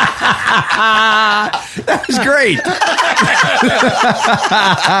 That was great.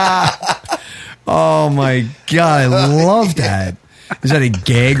 Oh my god, I love that. Is that a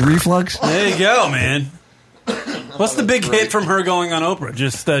gag reflux? There you go, man. What's the big hit from her going on Oprah?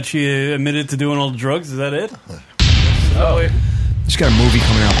 Just that she admitted to doing all the drugs? Is that it? She's got a movie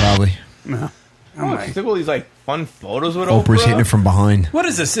coming out probably. No. Oh, she took all these like fun photos with Oprah's Oprah. hitting it from behind. What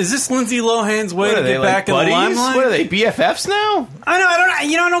is this? Is this Lindsay Lohan's way What to are they, get like, back in buddies? the limelight? What are they, BFFs now? I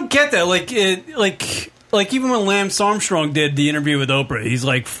don't get that. Like even when Lance Armstrong did the interview with Oprah, he's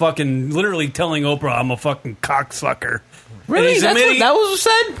like fucking literally telling Oprah, "I'm a fucking cocksucker." Really? And he's That's admitting- what, that was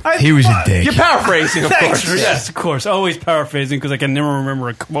said? He was a dick. You're paraphrasing, of Thanks, course. yes, of course. Always paraphrasing because I can never remember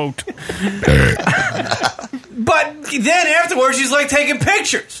a quote. But then afterwards, she's like taking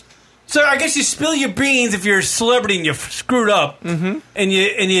pictures. So I guess you spill your beans if you're a celebrity and you're screwed up, and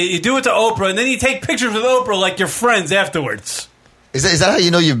you do it to Oprah, and then you take pictures with Oprah like your friends afterwards. Is that how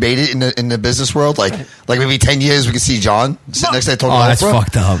you know you've made it in the business world? Like maybe 10 years we can see John sitting next to talking to Oprah. that's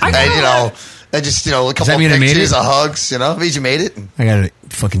fucked up. And and just a couple that of mean I made pictures, it? of hugs. Means you made it. I gotta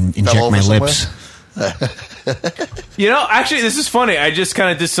fucking inject over my somewhere? lips. Actually, this is funny. I just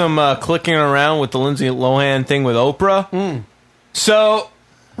kind of did some clicking around with the Lindsay Lohan thing with Oprah. So,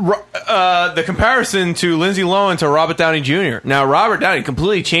 the comparison to Lindsay Lohan to Robert Downey Jr. Now, Robert Downey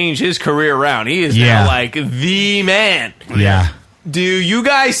completely changed his career around. He is now like the man. Yeah. Do you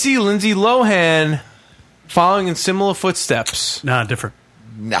guys see Lindsay Lohan following in similar footsteps? Nah, different.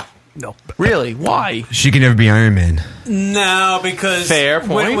 No. Really? Why? She can never be Iron Man. No, because Fair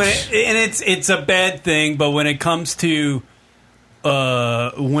point. And it's a bad thing, but when it comes to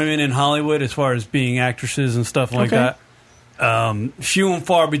women in Hollywood, as far as being actresses and stuff like Okay. that, few and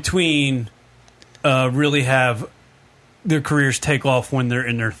far between really have their careers take off when they're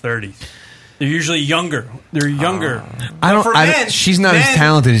in their 30s. They're usually younger. They're younger. She's not as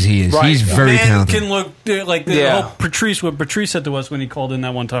talented as he is. Right. He's very men talented. can look like the Yeah. whole Patrice. What Patrice said to us when he called in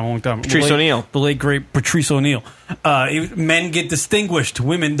that one time, a long time. Patrice O'Neill. the late great Patrice O'Neill. Men get distinguished,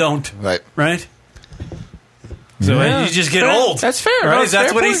 women don't. Right. So Yeah. you just get Fair. old. That's fair. Right? That's That's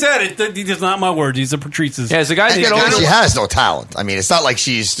fair what he point. said. It's not my words. These are Patrice's. Yeah, the guys And she has no talent. I mean, it's not like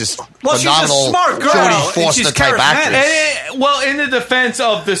she's just Well, she's a phenomenal smart girl, Jodie and Foster she's type charismatic. actress. Well, in the defense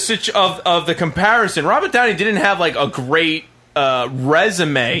of the comparison, Robert Downey didn't have like a great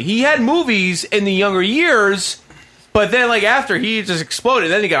resume. He had movies in the younger years, but then like after he just exploded,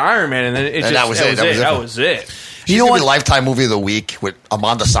 then he got Iron Man, and then That was it. That was it. She's gonna be Lifetime Movie of the Week with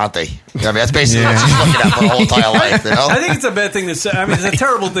Amanda Sante. That's basically what she's looking at for her whole entire life. I think it's a bad thing to say. I mean, it's a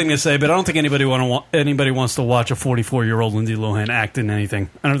terrible thing to say, but I don't think anybody wants to watch a 44-year-old Lindsay Lohan act in anything.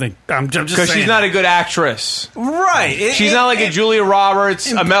 I don't think. I'm just Because saying. she's not a good actress. Right. She's not like a Julia Roberts,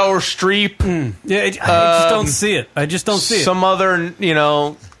 a Meryl Streep. Yeah, I just don't see it. I just don't see it. Some other,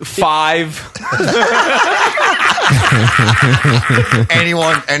 five.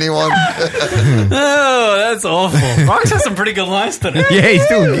 anyone. Oh, that's awful. Rox has some pretty good lines today. Yeah, he's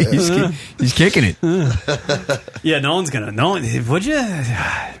doing. He's kicking it. Yeah, no one's gonna. No one. Would you?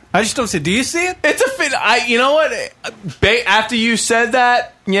 I just don't see. Do you see it? It's a fit. You know what? After you said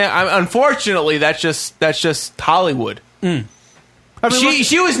that, unfortunately, that's just Hollywood. I mean,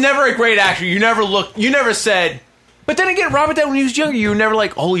 She was never a great actor. You never said. But then again, Robert Downey when he was younger, you were never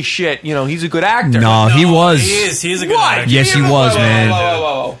like, holy shit, he's a good actor. No, he was. He is. He's a good What? actor. Yes, he was, man.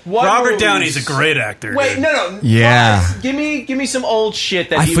 Whoa. What Robert movies? Downey's a great actor. Wait, no. Yeah. Give me some old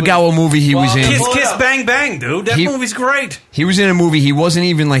shit that I forgot what movie he was in. Kiss Bang Bang, dude. That movie's great. He was in a movie. He wasn't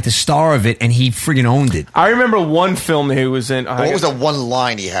even like the star of it, and he friggin' owned it. I remember one film that he was in. What was the one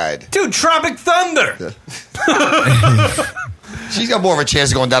line he had? Dude, Tropic Thunder. She's got more of a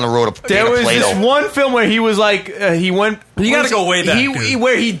chance of going down the road of There was Play-Doh. this one film where he was like, he went. You gotta go way back, dude.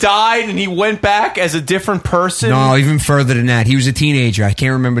 Where he died and he went back as a different person. No, even further than that. He was a teenager. I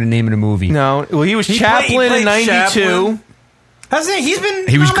can't remember the name of the movie. No, well, he was He Chaplin played in '92. Chaplin. Hasn't he? He's been.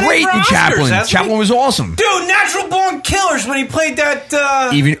 He was nominated great for in Oscars, Chaplin. hasn't he? Chaplin was awesome. Dude, Natural Born Killers when he played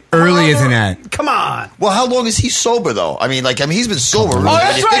that. Even earlier than that. Come on. Well, how long is he sober though? I mean, he's been sober. Oh,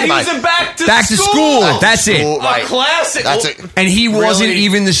 that's right. He was in Back to School. That's it. A classic. That's it. And he wasn't Really?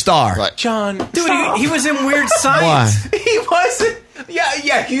 even the star. Right. John, Dude, stop. he was in Weird Science. Why? He wasn't.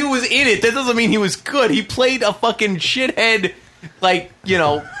 Yeah, he was in it. That doesn't mean he was good. He played a fucking shithead,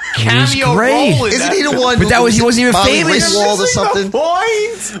 cameo great. role. Isn't he the one? But that was he wasn't even Molly famous. Ringwald or something?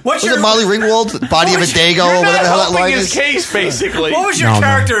 What's Was your it Molly Ringwald? Body of a Dago or whatever the hell that line his is? case, basically. What was your No, no.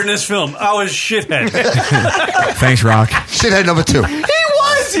 character in this film? I was shithead. Thanks, Rock. Shithead number 2.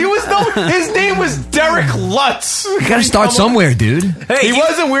 He was no. His name was Derek Lutz. You gotta start somewhere, dude. Hey, he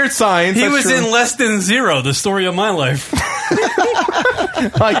was in Weird Science. He that's was true. in Less Than Zero, the story of my life.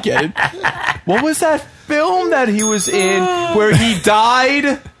 I get it. What was that film that he was in where he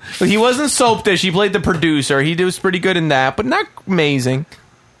died? But he wasn't Soap Dish. He played the producer. He was pretty good in that, but not amazing.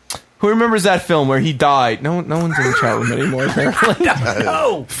 Who remembers that film where he died? No one's in the chat room anymore, apparently.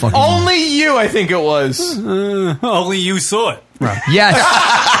 No. Only you, I think it was. Only you saw it. Yes.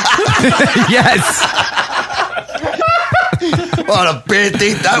 Yes. What a bad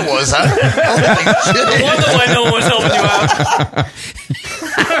date that was, huh? Holy No shit. wonder why no one was helping you out.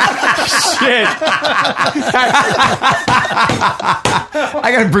 Shit.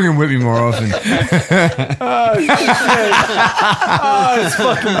 I gotta bring him with me more often. Oh, shit. Oh, it's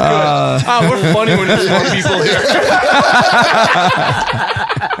fucking good. We're funny when there's more people here.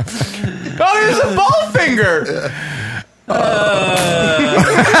 Oh, there's a ball finger.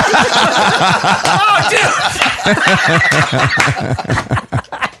 Oh, dude!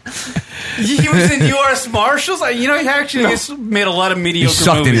 He was in U.S. Marshals. You know, he actually has made a lot of mediocre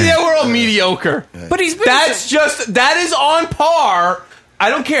sucked in movies. it. Yeah, we're all mediocre. But he's been that is on par. I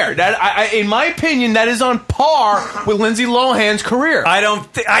don't care. That in my opinion, that is on par with Lindsay Lohan's career. I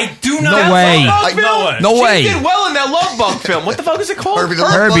do not. No way. No way. She did well in that Love Bug film. What the fuck is it called? Herbie the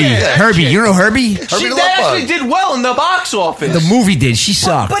Love Bug? Yeah. Herbie. You know Herbie? Herbie the She Love actually Bug. did well in the box office. The movie did. She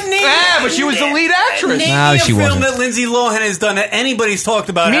sucked. But name, but she was the lead actress. Name No, me a she film wasn't. that Lindsay Lohan has done that anybody's talked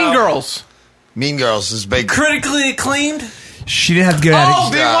about. Mean Girls. Mean Girls is big. Critically acclaimed. She didn't have to get out Oh,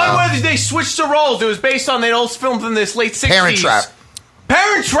 of the one where they switched the roles. It was based on that old film from this late 60s. Parent Trap.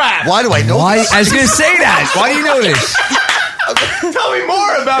 Parent Trap. Why do I know Why? this? I was gonna say that. Why do you know this? Tell me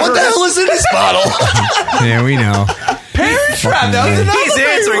more about What her. the hell is in this bottle? Yeah, we know. Parent Trap. That was another He's big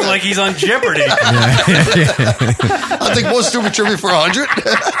answering one. like he's on Jeopardy. I'll take more stupid trivia for 100.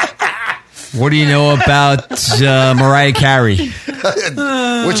 What do you know about Mariah Carey?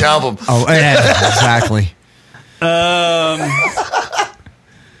 Which album? Oh, yeah, exactly.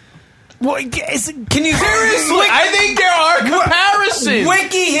 Well, can you Seriously, I think there are comparisons.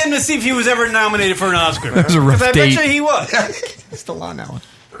 wiki him to see if he was ever nominated for an Oscar? That was a rough 'Cause I date. bet you he was. Still on that one.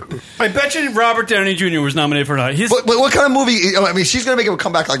 I bet you Robert Downey Jr. was nominated for an Oscar. But what kind of movie? I mean, she's going to make a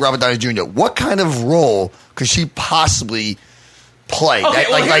comeback like Robert Downey Jr. What kind of role could she possibly play? Okay,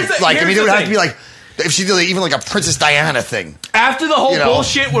 well, here's the I mean, it would have to thing. be like if she did even like a Princess Diana thing. After the whole You know.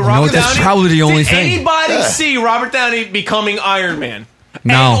 bullshit with No, Robert that's Downey, probably the only did thing. anybody Yeah. see Robert Downey becoming Iron Man?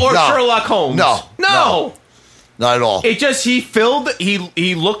 No. Or No. Sherlock Holmes? No. Not at all. It just he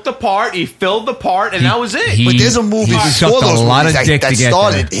looked the part, he filled the part, and that was it. But there's a movie he before sucked a those lot movies of dick that to get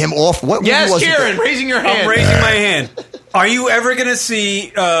started there. him off. What movie Yes, was Kieran, it? raising your hand. I'm raising my hand. Are you ever going to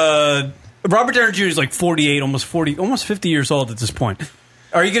see Robert Downey Jr. is like 48, almost 50 years old at this point.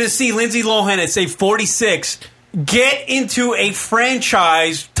 Are you going to see Lindsay Lohan at say 46 get into a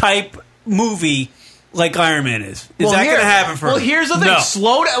franchise type movie like Iron Man is? Is that going to happen for her? Well, here's the thing. No.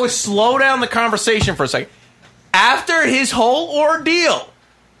 Slow down the conversation for a second. After his whole ordeal,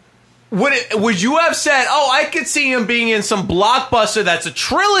 would you have said, "Oh, I could see him being in some blockbuster that's a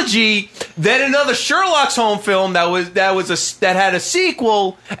trilogy, then another Sherlock Holmes film that had a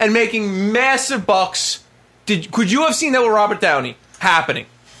sequel and making massive bucks"? Could you have seen that with Robert Downey happening?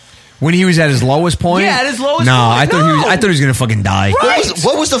 When he was at his lowest point? Yeah, at his lowest no, point. I thought he was gonna fucking die.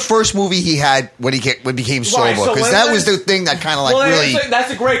 What was the first movie he had when he became sober? Right, so Because when that was- was the thing that kind of like Well, really that's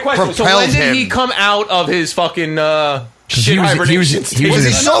a great question. So propelled when did him. he come out of his fucking shit he was hibernation state? Was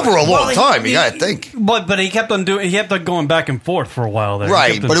he sober a long Well, time? You gotta think. But he kept on doing. He kept on going back and forth for a while there. He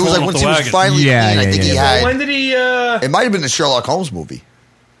Right, kept on but it was like falling once off he the was wagon. finally clean, I think he had. When did he? It might have been the Sherlock Holmes movie.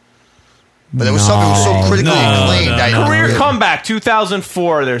 But there was something that was so critically acclaimed. that Career comeback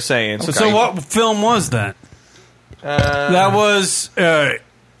 2004. They're saying. So what film was that? That was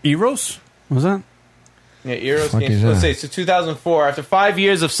Eros. Was that? Yeah, Eros Fuck games. is Let's that? say so 2004. After 5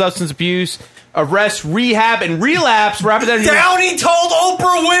 years of substance abuse, arrest, rehab, and relapse, Robert Downey told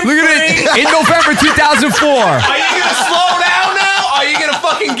Oprah Winfrey. Look at it in November 2004. Are you gonna slow down now? Are you gonna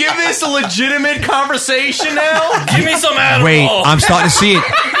fucking give this a legitimate conversation now? Give me some Adderall. Wait, I'm starting to see it.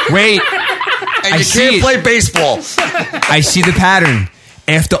 Wait, And I you see can't it. play baseball. I see the pattern.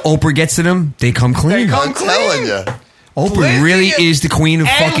 After Oprah gets to them, they come clean. I'm telling you. Oprah Lindsay really is the queen of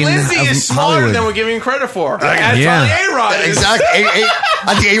And fucking Lindsay of is smarter Hollywood. than we're giving him credit for. Yeah. As probably A-Rod is. Exactly.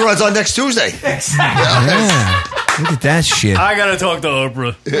 I think A-Rod's on next Tuesday. Exactly. Look at that shit. I gotta talk to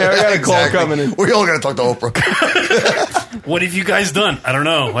Oprah. Yeah, we got a call coming in. We all gotta talk to Oprah. What have you guys done? I don't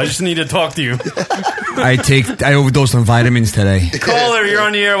know. I just need to talk to you. I overdosed on vitamins today. Caller, you're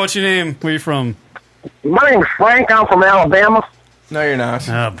on the air. What's your name? Where you from? My name's Frank. I'm from Alabama. No, you're not.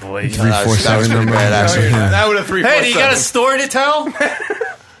 Oh, boy. 347 number. That would have 347. Hey, do you got a story to tell?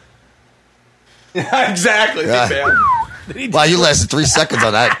 Exactly. Yeah. Wow, you lasted 3 seconds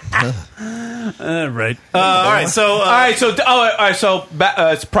on that. Right. All right. So,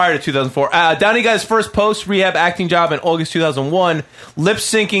 It's prior to 2004. Downey got his first post-rehab acting job in August 2001,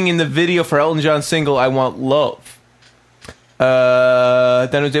 lip-syncing in the video for Elton John's single "I Want Love."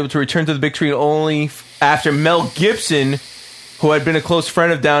 Downey was able to return to the big screen only after Mel Gibson, who had been a close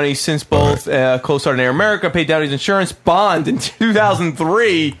friend of Downey since both co-starred in Air America, paid Downey's insurance bond in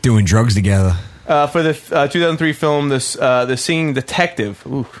 2003. Doing drugs together. For the 2003 film, The Singing Detective.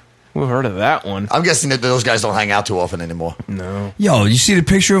 Ooh, we've heard of that one. I'm guessing that those guys don't hang out too often anymore. No. Yo, you see the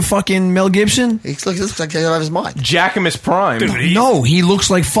picture of fucking Mel Gibson? He looks like he's out of his mind. Jackamus Prime. Dude, No, he looks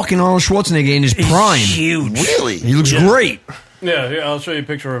like fucking Arnold Schwarzenegger in his prime. Huge. Really? He looks great. Yeah, here, I'll show you a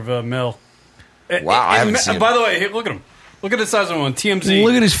picture of Mel. Wow, I haven't seen him. By the way, here, look at him. Look at the size of him on TMZ.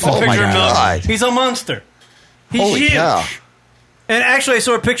 Look at his picture oh my of Mel. God. He's a monster. He's Holy huge. cow. And actually, I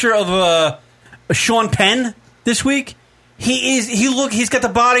saw a picture of Sean Penn this week. He's got the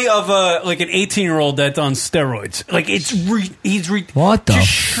body of like an 18-year-old that's on steroids. Like what the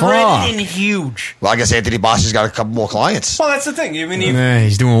just fuck? shredded and huge. Well, I guess Anthony Bosch has got a couple more clients. Well, that's the thing. I mean,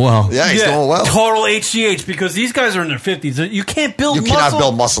 He's doing well. Yeah, he's doing well. Total HGH because these guys are in their 50s. You can't build You muscle. cannot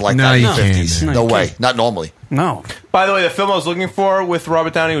build muscle like No, that in you the can't. 50s. No, No you way. can't. Not normally. No. By the way, the film I was looking for with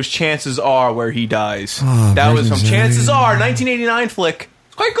Robert Downey was Chances Are, where he dies. Oh, that was from Virgin Chances Zane. Are, 1989 flick.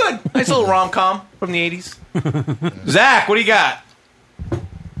 It's quite good. Nice little rom-com from the 80s. Zach, what do you got?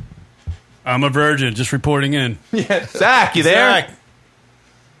 I'm a virgin, just reporting in. Yeah, Zach, you there?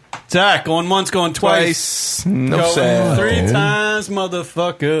 Zach, going once, going twice. No going sad. 3 times,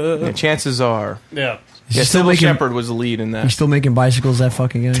 motherfucker. Yeah, Chances Are. Yeah. Yeah, still Sybil making- Shepherd was the lead in that. You still making bicycles, that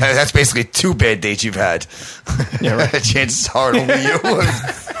fucking guy? That's basically 2 bad dates you've had. Yeah, right. Chances are only you.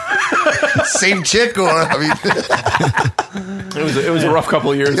 Same chick, or I mean, it was a rough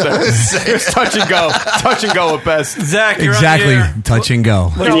couple of years there. It was touch and go at best. Zach, you're Exactly. on the air. Touch and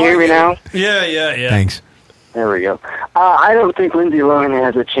go. Can you hear me now? Yeah. Thanks. There we go. I don't think Lindsay Lohan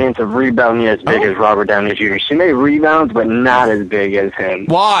has a chance of rebounding as big as Robert Downey Jr. She may rebound, but not as big as him.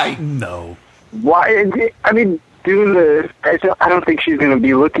 Why? No. Why? I mean, I don't think she's going to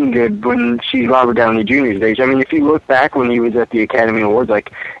be looking good when she's Robert Downey Jr.'s age. I mean, if you look back when he was at the Academy Awards, like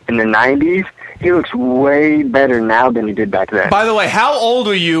in the 90s, he looks way better now than he did back then. By the way, how old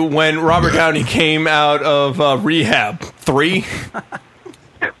were you when Robert Downey came out of rehab? 3?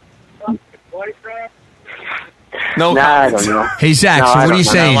 No, I don't know. Hey Zach, No, so I what are you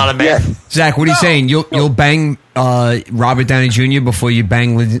don't know. saying? a lot of men. Zach, what are you saying? You'll bang Robert Downey Jr. before you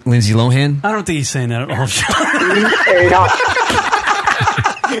bang Lindsay Lohan? I don't think he's saying that at all. Hey, no.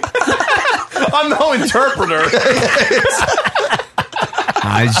 I'm no interpreter.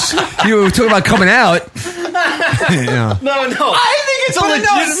 You were talking about coming out. Yeah. No. I think it's a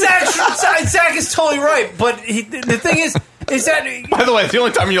legitimate. Zach is totally right. But the thing is that. By the way, it's the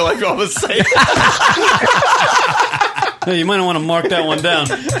only time you like all this say. Hey, you might want to mark that one down.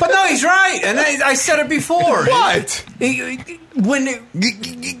 But no, he's right, and I said it before. What? When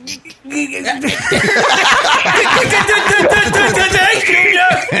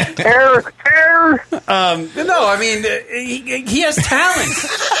no, I mean he has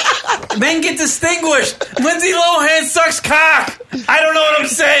talent. Men get distinguished. Lindsay Lohan sucks cock. I don't know what I'm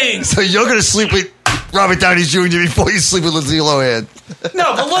saying. So you're going to sleep with Robert Downey Jr. before you sleep with Lindsay Lohan.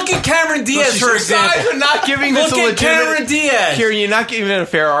 No, but look at Cameron Diaz, for example. Guys are not giving this look a at legitimate. Cameron Diaz. Kieran, you're not giving it a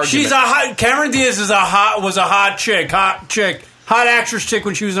fair argument. She's Cameron Diaz was a hot chick, hot actress chick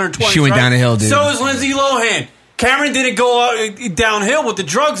when she was in her 20s. She went down the hill, dude. So is Lindsay Lohan. Cameron didn't go downhill with the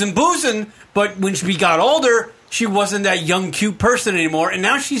drugs and boozing, but when she got older, she wasn't that young, cute person anymore, and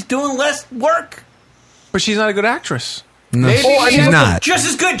now she's doing less work. But she's not a good actress. No, she's not. Just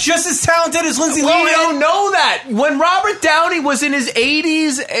as good, just as talented as Lindsay Lohan. We don't know that. When Robert Downey was in his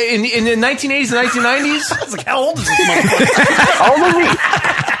 80s, in the 1980s and 1990s, I was like, how old is this motherfucker? How old is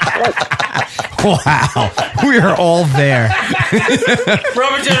he? Wow, we are all there.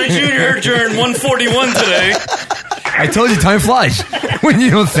 Robert Downey Jr. turned 141 today. I told you, time flies when you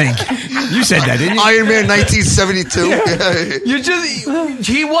don't think. You said that, didn't you? Iron Man 1972. You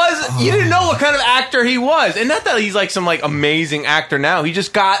didn't know what kind of actor he was. And not that he's like some like amazing actor now. He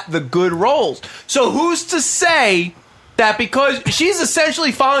just got the good roles. So who's to say that because she's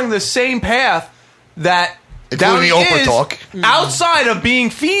essentially following the same path that Including the Oprah talk. Outside of being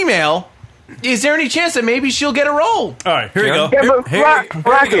female, is there any chance that maybe she'll get a role? All right, here we go. Yeah, but Here we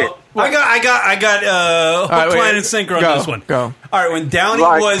go. I got hook, line, and sinker on this one. Go. All right, when Downey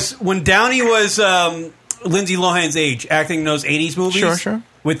was Lindsay Lohan's age, acting in those 80s movies, Sure.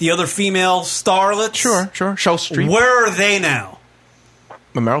 with the other female starlets, Sure. Cheryl Streep. Where are they now?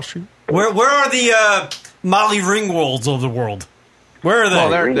 Meryl Streep. Where are the Molly Ringwalds of the world? Where are they? Well,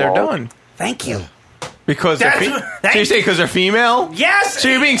 they're done. Thank you. Because they're so you say because they're female? Yes. So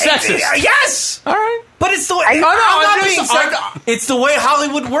you're being sexist? Yes. All right. But it's the way. I'm not being just- sexist. It's the way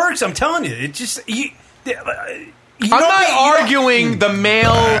Hollywood works. I'm telling you. It just I'm not arguing the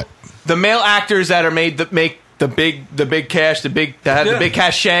male actors that are make the big cash, that have the big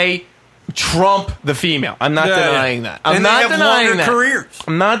cachet trump the female. I'm not denying that. I'm And not they have denying longer that. careers.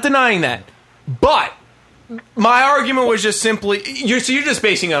 I'm not denying that. But my argument was just simply you're just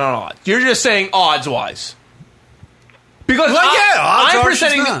basing it on odds. You're just saying odds wise. Because odds are just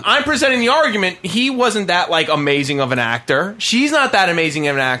I'm presenting the argument. He wasn't that amazing of an actor. She's not that amazing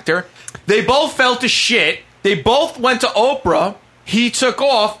of an actor. They both fell to shit. They both went to Oprah. He took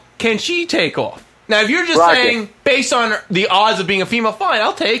off. Can she take off? Now, if you're just saying based on the odds of being a female, fine,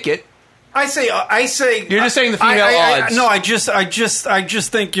 I'll take it. I say you're just saying the female odds. No, I just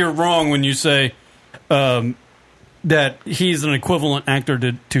think you're wrong when you say that he's an equivalent actor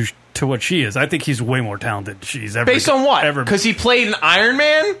to what she is. I think he's way more talented than she's ever. Based on what? Because he played an Iron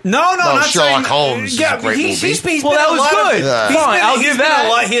Man? No, not Sherlock saying, Holmes. Yeah, is a great movie. he's been Well, that a was lot good. Of, Fine, I'll give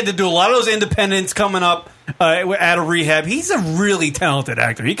that. He had to do a lot of those independents coming up out of rehab. He's a really talented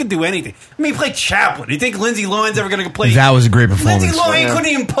actor. He can do anything. I mean, he played Chaplin. You think Lindsay Lohan's ever going to play? That was a great performance. Lindsay Lohan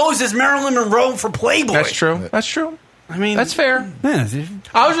couldn't even pose as Marilyn Monroe for Playboy. That's true. That's true. I mean, that's fair. Yeah.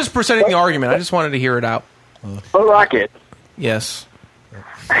 I was just presenting the argument. I just wanted to hear it out. But Rocket, Yes.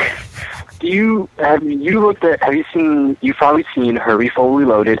 you've probably seen Hurry Fully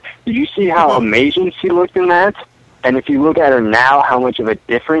Loaded. Did you see how amazing she looked in that? And if you look at her now, how much of a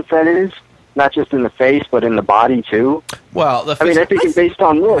difference that is? Not just in the face, but in the body too. Well, I mean, I think it's based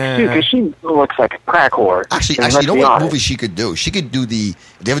on looks too, because she looks like a crack whore. Actually, And you let's know be what honest. movie she could do? She could do they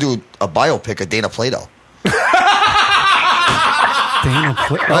ever do a biopic of Dana Plato. Dana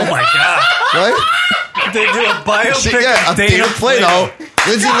Plato. Oh my god! Right? They do a biopic of Dana Plato.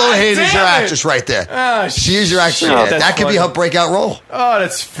 Lindsay Lohan is your Damn it. actress right there. Ah, she is your actress. shit, Yeah, that's that could be funny. her breakout role. Oh,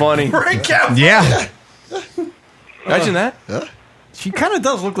 that's funny. Breakout. Yeah. Imagine that. Yeah. She kind of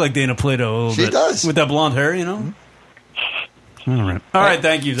does look like Dana Plato a little She bit. does. With that blonde hair, you know? All right,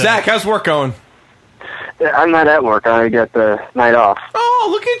 thank you, Zach, how's work going? I'm not at work. I got the night off. Oh,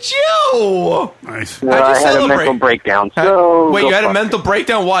 look at you! Nice. Well, I had a mental breakdown. So Wait, go you had a fuck mental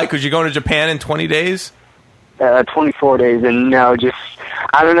breakdown? Why? Because you're going to Japan in 20 days? 24 days, and no, just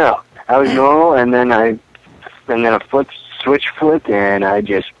I don't know. I was normal, and then a switch flipped, and I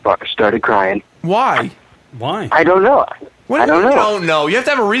just started crying. Why? Why? I don't know. What I do you don't mean know. you don't know? You have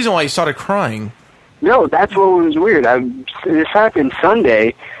to have a reason why you started crying. No, that's what was weird. This happened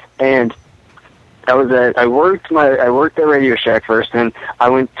Sunday, and I worked at Radio Shack first, and I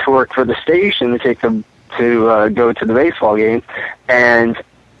went to work for the station to go to the baseball game, and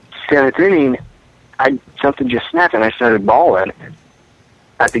 7th inning, something just snapped, and I started bawling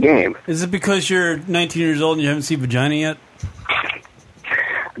at the game. Is it because you're 19 years old and you haven't seen vagina yet?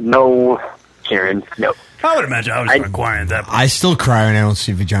 No, Karen, no. I would imagine I was start crying at that point. I still cry when I don't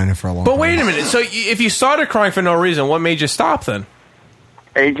see vagina for a long time. But wait a minute. So if you started crying for no reason, what made you stop then?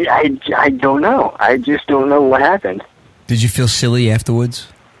 I don't know. I just don't know what happened. Did you feel silly afterwards?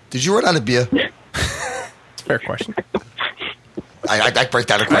 Did you run out of beer? Fair question. I break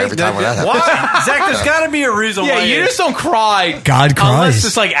down and cry every time when that happens. Why? Zach, there's got to be a reason Yeah, why. you just don't cry. God cries. Unless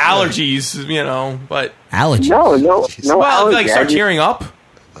it's like allergies, you know. But Allergies? No, well, allergies. like start tearing up.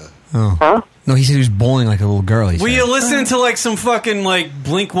 Oh. Huh? No, he said he was bowling like a little girl. He Were said. you listening to like some fucking like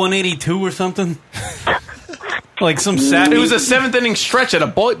Blink 182 or something? Like some sad. It was a 7th inning stretch at a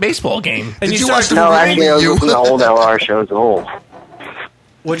baseball game. And Did you you watch started the No, movie? actually, I was listening to old LR shows. Old.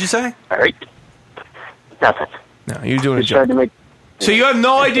 What'd you say? All right. Nothing. No, you're doing a Just tried joke. to make. So you have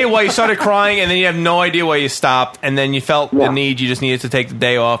no idea why you started crying, and then you have no idea why you stopped, and then you felt the need. You just needed to take the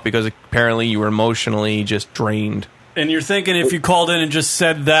day off because apparently you were emotionally just drained. And you're thinking if you called in and just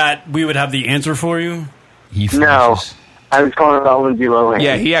said that, we would have the answer for you? No, I was calling about Lindsay Lohan.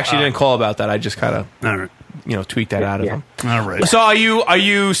 Yeah, he actually didn't call about that. I just kind of, tweet that out of him. All right. So are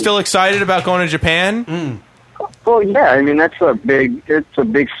you still excited about going to Japan? Well, yeah. I mean, it's a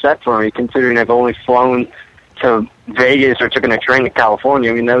big step for me, considering I've only flown to Vegas or took a train to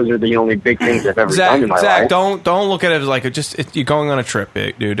California. I mean, those are the only big things I've ever done in my life. Don't look at it as like you're going on a trip,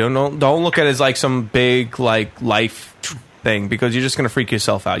 dude. Don't look at it as like some big like life thing, because you're just going to freak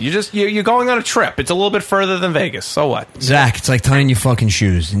yourself out. You're going on a trip. It's a little bit further than Vegas. So what? Zach, it's like tying your fucking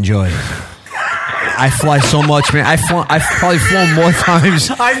shoes. Enjoy it. I fly so much, man. I've probably flown more times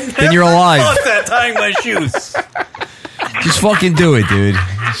than you're alive. I've never thought that, tying my shoes. Just fucking do it, dude.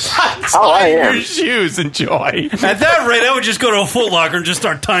 I am. Your shoes, enjoy. At that rate, I would just go to a Foot Locker and just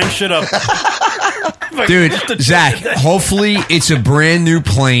start tying shit up. Dude, Zach, hopefully it's a brand new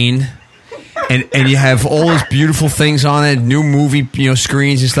plane. And you have all those beautiful things on it, new movie,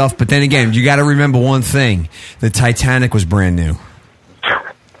 screens and stuff. But then again, you got to remember one thing: the Titanic was brand new.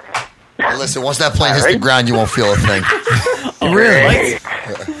 Hey, listen, once that plane hits the ground, you won't feel a thing. Really?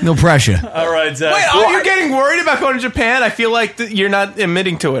 No pressure. All right, Zach. Wait, are you getting worried about going to Japan? I feel like you're not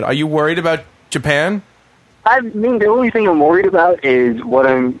admitting to it. Are you worried about Japan? I mean, the only thing I'm worried about is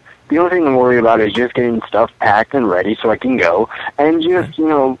the only thing I'm worried about is just getting stuff packed and ready so I can go, and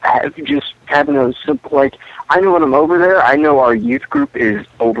just having a simple, like, I know when I'm over there, I know our youth group is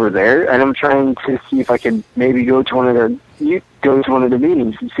over there, and I'm trying to see if I can maybe go to one of the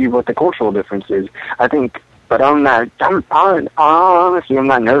meetings and see what the cultural difference is. I think, but honestly, I'm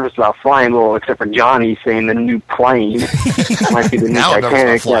not nervous about flying, well, except for Johnny saying the new plane might be the new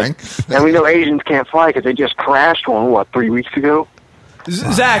Titanic. And we know Asians can't fly because they just crashed one, 3 weeks ago?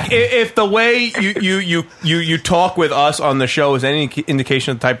 Zach, if the way you talk with us on the show is any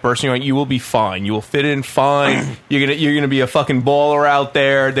indication of the type of person you are, you will be fine. You will fit in fine. You're gonna be a fucking baller out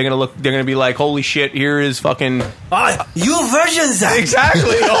there. They're gonna be like, holy shit, here is fucking you virgin, Zach.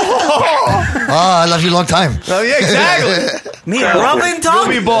 Exactly. I love you a long time. Oh yeah, exactly. Me, Robin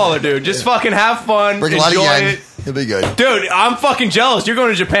Tom. You'll be baller, dude. Just fucking have fun. Bring a lot of enjoy yang. it. You'll be good. Dude, I'm fucking jealous. You're going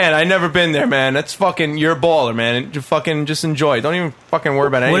to Japan. I've never been there, man. That's fucking, you're a baller, man. You fucking just enjoy it. Don't even fucking worry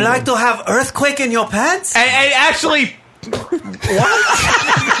about anything. Would like to have earthquake in your pants? And actually, What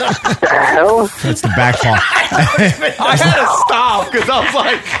the hell? That's the back part. I had to stop because I was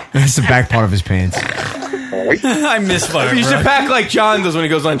like, That's the back part of his pants. I misfired. you should pack like John does when he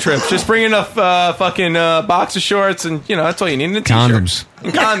goes on trips. Just bring enough fucking boxer shorts and, that's all you need. And a t-shirt. Condoms.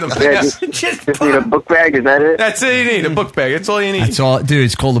 And condoms. Yeah, Yeah. just need a book bag, is that it? That's it you need, a book bag. That's all you need. That's all, dude.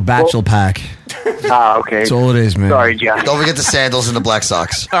 It's called a bachelor pack. Ah, okay. That's all it is, man. Sorry, John. Don't forget the sandals and the black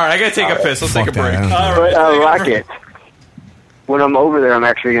socks. All right, I got to take a piss. Let's take a break. But, Rocket, when I'm over there, I'm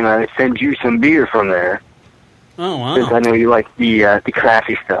actually going to send you some beer from there. Oh, wow. Because I know you like the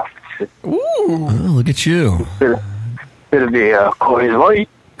crafty stuff. Ooh. Oh, look at you. It'll be Coors Light.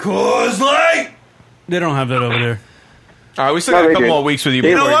 Coors Light! They don't have that over there. All right, we still got a couple more weeks with you.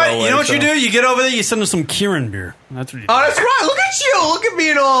 You know before what? go away, You know what so. you do? You get over there, you send them some Kieran beer. That's what you do. Oh, that's right. Look at you. Look at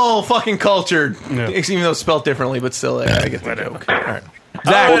being all fucking cultured. Yeah. Even though it's spelled differently, but still, I get the joke. All right.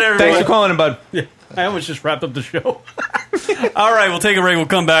 Zach, All right, thanks for calling in, bud. Yeah, I almost just wrapped up the show. All right, we'll take a break. We'll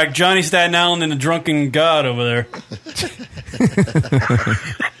come back. Johnny Staten Island and the Drunken God over there.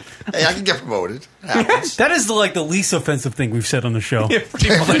 Hey, I can get promoted. Happens. That is the least offensive thing we've said on the show. Yeah, pretty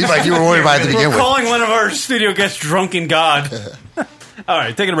much. Like you were worried about it to begin We're with. calling one of our studio guests Drunken God. All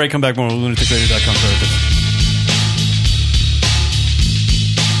right, taking a break. Come back more with lunaticradio.com.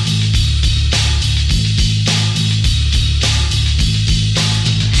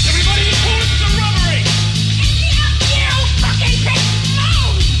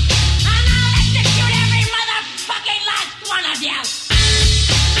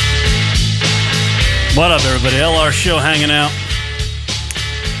 What up, everybody? LR Show hanging out.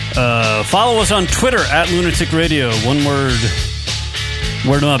 Follow us on Twitter at Lunatic Radio. One word.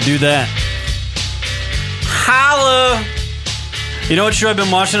 Word them up. Do that. Holla! You know what show I've been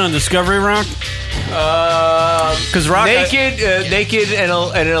watching on Discovery, Rock? Because Rock... Naked and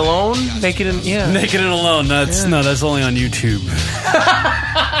Alone? Naked and... Yeah. Naked and Alone. That's only on YouTube.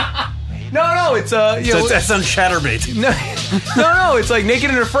 No, it's that's on Chatterbait. No, it's like Naked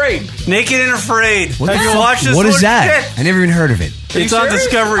and Afraid. Naked and Afraid. What Have you watched this? What is one? that? Shit. I never even heard of it. It's on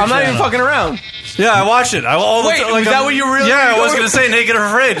Discovery I'm not even Channel. fucking around. Yeah, I watched it. Was that what you really Yeah, were I was doing? going to say Naked and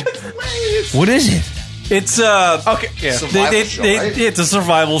Afraid. What is it? It's okay, yeah. Survival show, right? it's a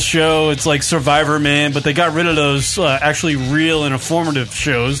survival show. It's like Survivor Man, but they got rid of those actually real and informative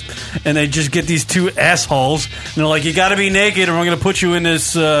shows, and they just get these two assholes. And they're like, "You got to be naked, and we're going to put you in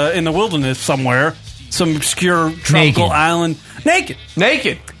this in the wilderness somewhere, some obscure tropical island, naked,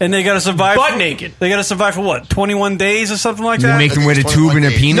 and they got to survive. Butt naked. They got to survive for what? 21 days or something like They that. make them wear the tube in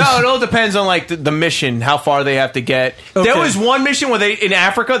their penis? No, it all depends on like the mission, how far they have to get. Okay. There was one mission where in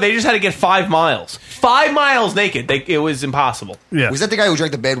Africa, they just had to get 5 miles. 5 miles naked. It was impossible. Yeah. Was that the guy who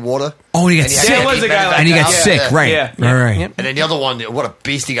drank the bad water? Oh, and he got sick. There was a guy like and he that. got sick, right? Yeah. Right. And then the other one, what a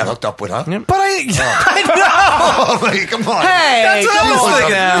beast he got hooked up with, huh? But I know. Like, come on. Hey, That's what I was What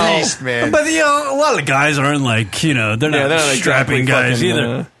thinking. a beast, man. But a lot of guys aren't like, they're not they're not strapping exactly guys fucking,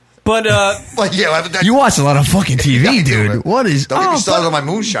 either. But you watch a lot of fucking TV, dude. What is? Don't get me started on my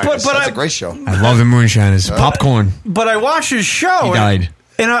Moonshine. but That's a great show. I love the Moonshiners. Popcorn. But I watched his show. He died.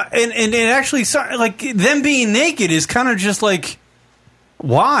 And it actually, like, them being naked is kind of just like,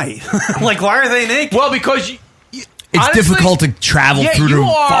 why? Like, why are they naked? Well, because It's honestly, difficult to travel through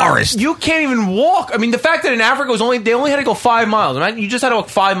the forest. You can't even walk. I mean, the fact that in Africa they only had to go 5 miles. Imagine you just had to walk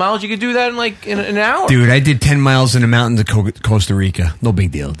 5 miles. You could do that in like in an hour. Dude, I did 10 miles in the mountains of Costa Rica. No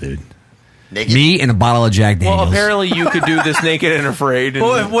big deal, dude. Naked? Me and a bottle of Jack Daniels. Well, apparently you could do this naked and afraid. And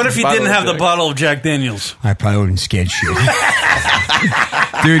Well, what if you didn't have the bottle of Jack Daniels? I probably wouldn't scared shit.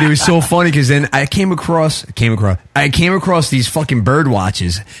 Dude, it was so funny because then I came across these fucking bird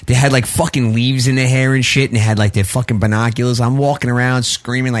watches. They had like fucking leaves in their hair and shit, and they had like their fucking binoculars. I'm walking around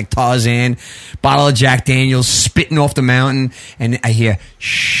screaming like Tarzan, bottle of Jack Daniels, spitting off the mountain, and I hear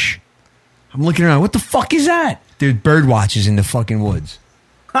shh. I'm looking around. What the fuck is that? Dude, bird watches in the fucking woods.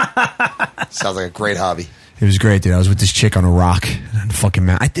 Sounds like a great hobby. It was great, dude. I was with this chick on a rock on the fucking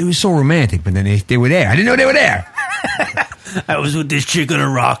mountain. It was so romantic, but then they were there. I didn't know they were there. I was with this chick on a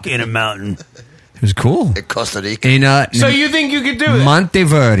rock in a mountain. It was cool. In Costa Rica. So you think you could do it?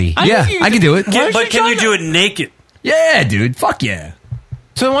 Monteverde. Yeah, I can do it. But can you do it naked? Yeah, dude. Fuck yeah.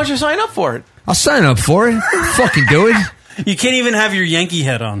 So why don't you sign up for it? I'll sign up for it. Fucking do it. You can't even have your Yankee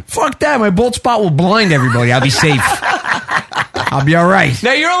head on. Fuck that. My bald spot will blind everybody. I'll be safe. I'll be all right.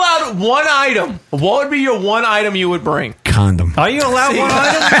 Now you're allowed one item. What would be your one item you would bring? Condom. Are you allowed one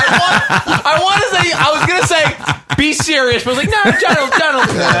item? I was gonna say be serious, but I was like, no, John.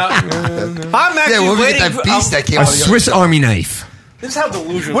 I'm actually we'll waiting get that beast that came A out of the Swiss Army knife. This is how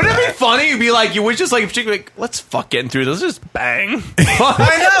delusional. Wouldn't it be funny? You'd be like, you would just like if chick like, let's fuck getting through this, just bang. I know,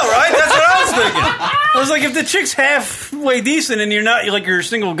 right? That's what I was thinking. I was like, if the chick's halfway decent and you're you're a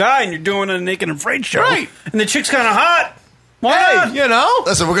single guy and you're doing a naked and afraid show, Right. and the chick's kind of hot, why not? Hey, you know.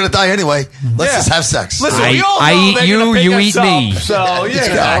 Listen, we're gonna die anyway. Let's just have sex. Listen, I- we all I know eat they're you, gonna pick you us eat up, me. So yeah,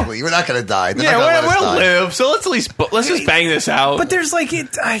 Exactly. We're not gonna die. They're Yeah, not gonna let us we'll die. live. So let's just bang this out. But there's like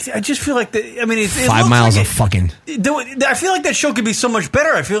it. I just feel like it 5 looks miles like of fucking. I feel like that show could be so much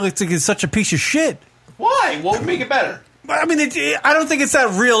better. I feel like it's such a piece of shit. Why? What would make it better? I mean, I don't think it's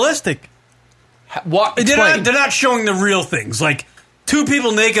that realistic. What? They're not showing the real things. Like two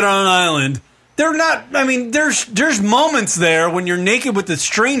people naked on an island. They're not. I mean, there's moments there when you're naked with a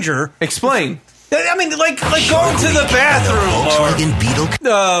stranger. Explain. I mean, like going to the bathroom.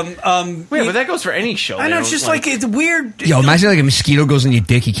 Wait, but that goes for any show. I know. It's just like it's weird. Yo, imagine like a mosquito goes in your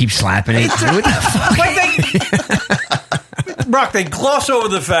dick, you keep slapping it. What the fuck? Brock, they gloss over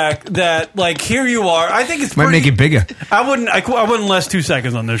the fact that, like, here you are. I think it's Might pretty, make it bigger. I wouldn't last 2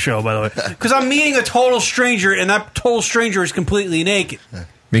 seconds on this show, by the way, because I'm meeting a total stranger, and that total stranger is completely naked.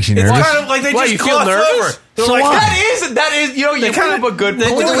 Makes you It's nervous. kind of like they Why, just you feel gloss nervous? over. They're So like, what? that is, you know, you bring up a good They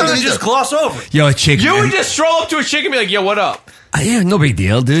point. kind of just gloss over. Yo, a chick. You would just stroll up to a chick and be like, "Yo, what up?" Yeah, no big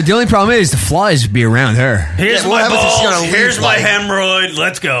deal, dude. The only problem is the flies would be around her. Here's Yeah, what my happens if she's balls. gonna leave, Here's my like- hemorrhoid.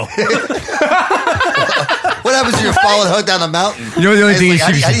 Let's go. What happens if you're following her down the mountain? You know, the only It's thing like, is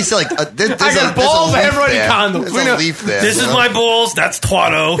how she- do you say, like, there's I got balls and hemorrhoid there. condoms. There's We a know. leaf there. This you is know? my balls. That's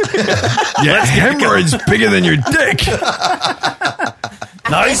Twatto. Yeah, hemorrhoid's bigger than your dick.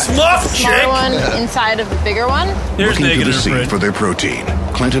 Nice muff, Smaller chick. one inside of the bigger one. Here's Looking to naked the and sea afraid. for their protein,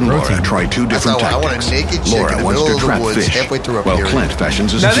 Clint and Laura try two different That's how I want a tactics. naked chick Laura in the wants middle to of the trap woods, fish, halfway through a while pier. Clint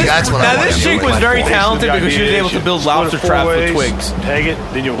fashions his Now this, That's what I want. this chick was very talented because she was able to build lobster traps with twigs. Take it,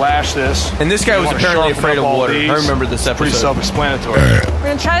 then you lash this. And this guy was apparently afraid of water. I remember this Pretty episode. self-explanatory. We're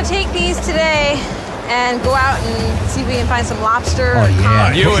gonna try to take these today and go out and see if we can find some lobster. Oh,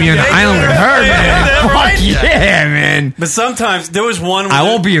 yeah. You Put would me on the take island it. with her, man. Yeah, Fuck right? yeah, man. But sometimes there was one. I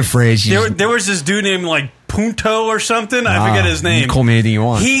won't be afraid. There was this dude named like Punto or something. I forget his name. You call me anything you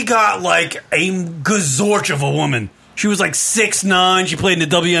want. He got like a gazorch of a woman. She was like 6'9". She played in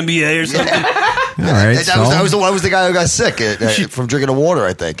the WNBA or something. All right, That was the guy who got sick from drinking the water,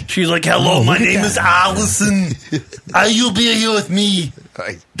 I think. She's like, "Hello, my name is Allison. You'll be here with me."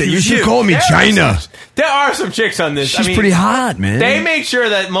 You should call me China. There are some chicks on this. She's pretty hot, man. They made sure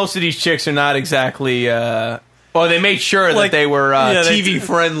that most of these chicks are not exactly. Or they made sure Like, that they were yeah, they- TV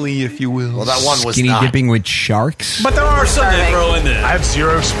friendly, if you will. Well, that one was Skinny not. dipping with sharks. But there are some they throw in there. I have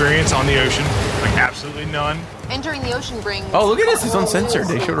zero experience on the ocean, like absolutely none. Entering the ocean brings. Oh, look at this! It's uncensored.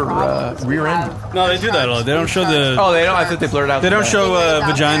 They showed her rear end. No, they do that a lot. They don't show the. Oh, they don't. I thought they blurred out. They don't the- show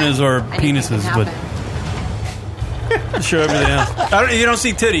vaginas or penises, but Show everything else. You don't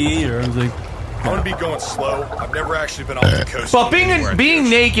see titty either. I was like, I'm going to be going slow. I've never actually been off the coast. But being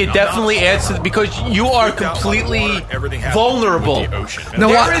naked definitely adds to because you are completely vulnerable.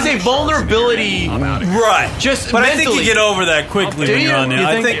 There is a vulnerability, right? Just but mentally. I think you get over that quickly Do when you're you? on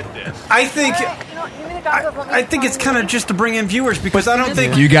there. You I think it's kind of just to bring in viewers because I don't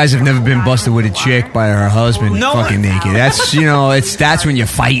think You guys have never been busted with a chick by her husband No. fucking naked. That's that's when you're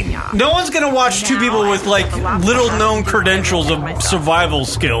fighting. no one's gonna watch two people with like little known credentials of survival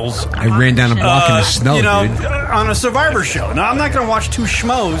skills. I ran down a block in the snow, you know, dude. on a Survivor show. Now I'm not gonna watch two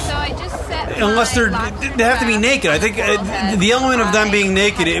schmoes unless they have to be naked. I think the element of them being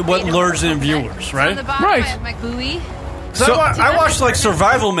naked is what lures in viewers, right? Right. So I watched like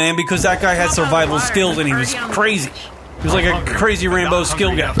Survival Man because that guy had survival skills and he was crazy. He was like a crazy Rambo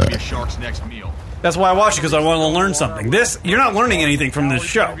skill guy. That's why I watched it because I wanted to learn something. You're not learning anything from this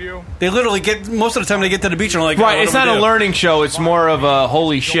show. They literally most of the time they get to the beach and they're like, Right, oh, it's not a learning show. It's more of a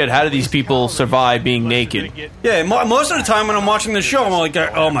holy shit. How do these people survive being naked? Yeah, most of the time when I'm watching the show, I'm like,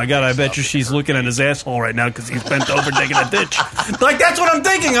 oh my god, I bet you she's looking at his asshole right now because he's bent over taking a ditch. Like that's what I'm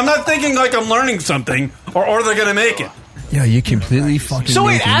thinking. I'm not thinking like I'm learning something or they're gonna make it. Yo, you're completely fucking So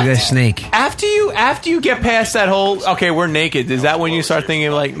wait, naked. Look at that snake. After you get past that whole okay, we're naked. Is that when you start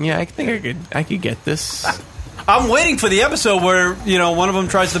thinking like, yeah, I think I could get this? I'm waiting for the episode where one of them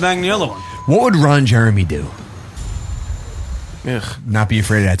tries to bang the other one. What would Ron Jeremy do? Ugh. Not be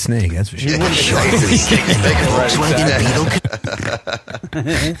afraid of that snake. That's for sure.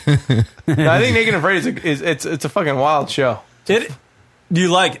 I think Naked and Afraid is it's a fucking wild show. Do you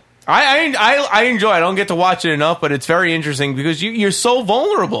like it? I enjoy it. I don't get to watch it enough, but it's very interesting because you're so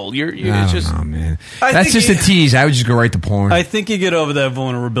vulnerable. It's just man. That's just a tease. I would just go right to porn. I think you get over that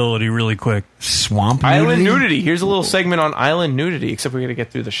vulnerability really quick. Swamp Island nudity. Here's a little segment on island nudity. Except we're gonna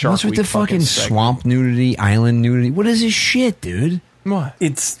get through the Shark What's with Week the fucking segment. swamp nudity, island nudity? What is this shit, dude? What?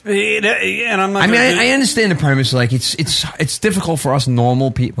 And I'm not. I mean, I understand the premise. Like, it's difficult for us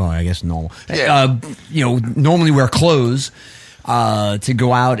normal people. Well, I guess normal. Yeah. Normally wear clothes. To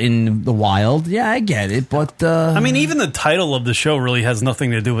go out in the wild, yeah, I get it, but I mean, even the title of the show really has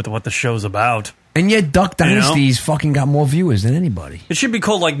nothing to do with what the show's about. And yet, Duck Dynasty's fucking got more viewers than anybody. It should be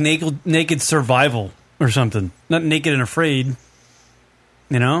called like Naked Survival or something, not Naked and Afraid.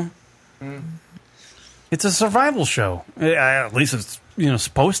 It's a survival show. At least it's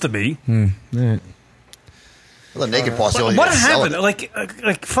supposed to be. Right. Well, the naked part's the only What thing that's selling happened? it.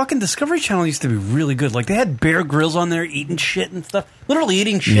 Like fucking Discovery Channel used to be really good. Like they had Bear Grylls on there eating shit and stuff. Literally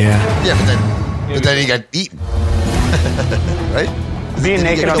eating shit. Yeah, but then he got eaten. Right? Being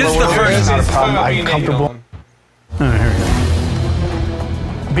naked on the world is not a problem. I'm comfortable.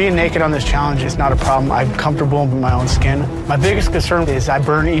 Being naked on this challenge is not a problem. I'm comfortable in my own skin. My biggest concern is I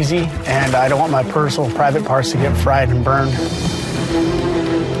burn easy, and I don't want my personal private parts to get fried and burned.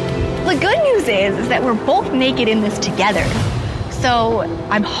 The good news is that we're both naked in this together. So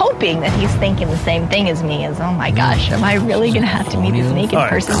I'm hoping that he's thinking the same thing as me as, oh my gosh, am I really going to have to meet this naked All right,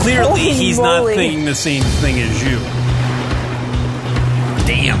 person? clearly, Holy he's not moly. thinking the same thing as you.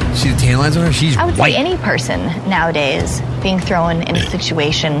 Damn. See the tan lines on her? She's I would white. say any person nowadays being thrown in a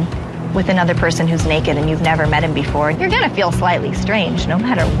situation with another person who's naked and you've never met him before, you're going to feel slightly strange no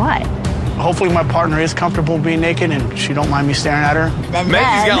matter what. Hopefully my partner is comfortable being naked and she don't mind me staring at her. Then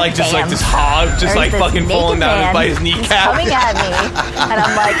Maggie's got like just like this hog, just there's like this fucking falling naked down man by his who's kneecap. coming at me, and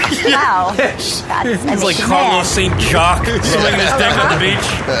I'm like, wow, that's a He's like naked Carlos man. St. Jacques swinging his dick on the beach.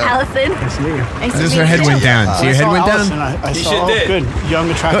 Allison. Nice to Just meet her head you. went down. See her head went down? I He saw, shit did. good, young,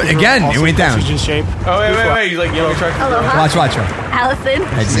 attractive girl, Again, it also went down. in shape. Oh wait, he's like young attractive. Aloha. Watch her. Allison.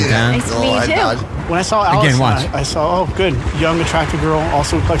 Head went down. Nice to meet you too. When I saw Again, Allison, watch. I saw, oh, good, young, attractive girl,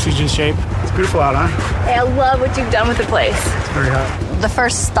 also in plexogen shape. It's beautiful out, huh? Hey, I love what you've done with the place. It's very hot. The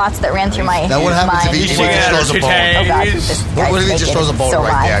first thoughts that ran through my Now, what happens if mind he was, just throws a bone? oh God, this What guy's if he just naked throws a and bone so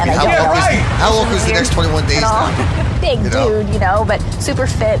right hot, there? I mean, and I don't know. how long is the next 21 days And all. now? Big You know? dude, but super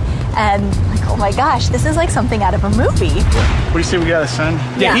fit, and like, oh my gosh, this is like something out of a movie. What do you say we got to send?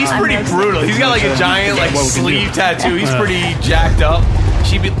 Yeah, he's I'm pretty very brutal. He's got like a giant like What we can sleeve do. tattoo. He's pretty jacked up.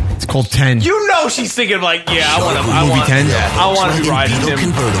 She'd be. It's called 10. You know she's thinking like, yeah, I want to. Movie 10? I want to be riding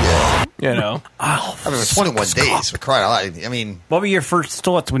him. You know. I mean, it's 21 days. We're crying out loud. I mean, What were your first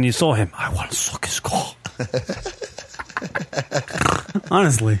thoughts when you saw him? I want to suck his cock.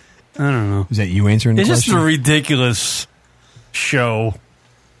 Honestly, I don't know. Is that you answering the It's just question? a ridiculous show.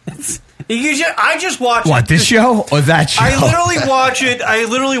 I just watch What, it. this show or that show? I literally watch it. I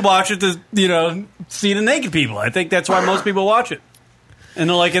literally watch it to see the naked people. I think that's why most people watch it. And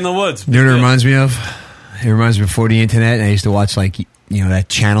they're like in the woods. You know what it reminds me of? It reminds me before the internet. I used to watch that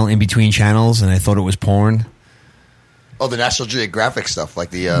channel in between channels, and I thought it was porn. Oh, the National Geographic stuff,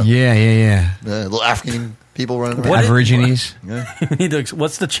 like the Yeah. the little African people running around. Aborigines.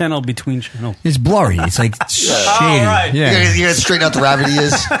 What's the channel between channels? It's blurry. It's like shady. Oh, right. Yeah. You gotta straighten out the rabbit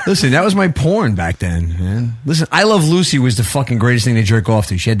ears. Listen, that was my porn back then, man. Listen, I Love Lucy was the fucking greatest thing to jerk off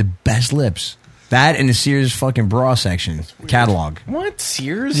to. She had the best lips. That and the Sears fucking bra section catalog. What?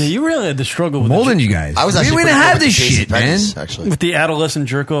 Sears? Yeah, you really had to struggle with More than you guys. I was we actually didn't pretty have good this with the shit, man. JCPenney's, actually. with the adolescent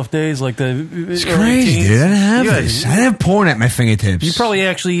jerk off days, like the It's crazy, dude. I didn't have Yeah, this. I didn't have porn at my fingertips. You probably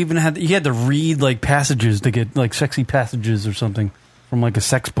actually even had to read like passages to get like sexy passages or something from like a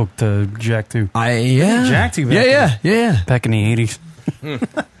sex book to jack to. Jack to. Yeah. Back in the 80s.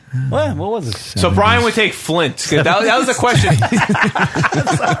 What was it? So Brian would take Flint. That was the question.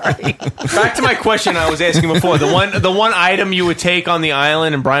 Sorry. Back to my question I was asking before. The one item you would take on the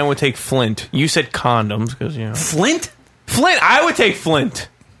island, and Brian would take Flint. You said condoms because Flint. I would take Flint.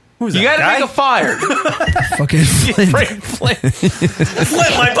 Who's you that got to guy? make a fire. Fucking Flint. Flint.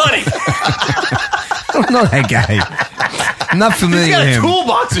 Flint, my buddy. I don't know that guy. I'm not familiar He's got with a him.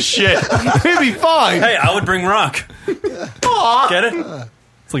 toolbox of shit. He'd be fine. Hey, I would bring rock. Aw. Get it?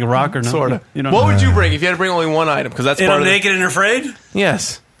 It's like a rock or no? Sort of. You know, What would you bring if you had to bring only one item? Because that's In part I'm of the- Naked and Afraid?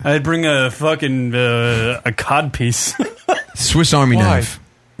 Yes. I'd bring a fucking a cod piece. Swiss Army Why? knife.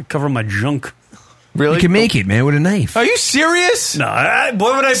 Cover my junk. Really? You can make it, man, with a knife. Are you serious? No, what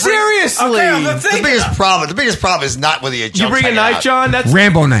would I bring? Seriously? Okay, I'm The biggest problem is not whether You bring a knife, John? That's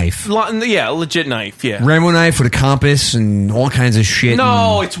Rambo knife. Yeah, legit knife. Yeah. Rambo knife with a compass and all kinds of shit.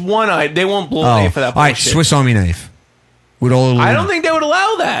 No, it's one item. They won't blow and, you for that all right, bullshit. Swiss Army knife. With all I don't think they would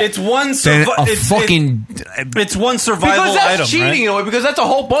allow that. It's one. Then a it's fucking. It's one survival because that's item, cheating right? in a way. Because that's a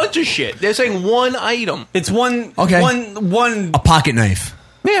whole bunch of shit. They're saying one item. It's one. Okay. One. A pocket knife.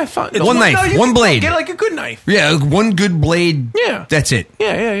 Yeah, fine. It's one knife, you one can blade. Get like a good knife. Yeah, one good blade. Yeah. That's it.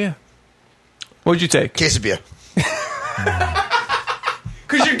 Yeah. What'd you take? Case of beer.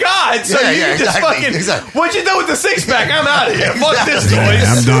 Because you're God, so you can just fucking. Exactly. What'd you do with the six pack? I'm out of here. Fuck this noise.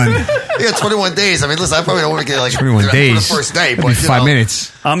 Yeah, I'm done. Yeah, 21 days. I mean, listen, I probably don't want to get like 21 for days. the first day, That'd but be you 5 know,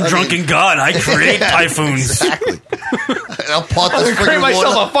 minutes. I'm drunk in God. I create typhoons. Exactly. I'll pot I'm this gonna create freaking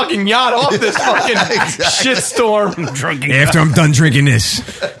myself water. a fucking yacht off this fucking shitstorm. I'm drunk in After I'm done drinking this.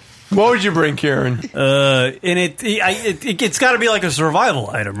 What would you bring, Kieran? And it's got to be like a survival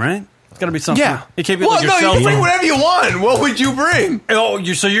item, right? It's got to be something. Yeah. It can't be Well, like your no, cell you bring phone. whatever you want. What would you bring? Oh,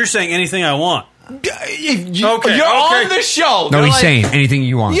 so you're saying anything I want? You're on the show. No, They're he's like- saying anything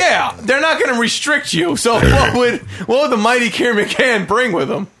you want. Yeah, they're not going to restrict you. So what would the mighty Kieran McCann bring with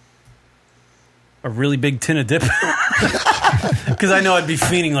him? A really big tin of dip. Because I know I'd be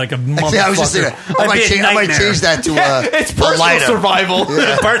feeding like a motherfucker. Yeah, I was just thinking, I might change that to it's a personal lighter. survival.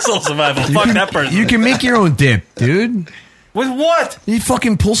 Yeah. Personal survival. Fuck that person. You can make your own dip, dude. With what? You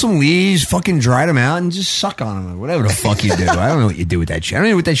fucking pull some leaves, fucking dry them out, and just suck on them. Whatever the fuck you do. I don't know what you do with that shit. I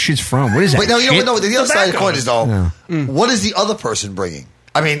don't know what that shit's from. What is that? Wait, no, you know shit? what? No, the other side of the coin is though, Yeah. what is the other person bringing?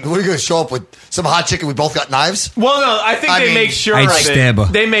 I mean, we're going to show up with some hot chicken. We both got knives. Well, no, I think they make sure I'd of stab her.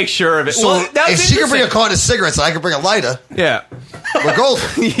 it. They make sure of it. So well, that's if she can bring a interesting. carton of cigarettes, and I can bring a lighter. Yeah. We're golden.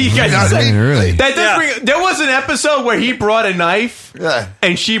 You know guys what I mean? Really? That does bring. There was an episode where he brought a knife, Yeah.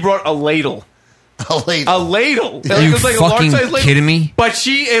 and she brought a ladle. A ladle. A ladle. Are you a fucking large-sized ladle. kidding me? But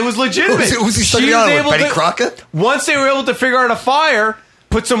it was legitimate. Who's he She studying was on with? able Betty to- Crocker? Once they were able to figure out a fire,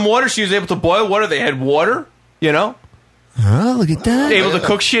 put some water. She was able to boil water. They had water. You know, Oh, look at that. able to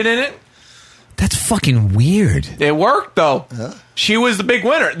cook shit in it. That's fucking weird. It worked though. She was the big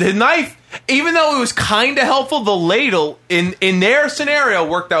winner. The knife, even though it was kind of helpful, the ladle in their scenario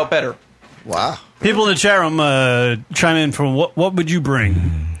worked out better. Wow. People in the chat room chime in for what would you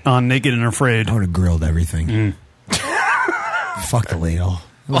bring on Naked and Afraid? I would have grilled everything. Fuck the ladle.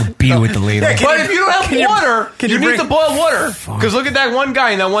 I would beat with the ladle. But if you don't have water, you need to boil water. Because look at that one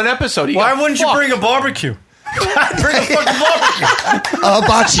guy in that one episode. He Why got wouldn't you fucked. bring a barbecue? Bring a fucking barbecue.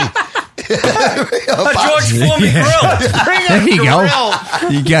 Hibachi. A George Foreman grill. Bring a There you grill. go.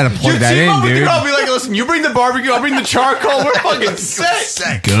 You gotta plug You that team up in, with the dude. girl, I'll be like, listen, you bring the barbecue, I'll bring the charcoal. We're fucking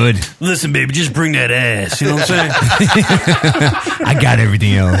set. Good. Listen, baby, just bring that ass. You know what I'm saying? I got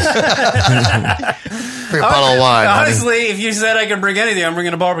everything else. Bring a bottle of wine. honey. Honestly, if you said I can bring anything, I'm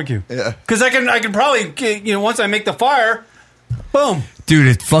bringing a barbecue. Yeah. Because I can probably, once I make the fire, boom. Dude,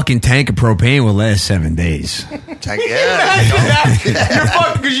 a fucking tank of propane will last 7 days. Tank, yeah. You're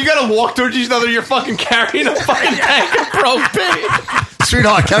fucking, because you gotta walk towards each other, you're fucking carrying a fucking tank of propane.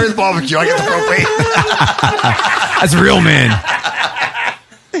 Sweetheart, carry the barbecue. I get the propane. That's a real man.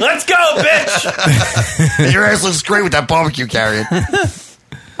 Let's go, bitch. And your ass looks great with that barbecue carrying.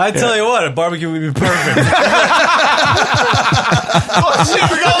 I tell you what, a barbecue would be perfect. Oh, shit,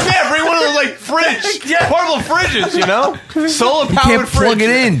 we're going there. Bring one of those, like, fridge, portable fridge fridges, you know? Solar You powered can't fridge. plug it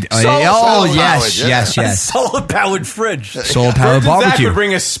in. Yes. Solar powered fridge. Solar powered Virgin Zach barbecue. would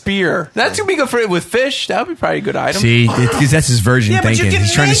bring a spear. That's gonna be good for with fish. That would be probably a good item. See, because that's his virgin Yeah, but you thinking. can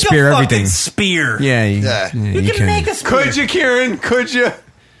He's trying to make a spear fucking everything. spear. Yeah, You can make a spear. Could you, Kieran? Could you?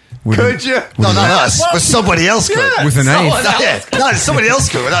 With Could you? No, not us. But somebody else could. Yeah, With a knife. someone else. Yeah, no, somebody else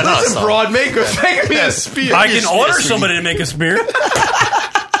could. Not us. Listen, broad makers, make me a spear. I can order somebody to make a spear.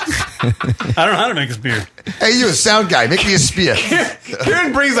 I don't know how to make a spear. Hey, you a sound guy. Make me a spear.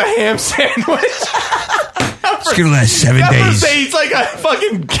 Kieran brings a ham sandwich. It's gonna last 7 That days. first day, he's like a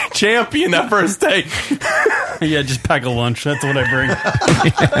fucking champion that first day. Yeah, just pack a lunch. That's what I bring.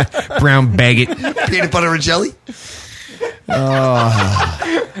 Brown baguette. Peanut butter and jelly.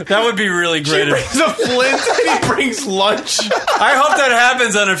 That would be really great. He brings a flint and he brings lunch. I hope that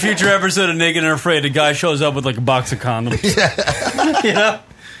happens on a future episode of Naked and Afraid. A guy shows up with like a box of condoms. You know?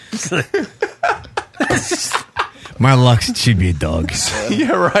 My luck, she'd be a dog.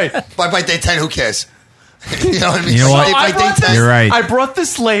 Yeah, right. By day 10, who cares? You know what I mean? You know what? By day 10. You're right. I brought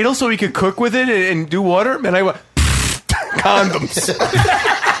this ladle so we could cook with it and do water, and I went, condoms.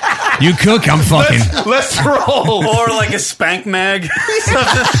 You cook, I'm fucking. Let's roll. Or like a spank mag.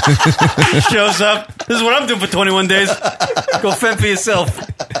 Shows up. This is what I'm doing for 21 days. Go fend for yourself.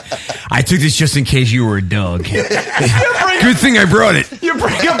 I took this just in case you were a dog. Good thing I brought it. You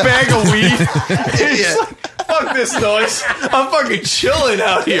bring a bag of weed. It's like, fuck this noise. I'm fucking chilling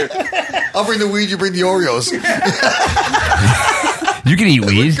out here. I'll bring the weed, you bring the Oreos. You can eat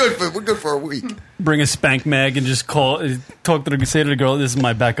weed. We're good for a week. Bring a spank mag and just say to the girl, this is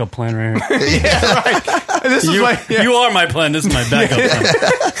my backup plan right here. Yeah, right. This is You you are my plan. This is my backup plan.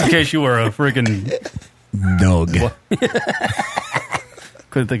 In case you were a freaking dog.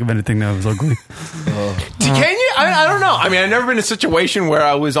 Couldn't think of anything that was ugly. Can you? I don't know. I mean, I've never been in a situation where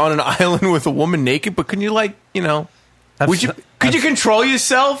I was on an island with a woman naked, but can you, like, you know, could you control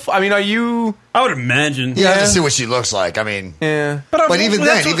yourself? I mean, are you? I would imagine. Yeah, I have to see what she looks like. I mean, yeah. But even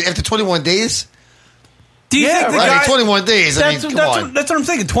then, even after 21 days. Do you think the guy, 21 days. I mean, come on. That's what I'm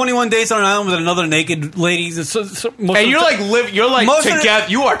thinking. 21 days on an island with another naked lady. And you're like together.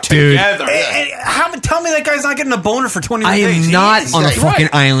 You are Dude. together. Tell me that guy's not getting a boner for 21 I days. am not on a fucking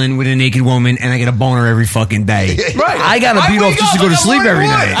island with a naked woman and I get a boner every fucking day. Right. I gotta beat off just to go to sleep every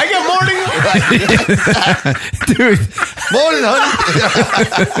night. I get morning. Dude. Morning, honey.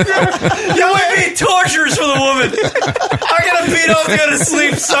 You would be torturous for the woman. I gotta beat off to go to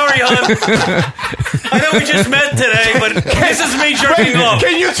sleep. Sorry, hon. I know we just met today, but this is me jerking off.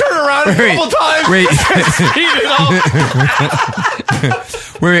 Can you turn around a couple times? Wait. Speed it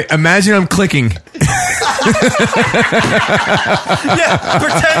up. Wait, imagine I'm clicking. Yeah,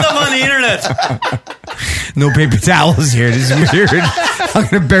 pretend I'm on the internet. No paper towels here. This is weird. I'm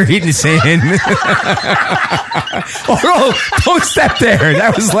gonna bury it in the sand. Oh no! Don't step there.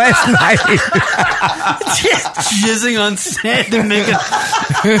 That was last night. Jizzing on sand and making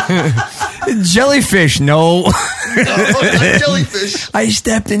jellyfish. No. Not jellyfish. I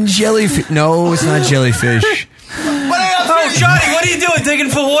stepped in jellyfish. No, it's not jellyfish. Oh, Johnny, what are you doing? Taking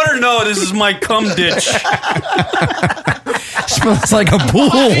for water? No, this is my cum ditch. Smells like a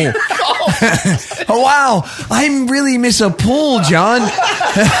pool. Oh wow, I really miss a pool, John.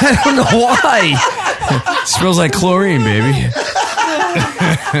 I don't know why. Smells like chlorine, baby.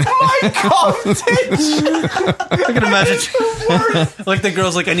 My cum ditch. I can imagine. Like the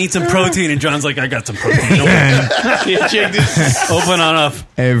girl's like, I need some protein, and John's like, I got some protein. Open on up.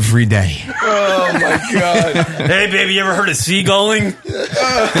 Every day. Oh my god. Hey, baby, you ever heard of seagulling?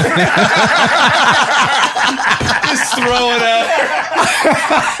 Just throw it out.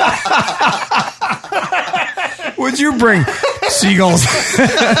 What'd you bring? Seagulls.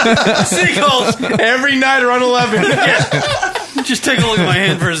 Seagulls. Every night around 11. Yeah. Just take a look at my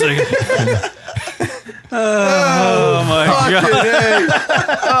hand for a second. Oh my god!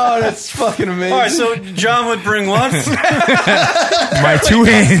 Oh, that's fucking amazing. All right, so John would bring what? My two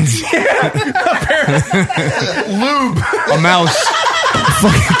hands. Lube. A mouse. A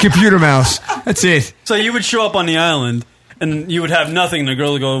fucking computer mouse. That's it. So you would show up on the island, and you would have nothing. And the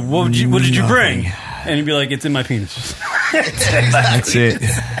girl would go, "What did you bring?" And you'd be like, "It's in my penis." That's it.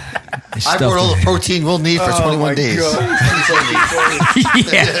 I brought all the protein we'll need for 21 days.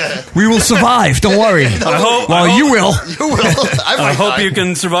 Yeah. We will survive. Don't worry. I hope. You will. You will. I hope you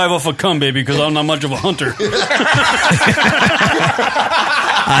can survive off a cum, baby, because I'm not much of a hunter.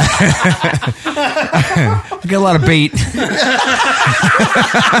 I got a lot of bait.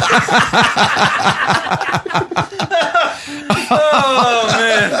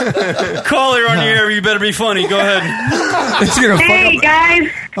 man. Caller on your air, you better be funny. Go ahead. Hey, guys.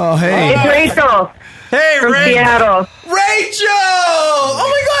 Oh, hey. It's Rachel. Hey, from Rachel. Seattle. Rachel! Oh,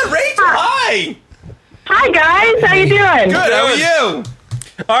 my God, Rachel, hi. Hi, guys. How you doing? Good, how are you?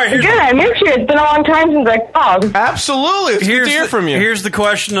 All right, Good. I miss you. It's been a long time since I called. Absolutely. It's good to hear from you. Here's the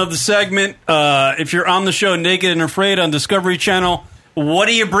question of the segment. If you're on the show Naked and Afraid on Discovery Channel, what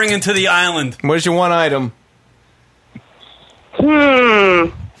are you bringing to the island? What's your one item?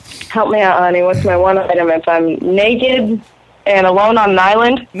 Help me out, honey. What's my one item if I'm naked and alone on an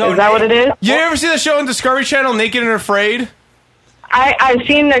island? Is that what it is? You ever see the show on Discovery Channel, Naked and Afraid? I've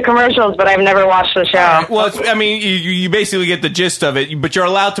seen the commercials, but I've never watched the show. Well, you basically get the gist of it, but you're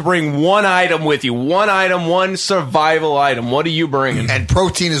allowed to bring one item with you. One item, one survival item. What are you bringing? And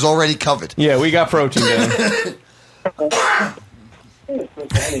protein is already covered. Yeah, we got protein down.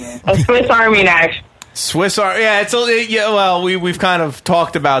 A Swiss Army knife. Swiss Army, well, we've kind of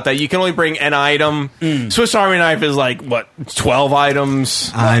talked about that. You can only bring an item. Swiss Army knife is like, what, 12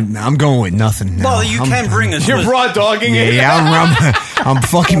 items? I'm going with nothing now. Well, you can bring a Swiss. You're raw dogging it? Yeah, I'm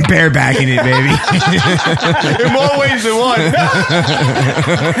fucking barebacking it, baby. In more ways than one.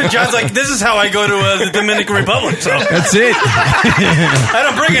 John's like, this is how I go to the Dominican Republic. So That's it. I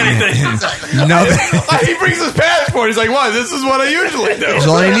don't bring anything. He brings his passport. He's like, what? This is what I usually do. That's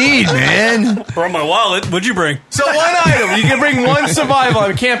all I need, man. Brought my wallet. What'd you bring? So one item. You can bring one survival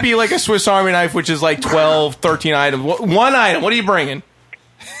item. It can't be like a Swiss Army knife, which is like 12, 13 items. One item. What are you bringing?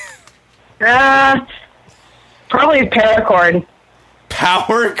 Probably paracord.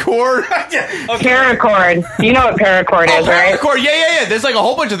 Power cord? Paracord. You know what paracord is, right? Paracord. Yeah. There's like a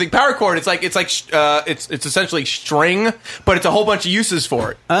whole bunch of things. Paracord. It's essentially string, but it's a whole bunch of uses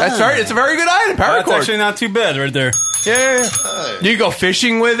for it. That's right. It's a very good item. Paracord. That's actually not too bad right there. Yeah. You go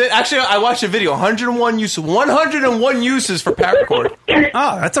fishing with it. Actually, I watched a video. 101 uses. 101 uses for paracord.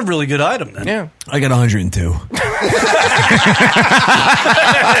 Oh, that's a really good item then. Yeah. I got 102. For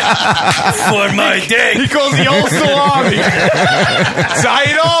my dick. He calls the old salami. Tie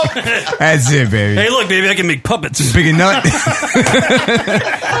it up. That's it, baby. Hey, look, baby, I can make puppets. Big a nut. A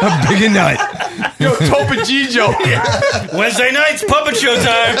big a nut. Yo, Topa Gijo. Wednesday nights, puppet show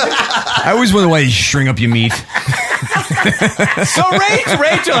time. I always wonder why you string up your meat. So,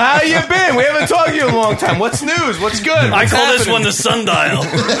 Rachel, how you been? We haven't talked to you in a long time. What's news? What's good? I call this one the sundial.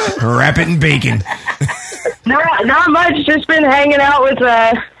 Wrap it in bacon. Not much. Just been hanging out with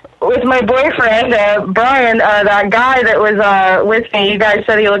my boyfriend, Brian, that guy that was with me. You guys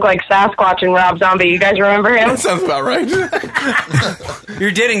said he looked like Sasquatch and Rob Zombie. You guys remember him? That sounds about right.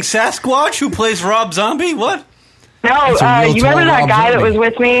 You're dating Sasquatch, who plays Rob Zombie? What? No, you remember that guy that was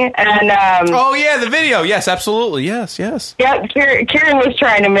with me? And oh, yeah, the video. Yes, absolutely. Yes. Yeah, Kieran was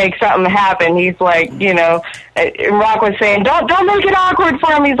trying to make something happen. He's like, Rock was saying, don't make it awkward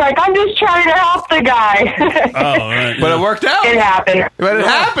for him. He's like, I'm just trying to help the guy. Oh, right. But it worked out. It happened. But it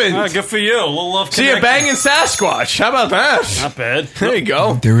happened. Oh, good for you. A little love See you banging Sasquatch. How about that? Not bad. There you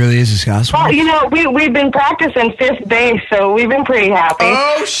go. There really is a Sasquatch. Well, we've been practicing fifth base, so we've been pretty happy.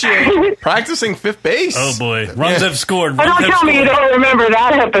 Oh, shit. Practicing fifth base. Oh, boy. Runs have scored. But don't tell me you don't remember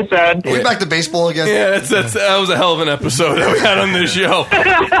that episode. Are we back to baseball again? Yeah, that was a hell of an episode that we had on this show.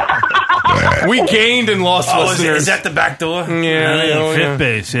 We gained and lost listeners. Is that the back door? Yeah. Fifth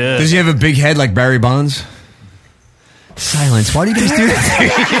base, yeah. Does he have a big head like Barry Bonds? Silence. Why do you guys do that?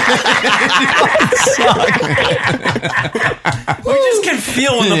 We just can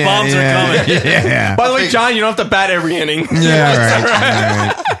feel when the bombs are coming. Yeah. By the way, John, you don't have to bat every inning. Yeah,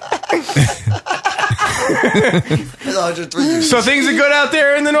 right. So things are good out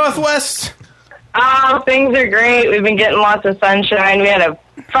there in the Northwest? Oh, things are great. We've been getting lots of sunshine. We had a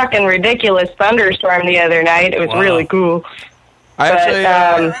fucking ridiculous thunderstorm the other night. It was really cool. Actually,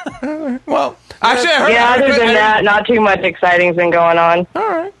 I heard. Yeah, other than that, not too much exciting's been going on. All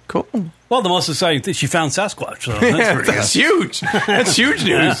right, cool. Well, the most exciting thing, she found Sasquatch. So that's pretty that's good. huge. That's huge news.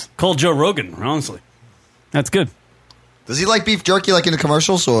 Yeah. Call Joe Rogan, honestly. That's good. Does he like beef jerky like in the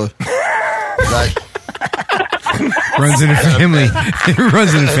commercials, or runs in the family?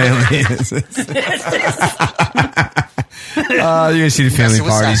 Runs in the family. You're gonna see the family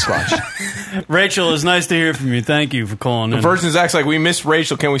parties. Rachel, it's nice to hear from you. Thank you for calling in. Virgin Zach's like, we miss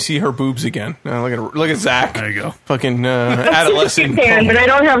Rachel. Can we see her boobs again? Look at Zach. There you go. Fucking adolescent. You can, but I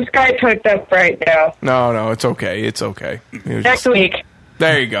don't have Skype hooked up right now. No, it's okay. It's okay. Next week.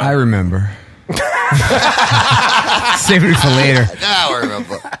 There you go. I remember. Save it for later. Now I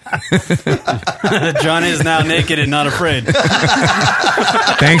remember. John is now naked and not afraid.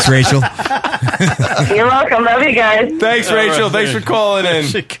 Thanks, Rachel. You're welcome. Love you guys. Thanks, Rachel. Right, Thanks for calling in.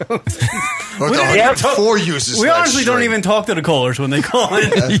 We don't have 4 uses. We for that honestly don't string. even talk to the callers when they call in.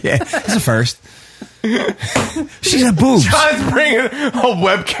 Yeah, it's a first. She's got boobs. John's bringing a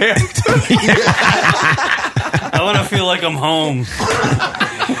webcam. I want to feel like I'm home.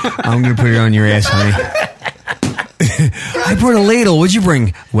 I'm gonna put it on your ass, honey. I brought a ladle. What'd you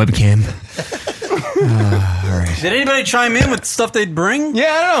bring? Webcam. All right. Did anybody chime in with stuff they'd bring?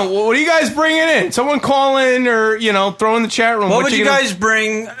 Yeah, I don't know. What are you guys bringing in? Someone call in or, throw in the chat room. What would you guys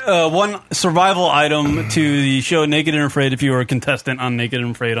bring one survival item to the show Naked and Afraid if you were a contestant on Naked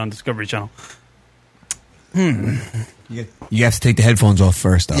and Afraid on Discovery Channel? You have to take the headphones off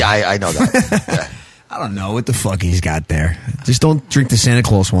first, though. Yeah, I know that. Yeah. I don't know what the fuck he's got there. Just don't drink the Santa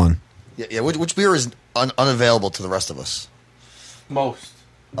Claus one. Yeah. Which beer is unavailable to the rest of us? Most.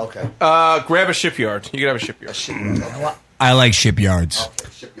 Okay. Grab a Shipyard. You can have a Shipyard. I like Shipyards.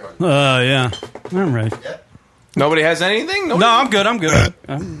 Yeah. All right. Nobody has anything? No, I'm good. I'm good.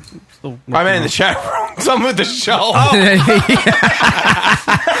 I'm in the chat room. Some of the show.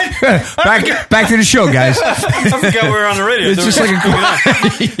 Back to the show, guys. I forgot we were on the radio. It's just like I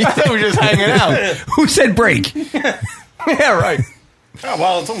thought we were just hanging out. Who said break? Yeah, right. Oh,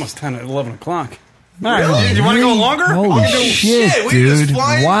 well, it's almost 10 at 11 o'clock. All right. Do you want to go longer? Holy shit, dude.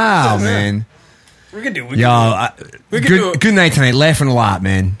 Wow, man. We could do it. Yo, good night tonight. Laughing a lot,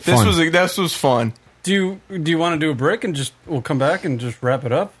 man. Fun. This was fun. Do you want to do a break and we'll come back and just wrap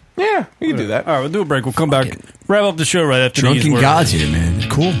it up? Yeah, we can do that. All right, we'll do a break. We'll come back, wrap up the show right after these Drunken words. God's here, man.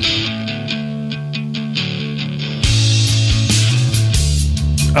 Cool.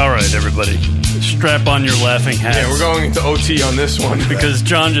 All right, everybody. Strap on your laughing hats. Yeah, we're going into OT on this one. Because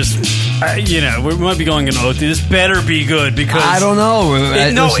John just, we might be going into OT. This better be good because... I don't know.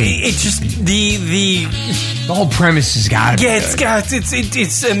 It's just the whole premise has got to be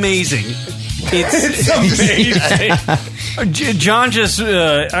it's amazing. It's amazing. John just,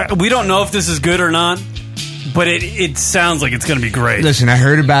 we don't know if this is good or not, but it sounds like it's going to be great. Listen, I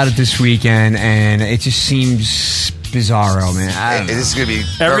heard about it this weekend, and it just seems bizarro, man. This is going to be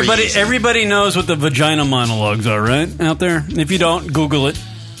everybody knows what the vagina monologues are, right? Out there. If you don't, Google it.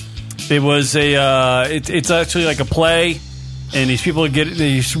 It was it's actually like a play, and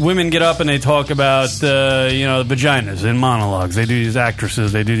these women get up and they talk about the vaginas in monologues. They do these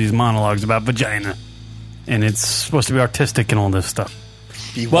actresses. They do these monologues about vagina, and it's supposed to be artistic and all this stuff.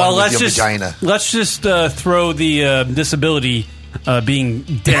 Let's just throw the disability being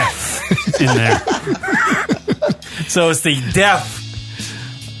deaf in there. So it's the deaf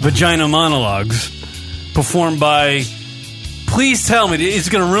vagina monologues performed by. Please tell me it's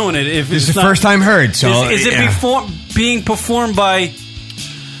going to ruin it. If this it's is the not, first time heard. So is it being performed by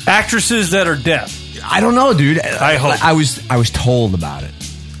actresses that are deaf? I don't know, dude. I hope. I was told about it.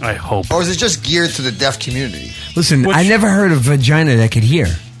 I hope. Or is it just geared to the deaf community? Listen, I never heard of vagina that could hear.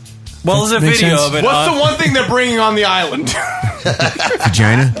 Well, there's a video of it. What's the one thing they're bringing on the island?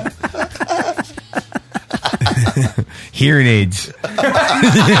 Vagina? Hearing aids.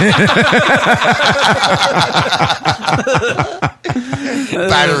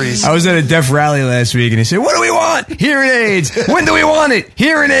 Batteries. I was at a deaf rally last week, and he said, "What do we want? Hearing aids. When do we want it?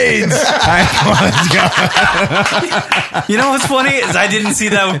 Hearing aids." You know what's funny is I didn't see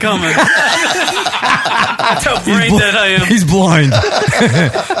that one coming. That's how brain dead I am. He's blind.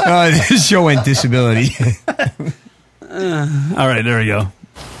 This show went disability. All right, there we go.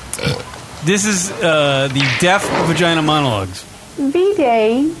 This is the deaf vagina monologues.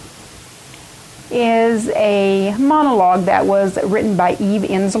 V-Day is a monologue that was written by Eve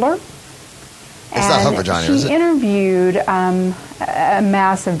Ensler. It's not her vagina, is it? She interviewed a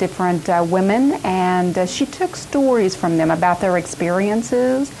mass of different women, and she took stories from them about their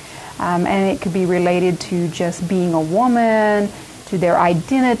experiences, and it could be related to just being a woman, to their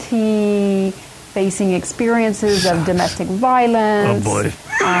identity, facing experiences of domestic violence. Oh boy.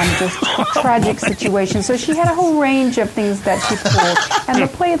 Just tragic situations. So she had a whole range of things that she pulled, and the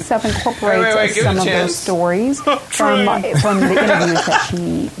play itself incorporates some of those stories from the interviews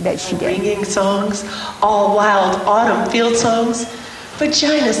that she did. Ringing songs, all wild autumn field songs,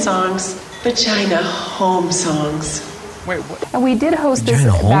 vagina home songs. Wait, what? And we did host this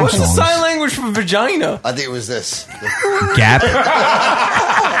back What's the sign language for vagina? I think it was this. Gap.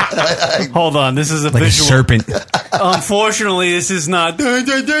 Hold on, this is a like visual. A serpent. Unfortunately, this is not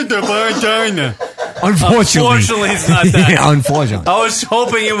vagina. Unfortunately, it's not that. Yeah, unfortunately. I was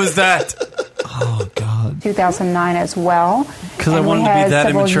hoping it was that. Oh God. 2009 as well. Because I wanted to be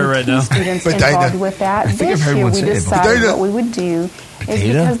that immature right now. Students involved with that. This year we decided what we would do is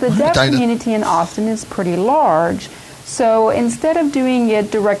because the deaf community in Austin is pretty large. So instead of doing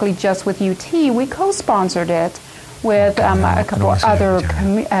it directly just with UT, we co-sponsored it with a couple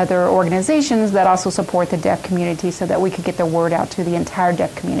other organizations that also support the deaf community so that we could get the word out to the entire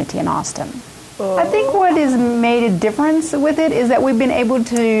deaf community in Austin. I think what has made a difference with it is that we've been able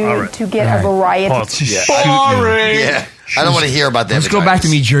to get a variety. Boring. Yeah. I don't want to hear about that. Let's go back to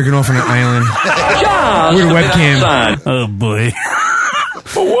me jerking off on an island with a webcam. Oh boy.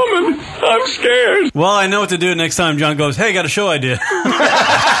 A woman, I'm scared. Well, I know what to do next time John goes, hey, got a show idea.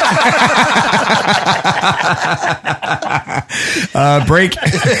 Break.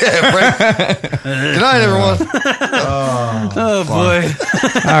 Good night, everyone. Oh boy.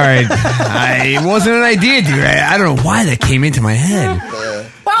 All right. It wasn't an idea, dude. I don't know why that came into my head.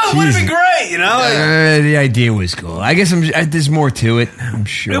 Well, it would have been great, you know? The idea was cool. I guess there's more to it, I'm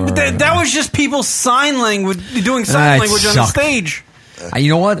sure. But that was just people's sign language, doing sign language on the stage. You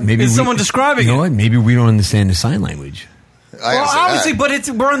know what? Maybe someone describing You know what? Maybe we don't understand the sign language. Well, obviously, but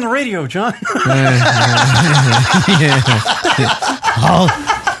we're on the radio, John.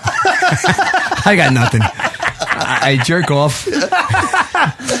 I got nothing. I jerk off.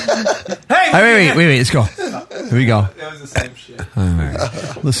 Hey, wait, let's go. Here we go. That was the same shit. All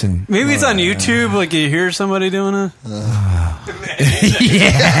right. Listen. Maybe it's on YouTube, like you hear somebody doing it. Yeah. You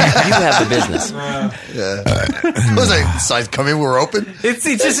have the business. What was like, signs come in, we're open?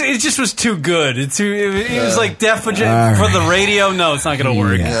 It just was too good. It was like deaf for the radio. No, it's not going to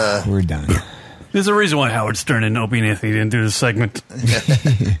work. Yeah, we're done. There's a reason why Howard Stern and Opie and Anthony didn't do this segment.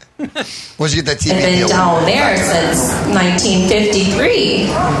 Once you get that TV I've been deal. down there since 1953.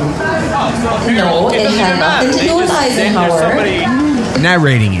 No, it had nothing to do with Eisenhower.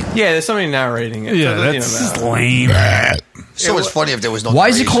 Narrating it. Yeah, there's somebody narrating it. Yeah, So, that's lame. So much funny if there was no. Why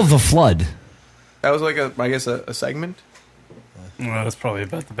is it called The Flood? That was like a segment. Well, that's probably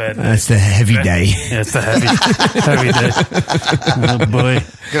about the bad day. That's the heavy day. Yeah, it's the heavy day. Oh, boy.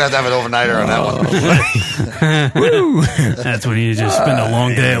 Gonna have to have an overnighter on that one. Woo! That's when you just spend a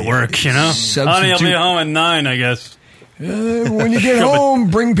long day at work, you know? Honey, I'll be home at 9, I guess. When you get home,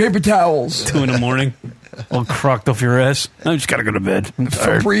 bring paper towels. 2 a.m. All crocked off your ass. I just gotta go to bed. I'm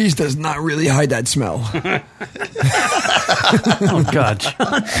tired. Febreze does not really hide that smell. Oh, God,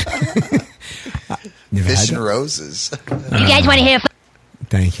 John. Fish and roses. You guys want to hear?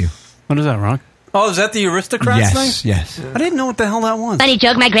 Thank you. What is that, Ron? Oh, is that the Aristocrats thing? Yes. I didn't know what the hell that was. Funny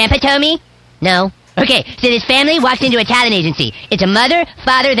joke my grandpa told me? No. Okay, so this family walks into a talent agency. It's a mother,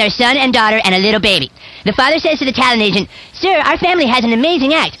 father, their son and daughter, and a little baby. The father says to the talent agent, "Sir, our family has an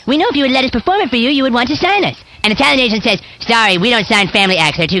amazing act. We know if you would let us perform it for you, you would want to sign us." And the talent agent says, "Sorry, we don't sign family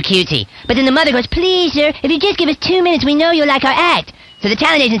acts. They're too cutesy." But then the mother goes, "Please, sir, if you just give us 2 minutes, we know you'll like our act." So the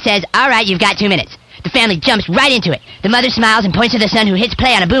talent agent says, "All right, you've got 2 minutes." The family jumps right into it. The mother smiles and points to the son, who hits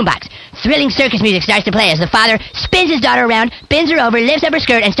play on a boombox. Thrilling circus music starts to play as the father spins his daughter around, bends her over, lifts up her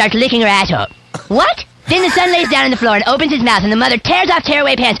skirt, and starts licking her asshole. What? Then the son lays down on the floor and opens his mouth, and the mother tears off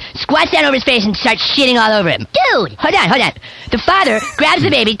tearaway pants, squats down over his face, and starts shitting all over him. Dude! Hold on. The father grabs the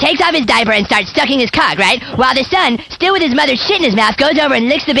baby, takes off his diaper, and starts sucking his cock, right? While the son, still with his mother's shit in his mouth, goes over and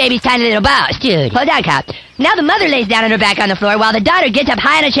licks the baby's tiny little balls. Dude. Hold on, cop. Now the mother lays down on her back on the floor while the daughter gets up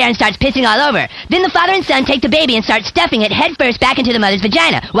high on a chair and starts pissing all over. Then the father and son take the baby and start stuffing it head first back into the mother's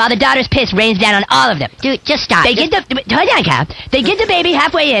vagina, while the daughter's piss rains down on all of them. Dude, just stop. Hold on, cop. They get the baby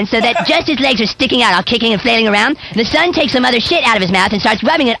halfway in so that just his legs are sticking out, all kicking and flailing around. The son takes the mother's shit out of his mouth and starts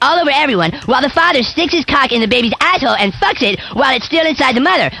rubbing it all over everyone, while the father sticks his cock in the baby's asshole and fucks it while it's still inside the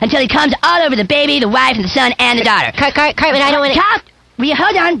mother, until he comes all over the baby, the wife, and the son, and the daughter. Cartman, I don't want to... Cop!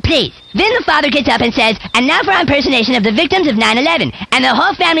 Hold on, please. Then the father gets up and says, "And now for our impersonation of the victims of 9/11. And the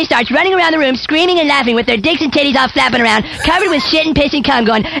whole family starts running around the room, screaming and laughing with their dicks and titties all flapping around, covered with shit and piss and cum,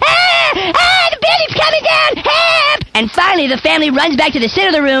 going, the building's coming down, help! And finally, the family runs back to the center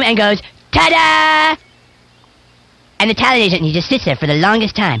of the room and goes, ta-da! And the talent agent, he just sits there for the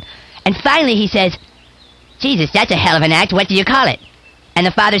longest time. And finally he says, "Jesus, that's a hell of an act. What do you call it?" And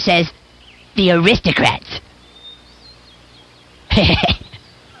the father says, "The Aristocrats."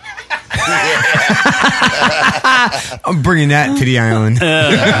 I'm bringing that to the island.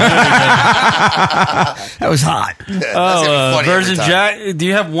 That was hot. Virgin Jack, do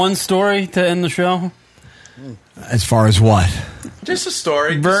you have one story to end the show? As far as what? Just a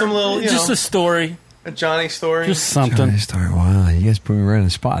story. Just some little, a story. A Johnny story. Just something. Johnny story. Wow, you guys put me right on the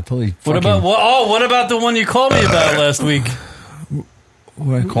spot. Totally. What about the one you called me about last week?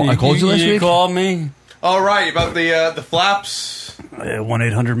 What, I called you last week? You called me. Oh, right, about the flaps.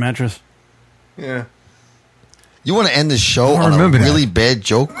 1-800-mattress. Yeah. You want to end the show on a really bad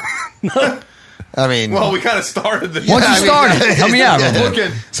joke? I mean, well, we kind of started the. Once you started, help me out.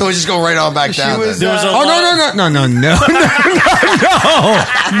 So we just go right on back down. No.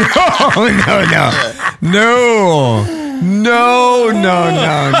 No.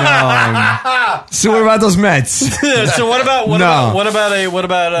 So what about those Mets? So what about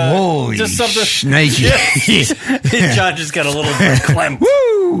Holy just something? Snakey. John just got a little bit clamped.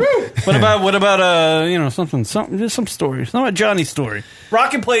 Woo! What about something just some story. Some about Johnny's story.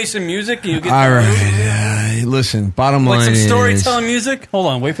 Rock and play some music. And you get All right. Listen, bottom line some is storytelling music. Hold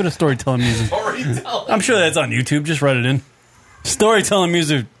on, wait for the storytelling music. I'm sure that's on YouTube. Just write it in. Storytelling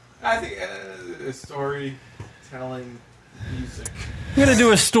music. I think storytelling music. We're gonna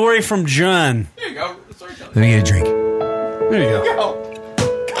do a story from John. There you go. Storytelling. Let me get a drink. There you go.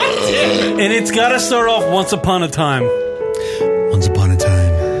 And it's got to start off once upon a time. Once upon a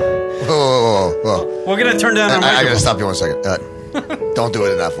time. Whoa. We're gonna turn down our I gotta microphone. stop you 1 second. Don't do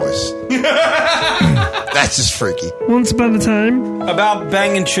it in that voice. That's just freaky. Once upon a time, about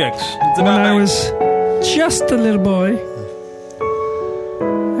banging chicks. It's when about I was just a little boy,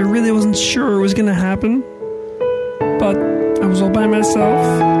 I really wasn't sure it was going to happen, but I was all by myself.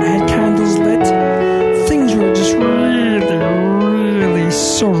 I had candles lit. Things were just really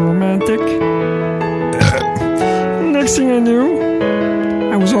so romantic. Next thing I knew,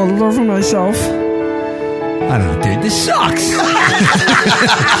 I was all over myself. I don't know, dude. This sucks.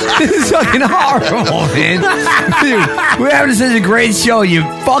 This is fucking horrible, man. Dude, we're having such a great show. You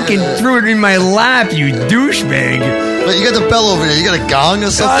fucking threw it in my lap, you douchebag. But you got the bell over there. You got a gong or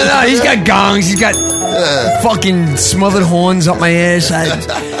something? No, he's got gongs. He's got fucking smothered horns up my ass.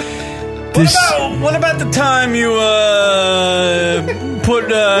 What about the time you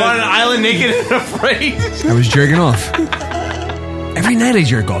put on an island naked and afraid? I was jerking off. Every night I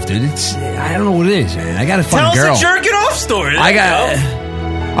jerk off, dude. I don't know what it is, man. I got to find a girl. Tell us a jerking off story. All right,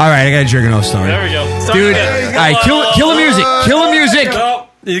 I got a jerking off story. There we go. Start Dude, again. all right, kill the music. Kill the music. No,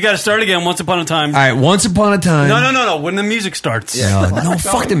 you got to start again. Once upon a time. All right, once upon a time. No. When the music starts. No,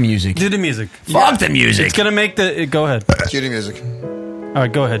 fuck the music. Do the music. Fuck the music. It's gonna make the. Go ahead. Cue the music. All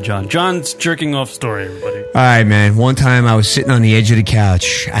right, go ahead, John. John's jerking off story, everybody. All right, man. One time I was sitting on the edge of the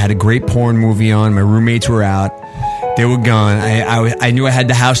couch. I had a great porn movie on. My roommates were out. They were gone. I knew I had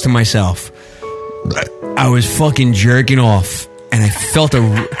the house to myself. I was fucking jerking off, and I felt it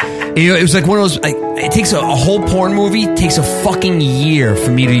was like one of those. It takes a whole porn movie takes a fucking year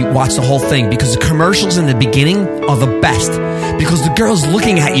for me to watch the whole thing because the commercials in the beginning are the best because the girl's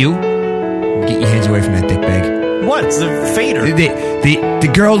looking at you. Get your hands away from that dick bag. What? It's the fader.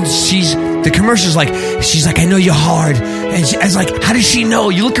 The girl, the commercial's like, she's like, I know you're hard. And I was like, how does she know?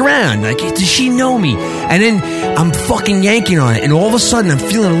 You look around. Like, does she know me? And then I'm fucking yanking on it. And all of a sudden, I'm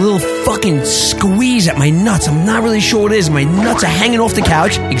feeling a little fucking squeeze at my nuts. I'm not really sure what it is. My nuts are hanging off the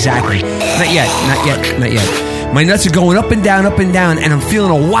couch. Exactly. Not yet. My nuts are going up and down, and I'm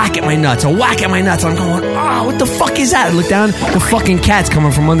feeling a whack at my nuts. I'm going, what the fuck is that? I look down, the fucking cat's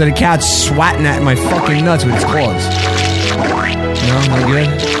coming from under the couch, swatting at my fucking nuts with its claws. No, not good?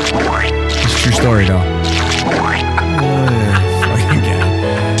 It's a true story, though. Fucking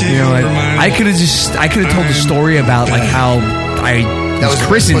cat. You know what? I could have told the story about, like, how That was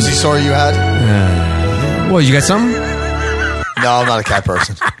christened. the pussy story you had? What, you got something? No, I'm not a cat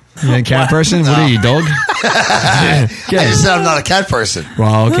person. You're a cat person? No. What are you, dog? I just said I'm not a cat person.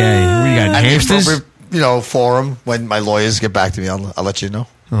 Well, okay. What, you got hamsters? Forum. When my lawyers get back to me, I'll let you know.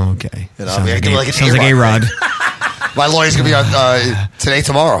 Oh, okay. Sounds like A-Rod. My lawyer's going to be on today,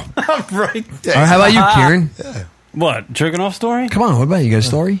 tomorrow. Right. How about you, Kieran? What? Jerking off story? Come on, what about you? You got a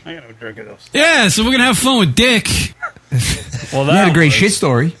story? I got a jerking off story. Yeah, so we're going to have fun with Dick. Well, You had a great shit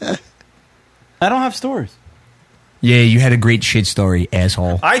story. I don't have stories. Yeah, you had a great shit story,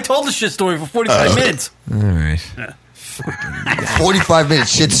 asshole. I told the shit story for 45 minutes. All right. 45-minute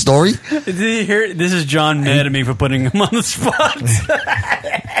shit story? Did you hear? This is John mad at me for putting him on the spot.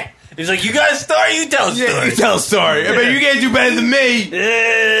 He's like, you got a story? You tell a story. Yeah, you tell a story. I bet you can't do better than me.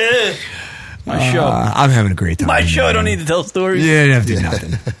 Yeah. My show. I'm having a great time. My show. I don't need to tell stories. Yeah, you don't have to do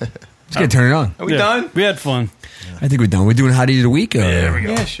nothing. Let's get turn it on. Are we done? We had fun. I think we're done. We're doing Hottie of the Week? Yeah, there we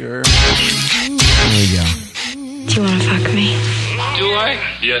go. Yeah, sure. There we go. Do you want to fuck me? Do I?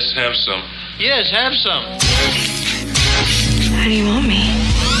 Yes, have some. Yes, have some. How do you want me?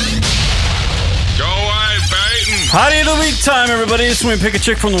 Go away, Peyton. Hottie of the Week time, everybody. It's when we pick a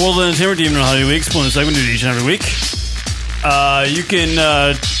chick from the world of entertainment, even on Hottie of the Week. Split segment, do it each and every week. You can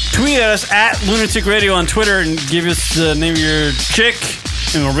tweet at us at Lunatic Radio on Twitter and give us the name of your chick,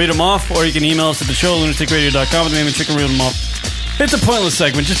 and we'll read them off. Or you can email us at the show, lunaticradio.com, with the name of the chick and read them off. It's a pointless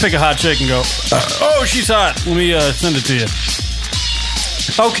segment. Just pick a hot chick and go, oh, she's hot. Let me send it to you.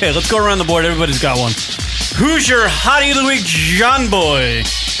 Okay, let's go around the board. Everybody's got one. Who's your Hottie of the Week, John Boy?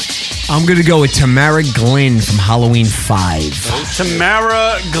 I'm going to go with Tamara Glynn from Halloween 5.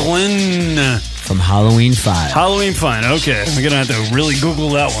 Tamara Glynn from Halloween 5. Halloween 5. Okay, I'm gonna have to really Google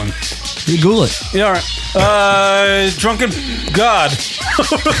that one. You Google it. Yeah, all right. Drunken God.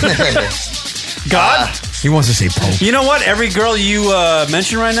 God? He wants to say Pope. You know what? Every girl you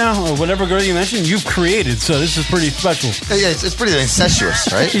mention right now, or whatever girl you mentioned, you've created. So this is pretty special. Yeah, it's pretty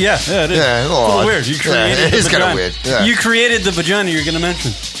incestuous, right? Yeah, it is. Yeah, it's a little weird. You created it the is kind of vagina. weird. Yeah. You created the vagina you're going to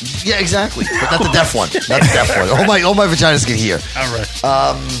mention. Yeah, exactly. But not the deaf one. Not the deaf one. All my vaginas get here. All right.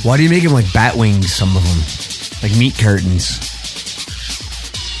 Why do you make them like bat wings, some of them? Like meat curtains.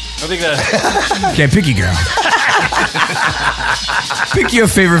 I think that... Okay, pick your girl. Pick your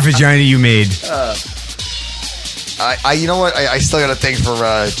favorite vagina you made. You know what? I still got a thing for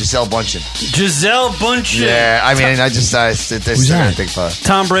Gisele Bundchen. Gisele Bundchen. Yeah, I mean, Who's that? Thing for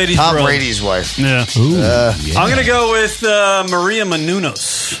Tom Brady's brother. Brady's wife. Yeah. Ooh, I'm going to go with Maria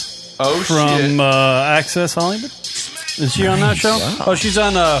Menounos. From Access Hollywood. Is she on that show? Wow. Oh, she's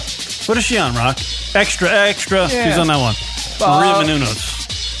on, what is she on, Rock? Extra. Yeah. She's on that one. Maria Menounos.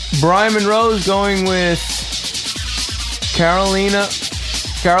 Brian Monroe's going with Carolina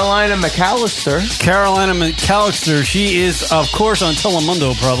McAllister. Carolina McAllister. She is, of course, on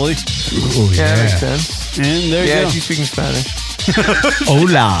Telemundo, probably. Ooh, Yeah, that makes sense. And there you go. Yeah, she's speaking Spanish.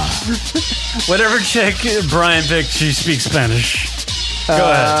 Hola. Whatever chick Brian picked, she speaks Spanish. Go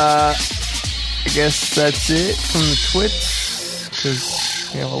ahead. I guess that's it from the twits,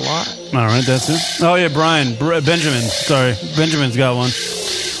 because we have a lot. All right, that's it. Oh, yeah, Benjamin. Sorry. Benjamin's got one.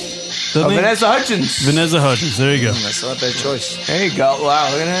 Vanessa Hudgens. Vanessa Hudgens. There you go. That's not a bad choice. There you go. Wow,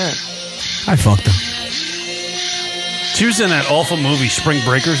 look at that. I fucked him. She was in that awful movie, Spring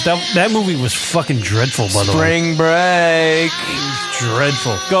Breakers. That movie was fucking dreadful, by the way. Spring Break.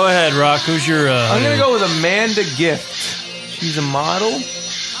 Dreadful. Go ahead, Rock. Who's your... I'm going to go with Amanda Gift. She's a model.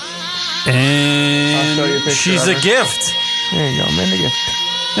 And I'll show you a picture she's of a her. gift. There you go, Amanda Gift.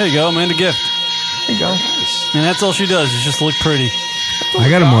 There you go, Amanda Gift. There you go. And that's all she does, is just look pretty. I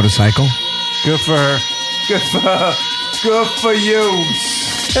got a motorcycle. Good for her. Good for you.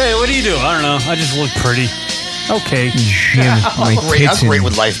 Hey, what do you do? I don't know. I just look pretty. Okay. How great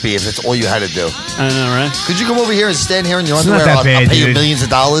would life be if that's all you had to do? I know, right? Could you come over here and stand here in your It's not underwear? that bad, I'll pay you dude. millions of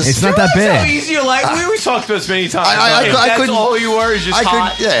dollars. It's not that How bad. easy your life. We talked about this many times. I That's couldn't- all you were is just I couldn't-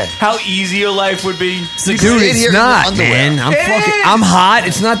 hot. yeah. How easy your life would be. Dude, it's not, man. I'm hot.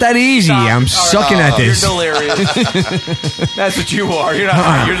 It's not that easy. I'm sucking at this. You're delirious. That's what you are. You're not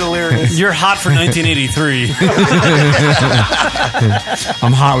hot. You're delirious. You're hot for 1983.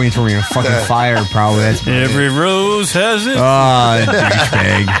 I'm hot when you throw me in a fucking fire, probably. That's Every rose has it.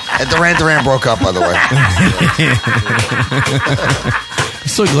 douchebag. And Duran broke up, by the way. I'm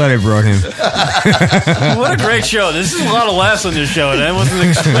so glad I brought him. What a great show. This is a lot of laughs on this show, and I wasn't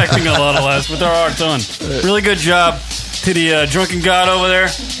expecting a lot of laughs, but there are a ton. Really good job to the Drunken God over there.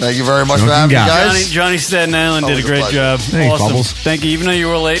 Thank you very much for having me, guys. Johnny Staten Island did a Always a great pleasure. job. Thanks, Awesome. Bubbles. Thank you. Even though you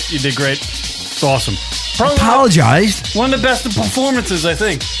were late, you did great. It's awesome. Probably Apologized. one of the best performances, I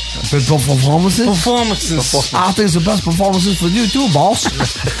think. Performances? I think it's the best performances for you too, boss.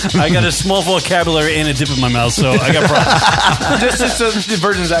 I got a small vocabulary and a dip in my mouth, so I got problems. This is the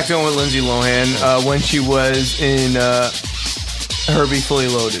Virgin's act going with Lindsay Lohan when she was in Herbie Fully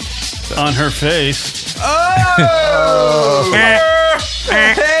Loaded. So. On her face. Oh!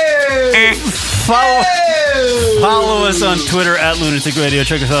 Follow us on Twitter at Lunatic Radio.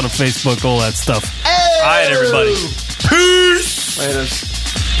 Check us out on Facebook, all that stuff. All right, everybody. Peace. Later.